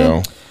 bags. There you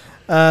go.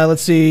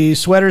 Let's see.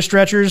 Sweater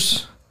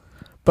stretchers.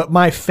 But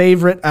my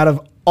favorite out of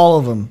all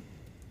of them,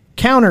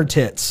 counter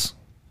tits.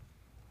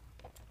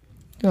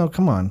 Oh,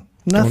 come on.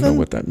 I don't know Nothing.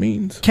 what that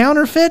means.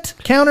 Counterfeit?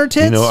 Counter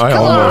tits? You know, I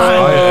Come almost, on.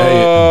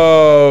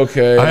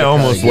 Okay. I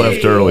almost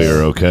left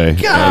earlier. Okay.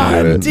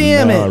 God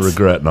damn No, I it.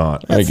 regret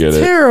not. I get it.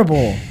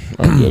 Terrible.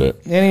 I get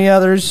it. Any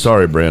others?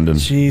 Sorry, Brandon.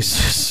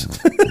 Jesus.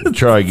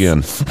 Try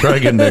again. Try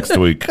again next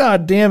week.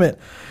 God damn it.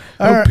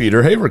 Oh,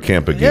 Peter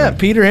Haverkamp again. Yeah,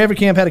 Peter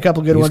Haverkamp had a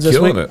couple good He's ones this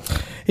killing week.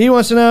 it. He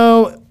wants to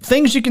know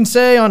things you can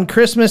say on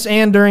Christmas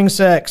and during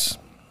sex.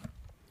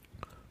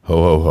 Ho,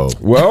 ho, ho.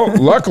 Well,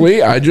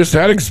 luckily, I just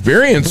had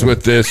experience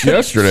with this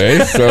yesterday.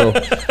 So,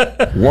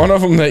 one of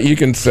them that you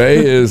can say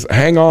is,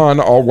 "Hang on,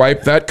 I'll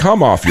wipe that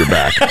cum off your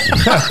back."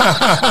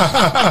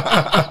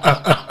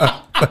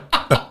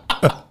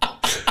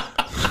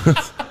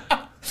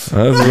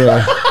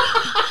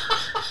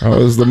 That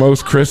was the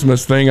most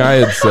Christmas thing I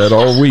had said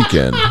all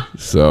weekend.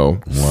 So,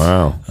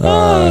 Wow.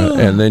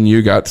 and then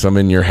you got some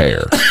in your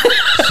hair.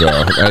 So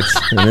that's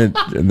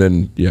and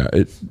then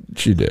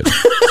she did.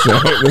 So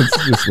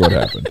that's just what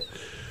happened.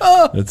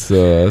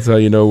 That's how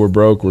you know we're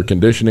broke. We're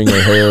conditioning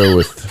our hair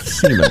with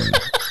semen.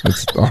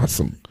 It's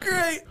awesome.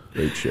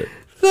 Great shit.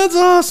 That's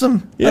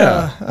awesome.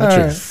 Yeah, that all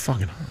shit's right.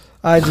 fucking hot.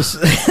 I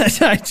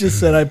just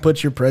said I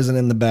put your present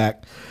in the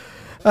back.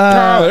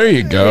 There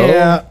you go.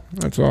 yeah.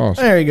 That's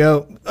awesome. There you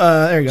go.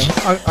 There you go.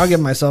 I'll give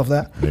myself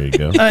that. There you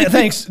go.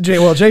 Thanks, Jay.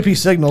 Well, JP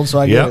signaled, so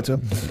I gave it to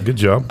him. Good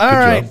job. All Good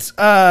right.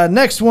 job.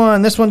 Next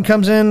one. This one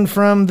comes in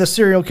from the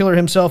serial killer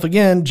himself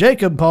again,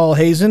 Jacob Paul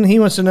Hazen. He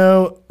wants to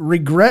know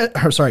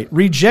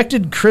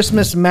rejected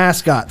Christmas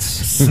mascots.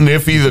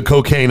 Sniffy the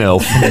cocaine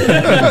elf.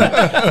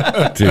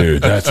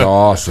 Dude, that's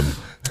awesome.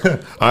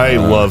 I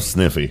love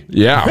Sniffy.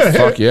 Yeah,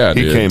 fuck yeah,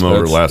 He dude. came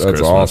over last that's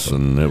Christmas,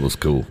 awesome. and it was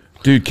cool.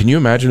 Dude, can you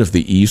imagine if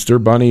the Easter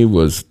Bunny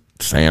was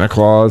Santa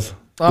Claus?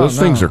 Those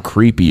things are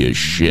creepy as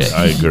shit.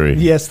 I agree.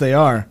 Yes, they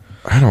are.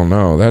 I don't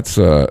know. That's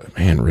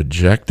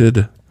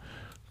rejected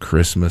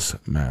Christmas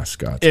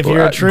mascots. If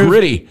you're a true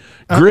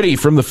Gritty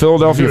from the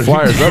Philadelphia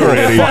Flyers,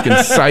 that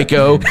fucking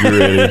psycho.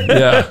 Gritty,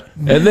 yeah.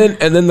 And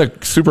then the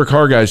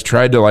supercar guys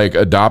tried to like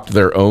adopt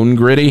their own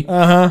Gritty.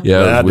 Yeah,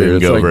 that weird. didn't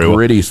It's go like very well.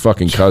 Gritty's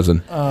fucking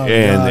cousin.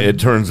 And it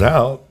turns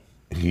out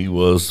he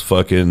was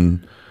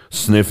fucking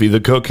Sniffy the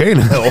cocaine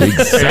elf.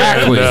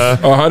 Exactly, And,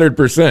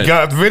 100%.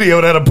 got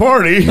videoed at a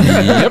party.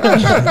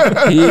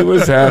 Yep, he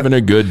was having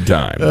a good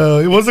time.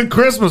 It was a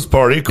Christmas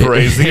party,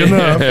 crazy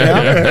enough.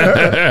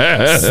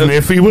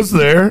 Sniffy was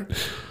there.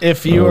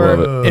 If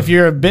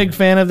you're a big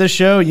fan of this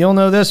show, you'll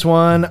know this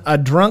one. A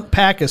drunk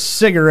pack of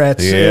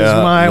cigarettes is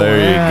my there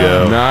one. you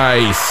go.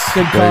 Nice.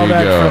 Good There you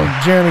callback go.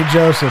 from Jeremy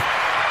Joseph.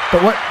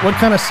 But what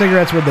kind of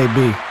cigarettes would they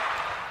be?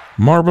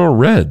 Marlboro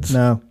Reds.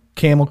 No,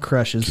 Camel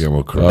Crushes.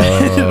 Camel Crush.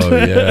 Oh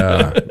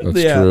yeah, that's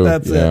Yeah, true.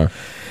 that's yeah. it.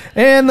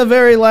 And the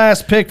very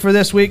last pick for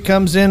this week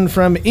comes in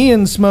from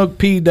Ian Smoke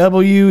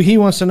PW. He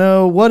wants to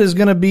know what is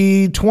going to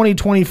be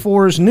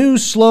 2024's new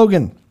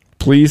slogan.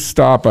 Please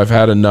stop. I've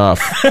had enough.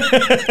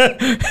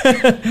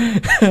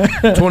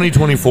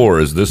 2024,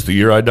 is this the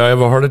year I die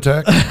of a heart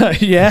attack?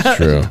 Yeah.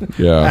 True.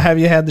 Yeah. Have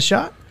you had the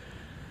shot?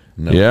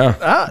 No.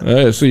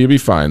 Yeah. So you'll be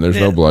fine. There's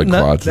no blood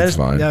clots. It's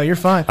fine. No, you're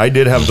fine. I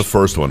did have the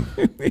first one.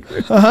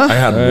 I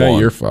had one.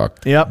 You're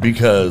fucked. Yep.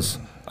 Because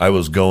I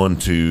was going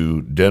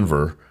to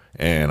Denver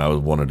and I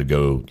wanted to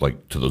go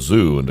like to the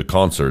zoo and to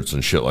concerts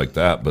and shit like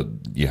that, but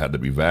you had to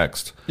be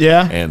vaxxed.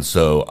 Yeah. And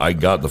so I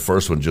got the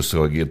first one just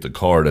so I could get the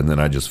card, and then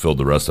I just filled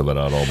the rest of it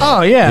out all Oh,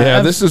 night. yeah. Yeah,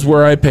 this is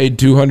where I paid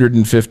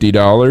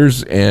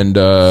 $250, and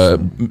a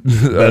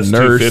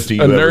 $250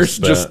 you ever nurse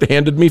spent. just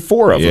handed me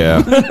 4 of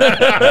them.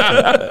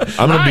 Yeah.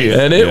 I'm gonna be,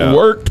 And it yeah.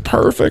 worked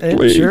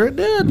perfectly. It sure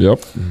did.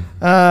 Yep.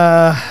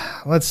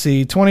 Let's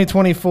see.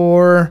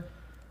 2024.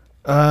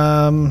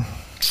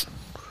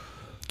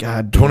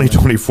 God.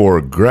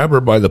 2024. Grab her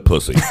by the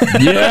pussy.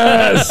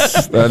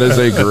 Yes, that is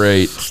a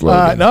great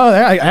slogan. No,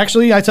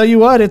 actually, I tell you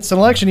what, it's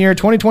election year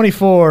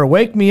 2024.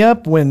 Wake me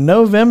up when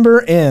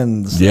November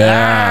ends.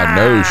 Yeah,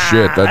 no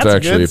shit. That's that's a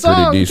actually good a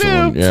pretty song, decent too.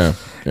 one. Yeah.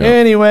 Yeah.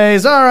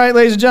 Anyways, all right,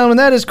 ladies and gentlemen,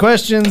 that is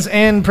questions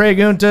and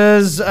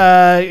preguntas.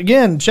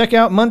 Again, check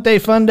out Monday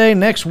Fun Day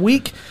next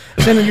week.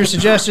 Send in your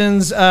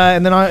suggestions,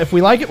 and then if we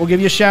like it, we'll give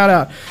you a shout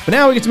out. But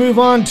now we get to move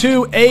on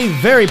to a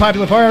very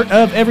popular part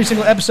of every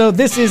single episode.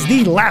 This is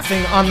the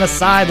Laughing on the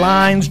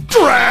Sidelines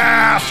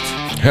Draft.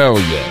 Hell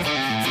yeah.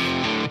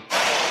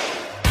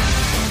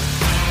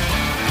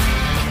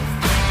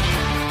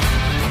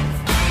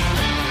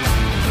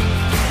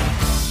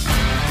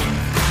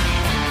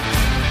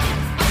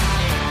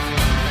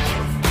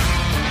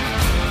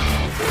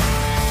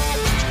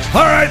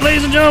 All right,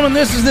 ladies and gentlemen,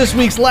 this is this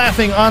week's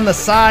Laughing on the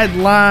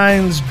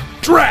Sidelines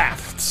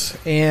Draft.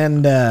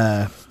 And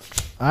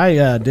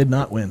I did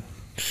not win.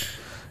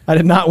 I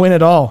did not win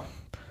at all.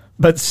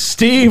 But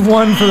Steve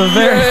won for the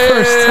very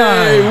first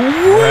time.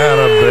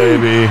 Atta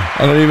baby.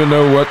 I don't even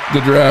know what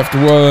the draft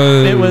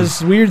was. It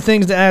was weird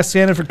things to ask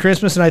Santa for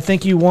Christmas, and I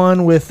think you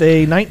won with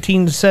a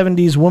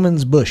 1970s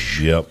woman's bush.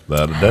 Yep,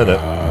 that did it.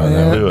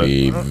 That'll do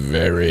Be it.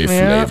 very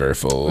Yeah.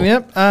 flavorful.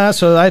 Yep.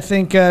 So I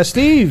think,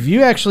 Steve,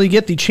 you actually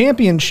get the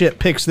championship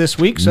picks this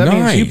week. So that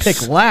means you Nice.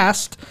 pick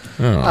last.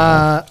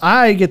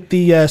 I get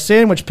the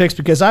sandwich picks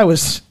because I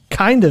was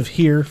kind of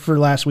here for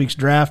last week's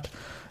draft.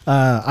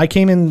 I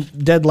came in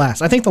dead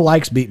last. I think the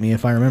likes beat me,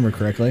 if I remember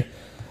correctly.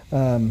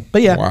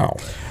 But yeah. Wow.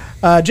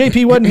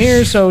 JP wasn't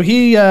here, so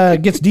he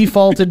gets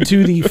defaulted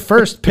to the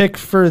first pick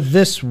for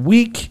this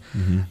week.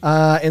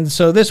 And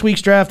so this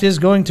week's draft is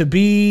going to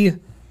be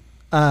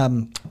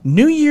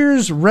New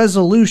Year's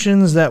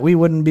resolutions that we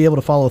wouldn't be able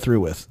to follow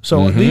through with.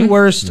 So the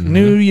worst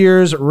New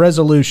Year's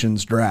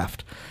resolutions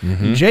draft.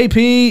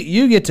 JP,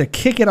 you get to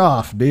kick it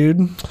off,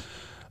 dude.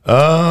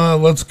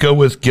 Let's go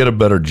with get a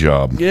better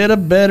job. Get a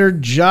better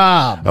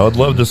job. I would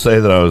love to say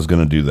that I was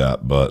going to do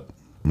that, but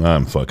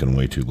I'm fucking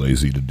way too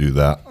lazy to do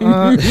that.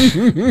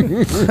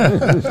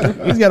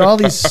 He's got all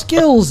these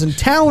skills and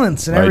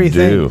talents and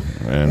everything. I do,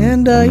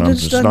 and he I'm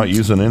just just doesn't- not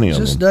using any of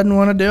Just them. doesn't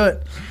want to do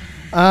it.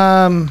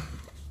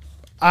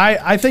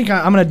 I think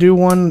I'm going to do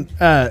one.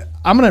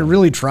 I'm going to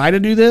really try to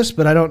do this,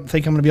 but I don't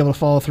think I'm going to be able to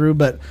follow through.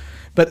 But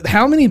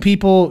how many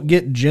people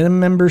get gym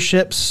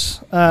memberships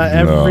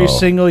every No.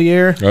 single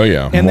year? Oh,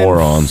 yeah. And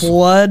Morons. then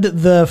flood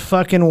the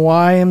fucking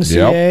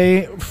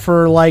YMCA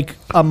for like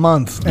a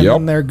month, and Yep.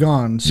 then they're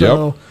gone.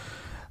 So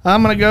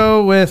I'm going to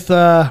go with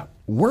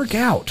work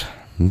out.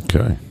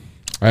 Okay.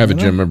 I have a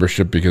gym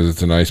membership because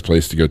it's a nice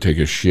place to go take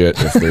a shit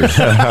if there's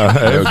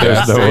no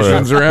gas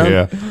stations around.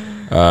 Yeah.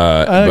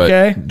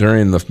 Okay. But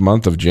during the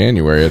month of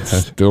January, it's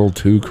still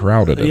too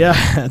crowded. in Yeah,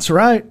 there. that's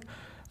right.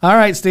 All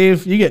right,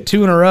 Steve, you get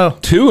 2 in a row.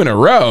 2 in a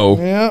row.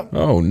 Yep.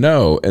 Oh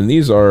no! And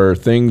these are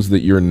things that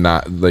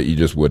you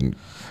just wouldn't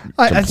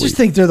I just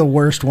think they're the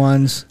worst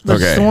ones.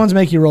 Okay. The ones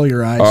make you roll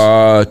your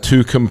eyes.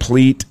 To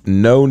complete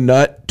No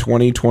Nut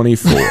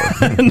 2024.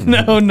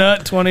 No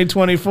Nut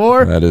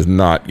 2024. That is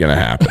not going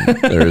to happen.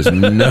 There is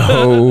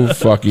no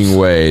fucking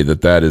way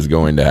that is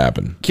going to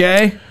happen.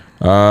 Okay.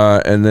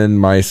 And then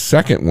my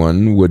second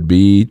one would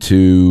be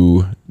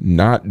to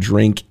not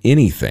drink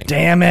anything.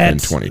 Damn it. In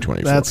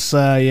 2024. That's,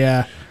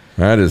 yeah.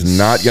 That is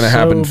not going to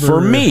happen for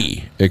Sober.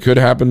 me. It could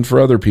happen for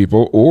other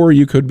people, or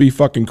you could be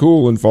fucking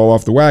cool and fall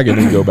off the wagon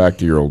and go back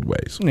to your old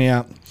ways.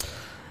 Yeah.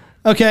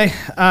 Okay.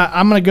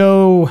 I'm going to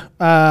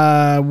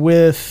go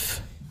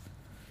with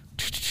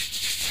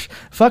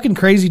fucking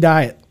crazy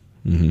diet.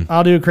 Mm-hmm.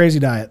 I'll do a crazy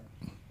diet.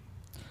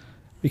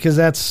 Because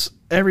that's,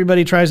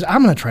 everybody tries.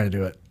 I'm going to try to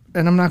do it.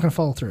 And I'm not going to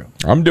follow through.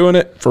 I'm doing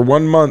it for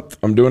 1 month.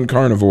 I'm doing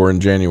carnivore in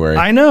January.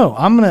 I know.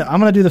 I'm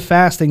gonna do the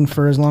fasting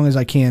for as long as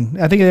I can.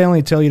 I think they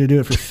only tell you to do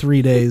it for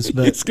 3 days,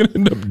 but It's going to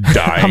end up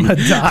dying. I'm gonna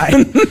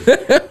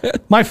die.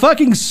 My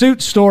fucking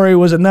suit story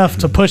was enough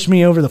to push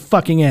me over the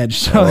fucking edge.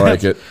 So I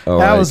like it.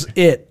 That was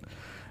it.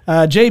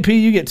 JP,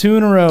 you get 2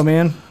 in a row,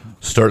 man.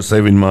 Start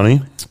saving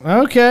money.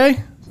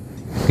 Okay.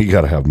 You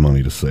got to have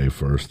money to save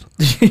first.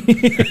 That's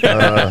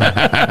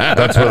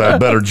where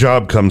that better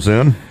job comes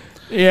in.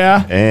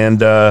 Yeah.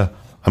 And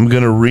I'm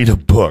going to read a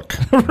book.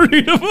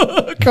 Read a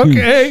book.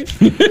 Okay.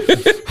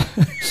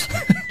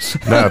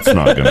 That's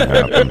not going to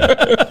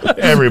happen.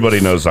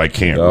 Everybody knows I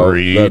can't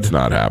read. That's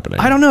not happening.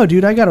 I don't know,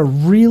 dude. I got a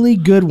really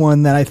good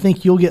one that I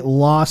think you'll get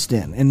lost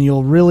in and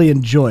you'll really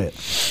enjoy it.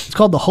 It's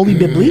called the Holy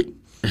Bibli.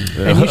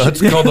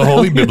 It's called the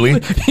Holy Bibli.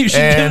 You should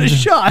give it a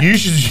shot. You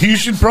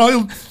should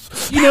probably,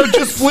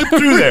 just flip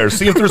through there.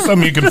 See if there's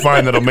something you can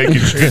find that'll make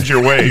you change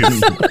your ways.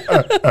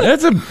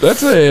 That's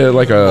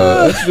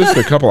just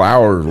a couple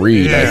hour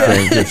read. I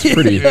think it's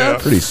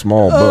pretty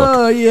small book.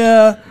 Oh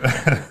yeah.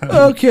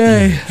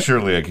 Okay.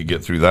 Surely I could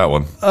get through that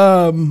one.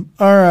 All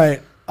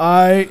right.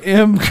 I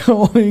am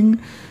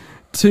going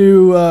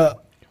to.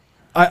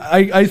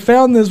 I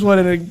found this one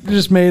and it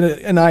just made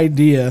an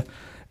idea,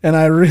 and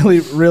I really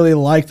really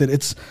liked it.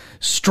 It's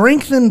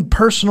strengthen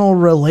personal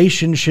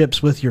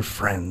relationships with your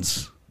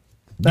friends.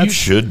 You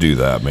should do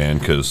that, man,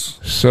 because...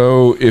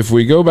 So if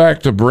we go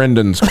back to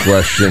Brendan's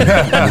question,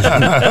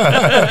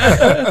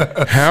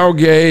 how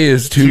gay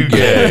is too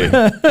gay?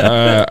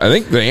 I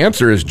think the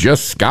answer is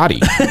just Scotty.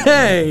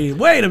 Hey,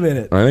 wait a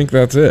minute. I think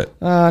that's it.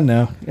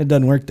 No, it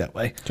doesn't work that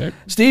way. Okay.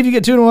 Steve, you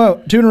get 2 in a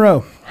row. 2 in a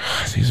row.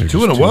 These are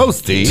Two in a row,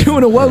 Steve. 2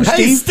 in a row, Steve.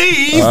 Hey,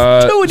 Steve.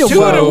 2 in a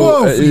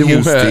row. for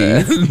you,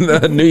 Steve.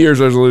 The New Year's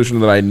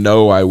resolution that I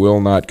know I will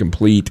not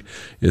complete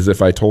is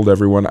if I told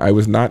everyone I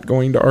was not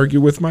going to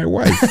argue with my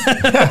wife.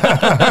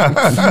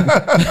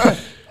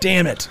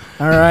 Damn it.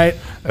 All right.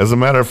 As a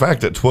matter of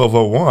fact, at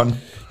 12:01,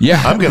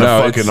 Yeah, I'm going to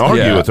fucking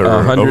argue with her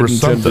over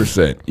something.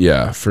 110%.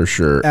 Yeah, for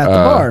sure. At the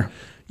bar.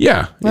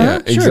 Yeah, yeah,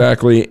 Sure.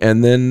 exactly.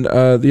 And then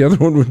the other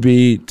one would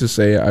be to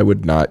say I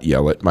would not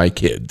yell at my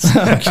kids.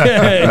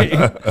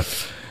 Okay.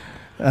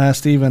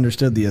 Steve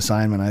understood the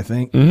assignment, I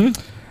think.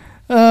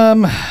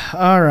 Mm-hmm.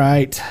 All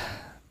right.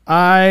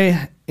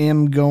 I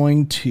am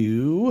going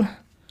to...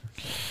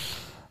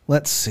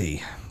 Let's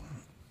see.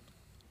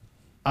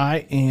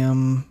 I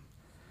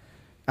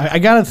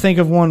got to think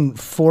of one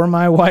for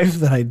my wife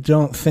that I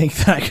don't think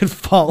that I could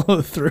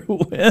follow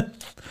through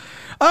with.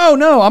 Oh,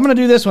 no, I'm going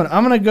to do this one.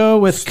 I'm going to go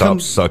with...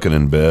 Stop sucking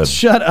in bed.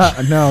 Shut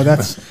up. No,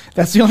 that's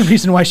the only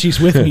reason why she's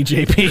with me,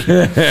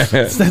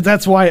 JP.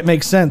 That's why it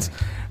makes sense.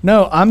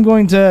 No, I'm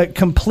going to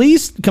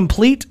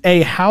complete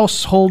a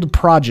household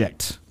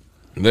project.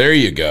 There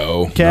you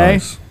go. Okay?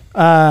 Nice.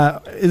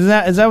 Is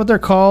that what they're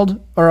called?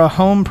 Or a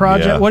home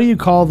project? Yeah. What do you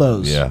call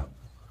those? Yeah.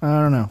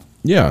 I don't know.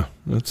 Yeah,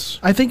 that's...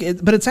 I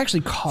think but it's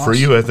actually cost. For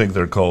you, I think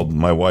they're called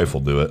My Wife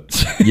Will Do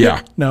It.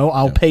 Yeah. No,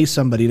 I'll pay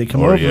somebody to come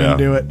Or, over and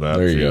do it.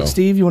 There you go.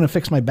 Steve, you want to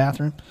fix my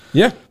bathroom?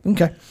 Yeah,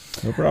 Okay.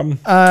 no problem.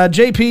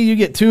 JP, you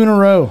get 2 in a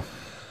row.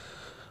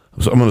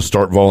 So I'm going to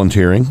start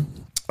volunteering.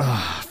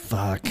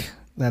 Fuck.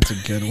 That's a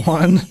good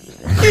one.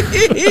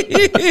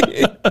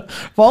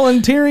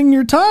 Volunteering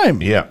your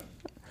time. Yeah.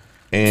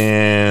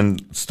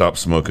 And stop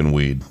smoking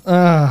weed.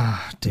 Damn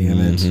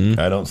it.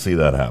 I don't see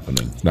that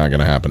happening. It's not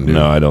going to happen, dude.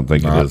 No, I don't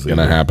think not it is going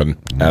to either. happen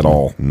at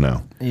all.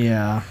 No.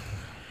 Yeah.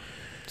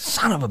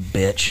 Son of a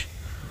bitch.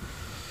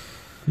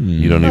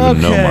 You don't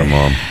even know my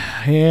mom.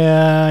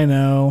 Yeah, I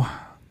know.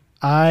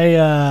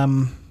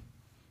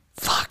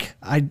 Fuck.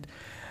 I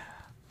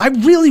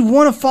really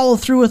want to follow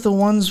through with the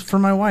ones for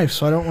my wife,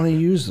 so I don't want to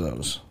use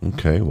those.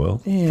 Okay,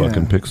 well, Yeah.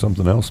 fucking pick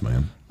something else,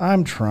 man.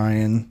 I'm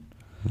trying.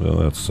 Well,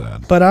 that's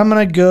sad. But I'm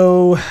gonna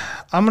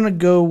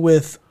go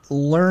with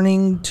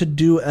learning to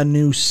do a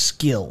new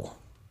skill.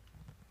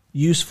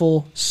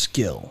 Useful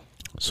skill.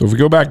 So if we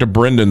go back to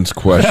Brendan's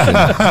question.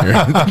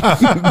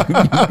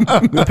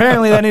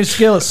 Apparently that new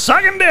skill is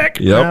sucking dick.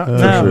 Yep, No, for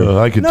no. sure.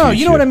 I could No, teach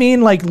you know what I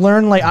mean? Like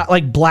learn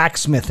like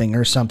blacksmithing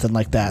or something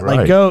like that.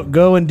 Like Right.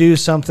 go and do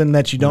something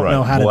that you don't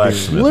know how to do.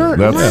 Blacksmithing.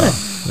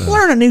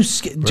 Learn a new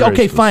skill. Very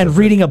Okay, fine. specific.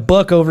 Reading a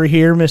book over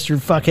here, Mr.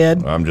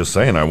 Fuckhead. I'm just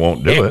saying I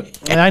won't do it.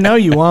 And I know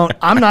you won't.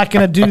 I'm not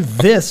going to do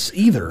this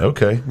either.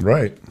 Okay,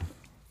 right.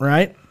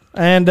 Right?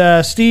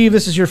 And Steve,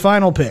 this is your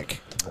final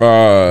pick.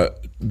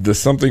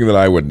 Something that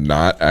I would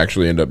not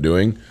actually end up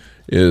doing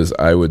is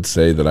I would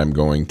say that I'm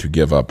going to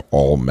give up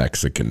all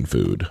Mexican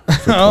food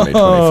for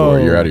 2024.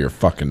 You're out of your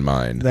fucking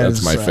mind.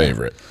 That's my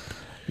favorite.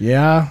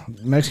 Yeah,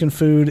 Mexican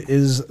food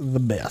is the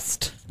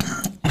best.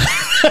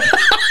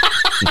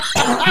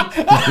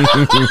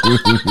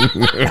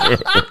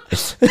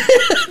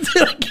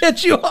 Did I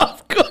get you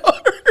off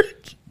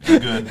guard?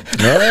 Good.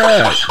 All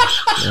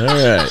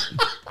right.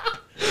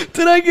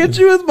 Did I get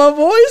you with my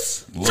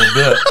voice? A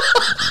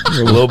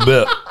little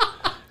bit.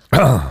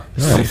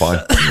 I'm fine.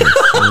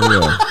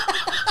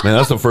 Man,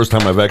 that's the first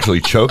time I've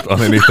actually choked on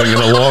anything in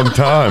a long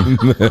time.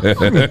 That's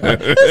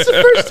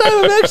the first time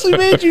I've actually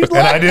made you laugh.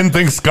 And I didn't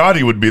think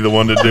Scotty would be the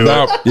one to do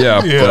it.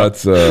 Yeah.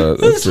 That's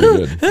pretty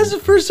good. That's the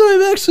first time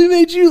I've actually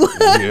made you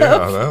laugh.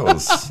 Yeah,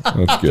 That's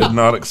good. Did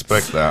not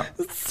expect that.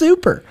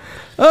 Super.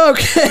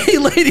 Okay,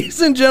 ladies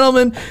and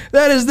gentlemen,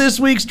 that is this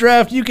week's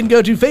draft. You can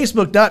go to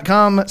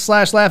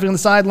facebook.com/laughing on the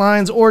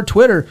sidelines or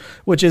Twitter,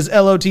 which is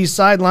LOT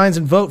sidelines,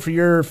 and vote for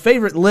your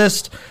favorite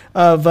list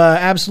of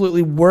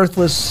absolutely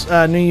worthless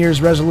New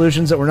Year's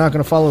resolutions that we're not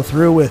going to follow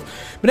through with.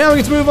 But now we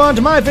get to move on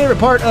to my favorite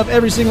part of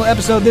every single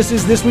episode. This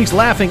is this week's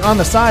Laughing on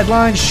the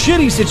Sidelines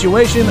shitty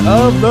situation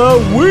of the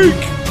week.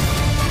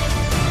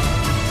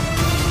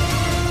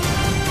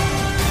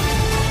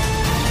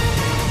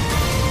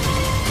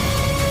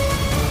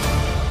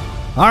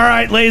 All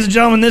right, ladies and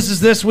gentlemen, this is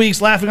this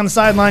week's Laughing on the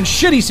Sideline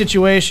shitty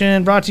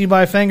situation, brought to you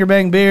by Fanger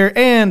Bang Beer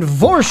and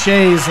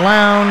Vorshay's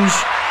Lounge.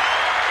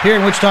 Here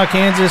in Wichita,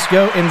 Kansas,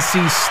 go and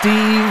see Steve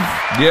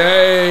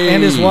Yay!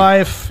 and his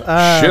wife.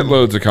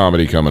 Shitloads of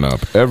comedy coming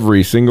up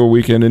every single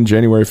weekend in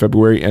January,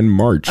 February, and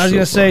March. I was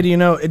going to say, do you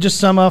know, just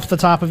sum off the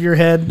top of your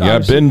head?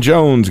 Got Ben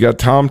Jones, got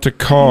Tom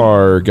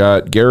Takar,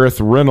 got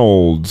Gareth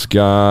Reynolds,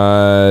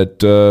 got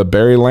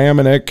Barry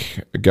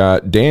Lamanick,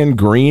 got Dan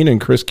Green and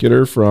Chris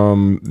Kidder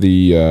from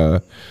the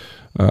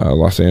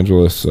Los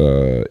Angeles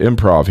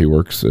Improv. He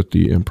works at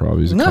the Improv.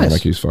 He's a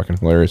comic. He's fucking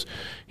hilarious.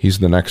 He's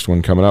the next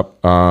one coming up.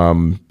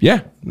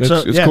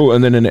 It's cool.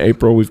 And then in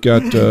April we've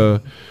got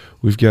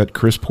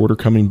Chris Porter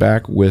coming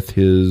back with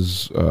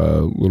his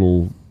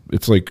little.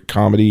 It's like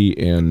comedy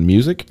and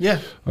music. Yeah.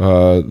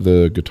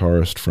 The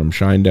guitarist from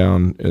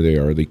Shinedown. They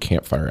are the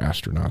Campfire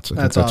Astronauts. I think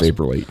that's awesome.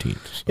 April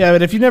 18th. So. Yeah,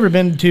 but if you've never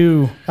been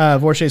to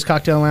Vorshay's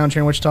Cocktail Lounge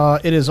here in Wichita,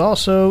 it is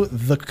also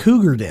the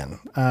Cougar Den.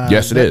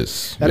 Yes, it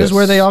is. That is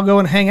where they all go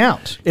and hang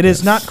out. It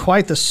is not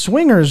quite the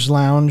Swingers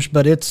Lounge,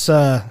 but it's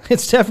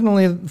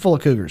definitely full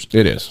of cougars.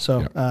 It is.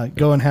 So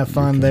go and have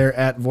fun there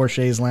at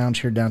Vorshay's Lounge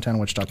here downtown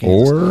Wichita,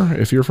 Kansas. Or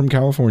if you're from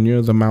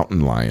California, the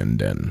Mountain Lion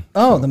Den.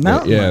 Oh, the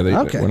Mountain Lion.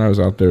 Okay. When I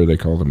was out there, they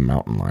call them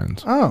mountain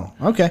lions. Oh,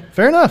 okay.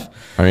 Fair enough.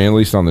 I mean, at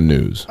least on the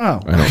news. Oh.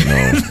 I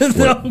don't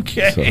know.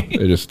 Okay. So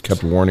they just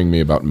kept warning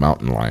me about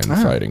mountain lion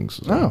sightings.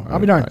 So I'll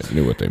be darned. I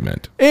knew what they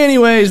meant.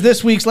 Anyways,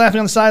 this week's Laughing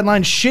on the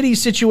Sideline shitty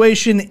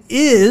situation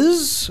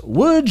is,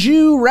 would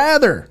you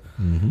rather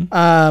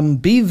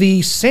be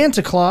the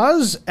Santa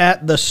Claus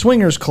at the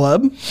Swingers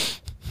Club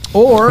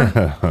or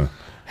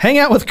hang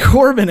out with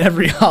Corbin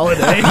every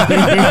holiday?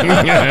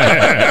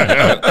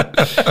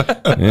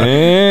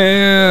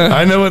 Yeah.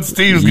 I know what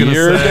Steve's going to say.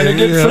 You're going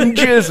to get some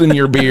jizz in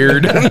your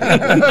beard.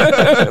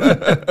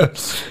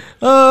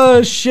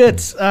 Oh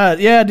shit!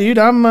 Yeah, dude,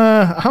 I'm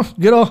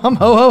good. I'm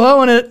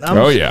ho-ho-hoing it.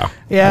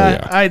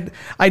 Yeah.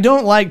 I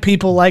don't like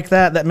people like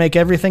that make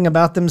everything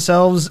about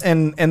themselves,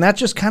 and that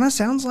just kind of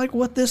sounds like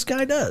what this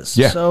guy does.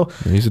 Yeah. So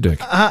he's a dick.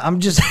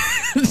 I'm just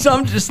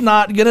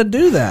not gonna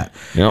do that.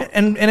 Yep.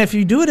 And if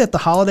you do it at the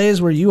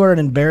holidays where you are an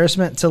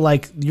embarrassment to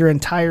like your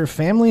entire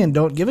family and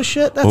don't give a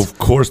shit, that's of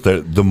course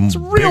the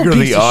bigger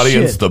the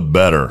audience, the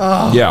better.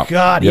 Oh yeah.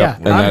 God, yep.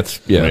 yeah. And that's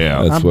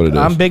what it is.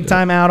 I'm big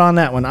time out on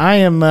that one.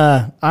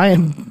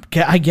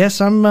 I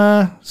guess I'm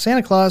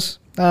Santa Claus.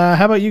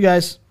 How about you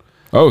guys?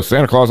 Oh,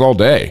 Santa Claus all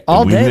day.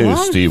 All we day knew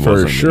long? Steve For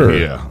wasn't sure.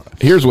 Yeah.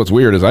 Here's what's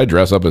weird is I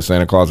dress up as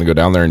Santa Claus and go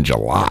down there in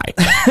July.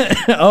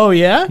 Oh,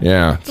 yeah?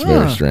 Yeah, it's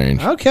very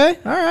strange. Okay.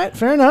 All right.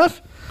 Fair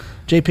enough.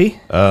 JP?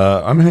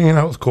 I'm hanging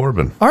out with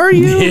Corbin. Are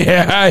you?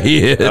 Yeah,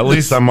 he is. At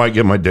least I might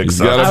get my dick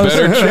sucked. Got a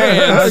better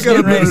chance. I was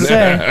getting ready to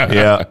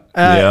say.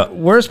 Yeah.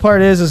 Worst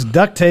part is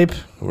duct tape.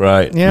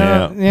 Right.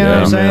 Yeah. You know what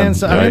I'm saying? Man.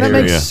 So, I mean, that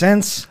makes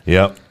sense.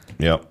 Yep.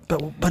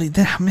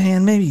 But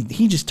man, maybe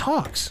he just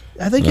talks.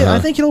 I think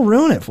it'll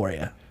ruin it for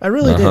you. I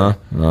really do.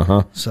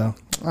 So,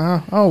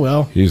 oh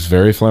well. He's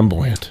very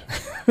flamboyant.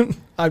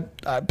 I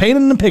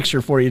painted the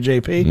picture for you,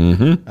 JP.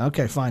 Mm-hmm.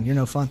 Okay, fine. You're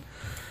no fun.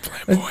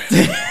 Flamboyant.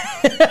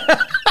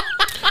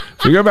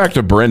 So we go back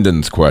to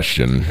Brendan's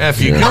question. If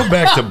you go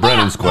back to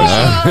Brendan's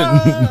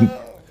question.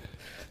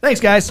 Thanks,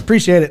 guys.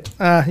 Appreciate it.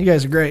 You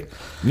guys are great.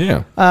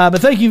 Yeah. But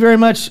thank you very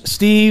much,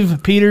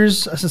 Steve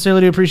Peters. I sincerely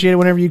do appreciate it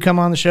whenever you come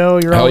on the show.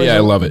 You're always I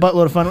love it.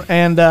 Buttload of fun.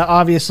 And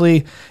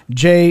obviously,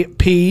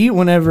 JP,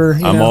 whenever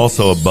I'm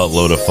also a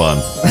buttload of fun.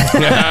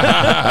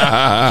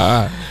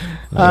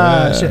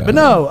 But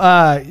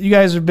no, you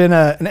guys have been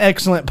an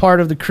excellent part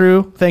of the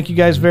crew. Thank you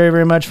guys very,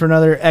 very much for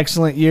another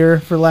excellent year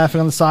for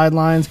Laughing on the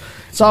Sidelines.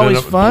 It's always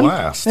fun.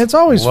 Blast. It's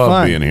always Love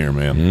fun being here,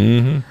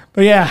 man.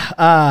 But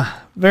yeah,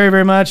 very,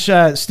 very much.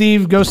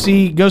 Steve, go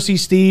see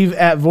Steve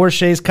at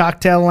Vorshay's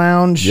Cocktail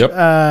Lounge. Yep.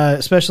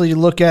 Especially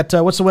look at,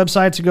 what's the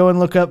website to go and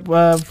look up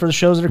for the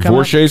shows that are coming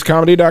up?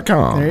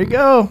 Vorshay'sComedy.com. There you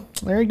go.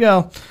 There you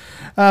go.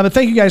 But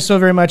thank you guys so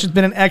very much. It's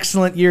been an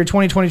excellent year.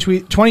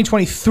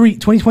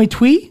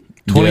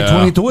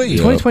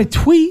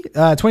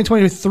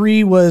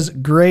 2023 was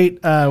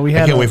great. I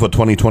can't wait for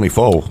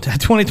 2024.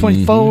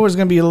 2024 is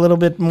going to be a little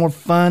bit more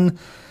fun.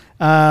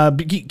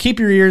 Keep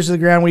your ears to the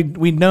ground.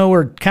 We know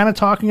we're kind of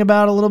talking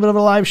about a little bit of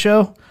a live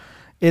show.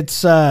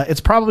 It's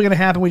probably going to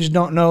happen. We just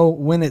don't know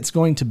when it's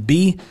going to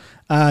be.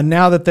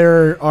 Now that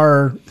there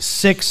are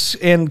 6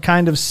 and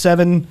kind of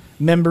 7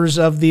 members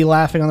of the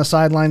Laughing on the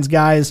Sidelines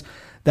guys,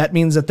 that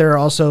means that there are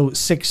also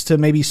 6 to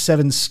maybe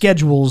 7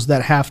 schedules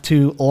that have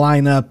to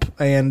line up,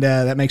 and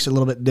that makes it a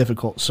little bit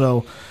difficult.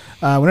 So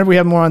whenever we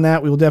have more on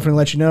that, we will definitely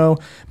let you know.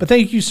 But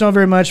thank you so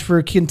very much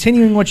for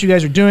continuing what you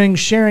guys are doing,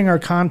 sharing our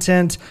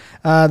content.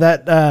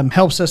 That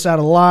helps us out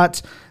a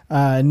lot.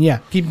 And yeah,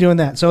 keep doing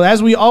that. So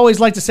as we always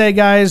like to say,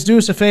 guys, do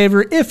us a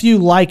favor. If you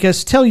like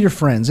us, tell your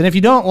friends. And if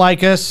you don't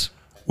like us,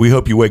 we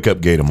hope you wake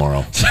up gay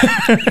tomorrow.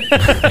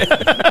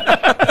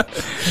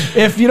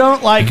 If you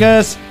don't like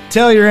us,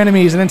 tell your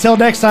enemies. And until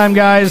next time,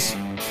 guys.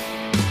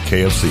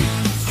 KFC.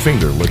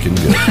 Finger looking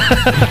good.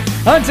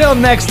 Until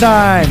next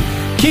time,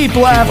 keep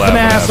laughing,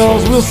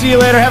 assholes. We'll see you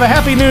later. Have a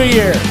happy new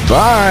year.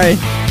 Bye.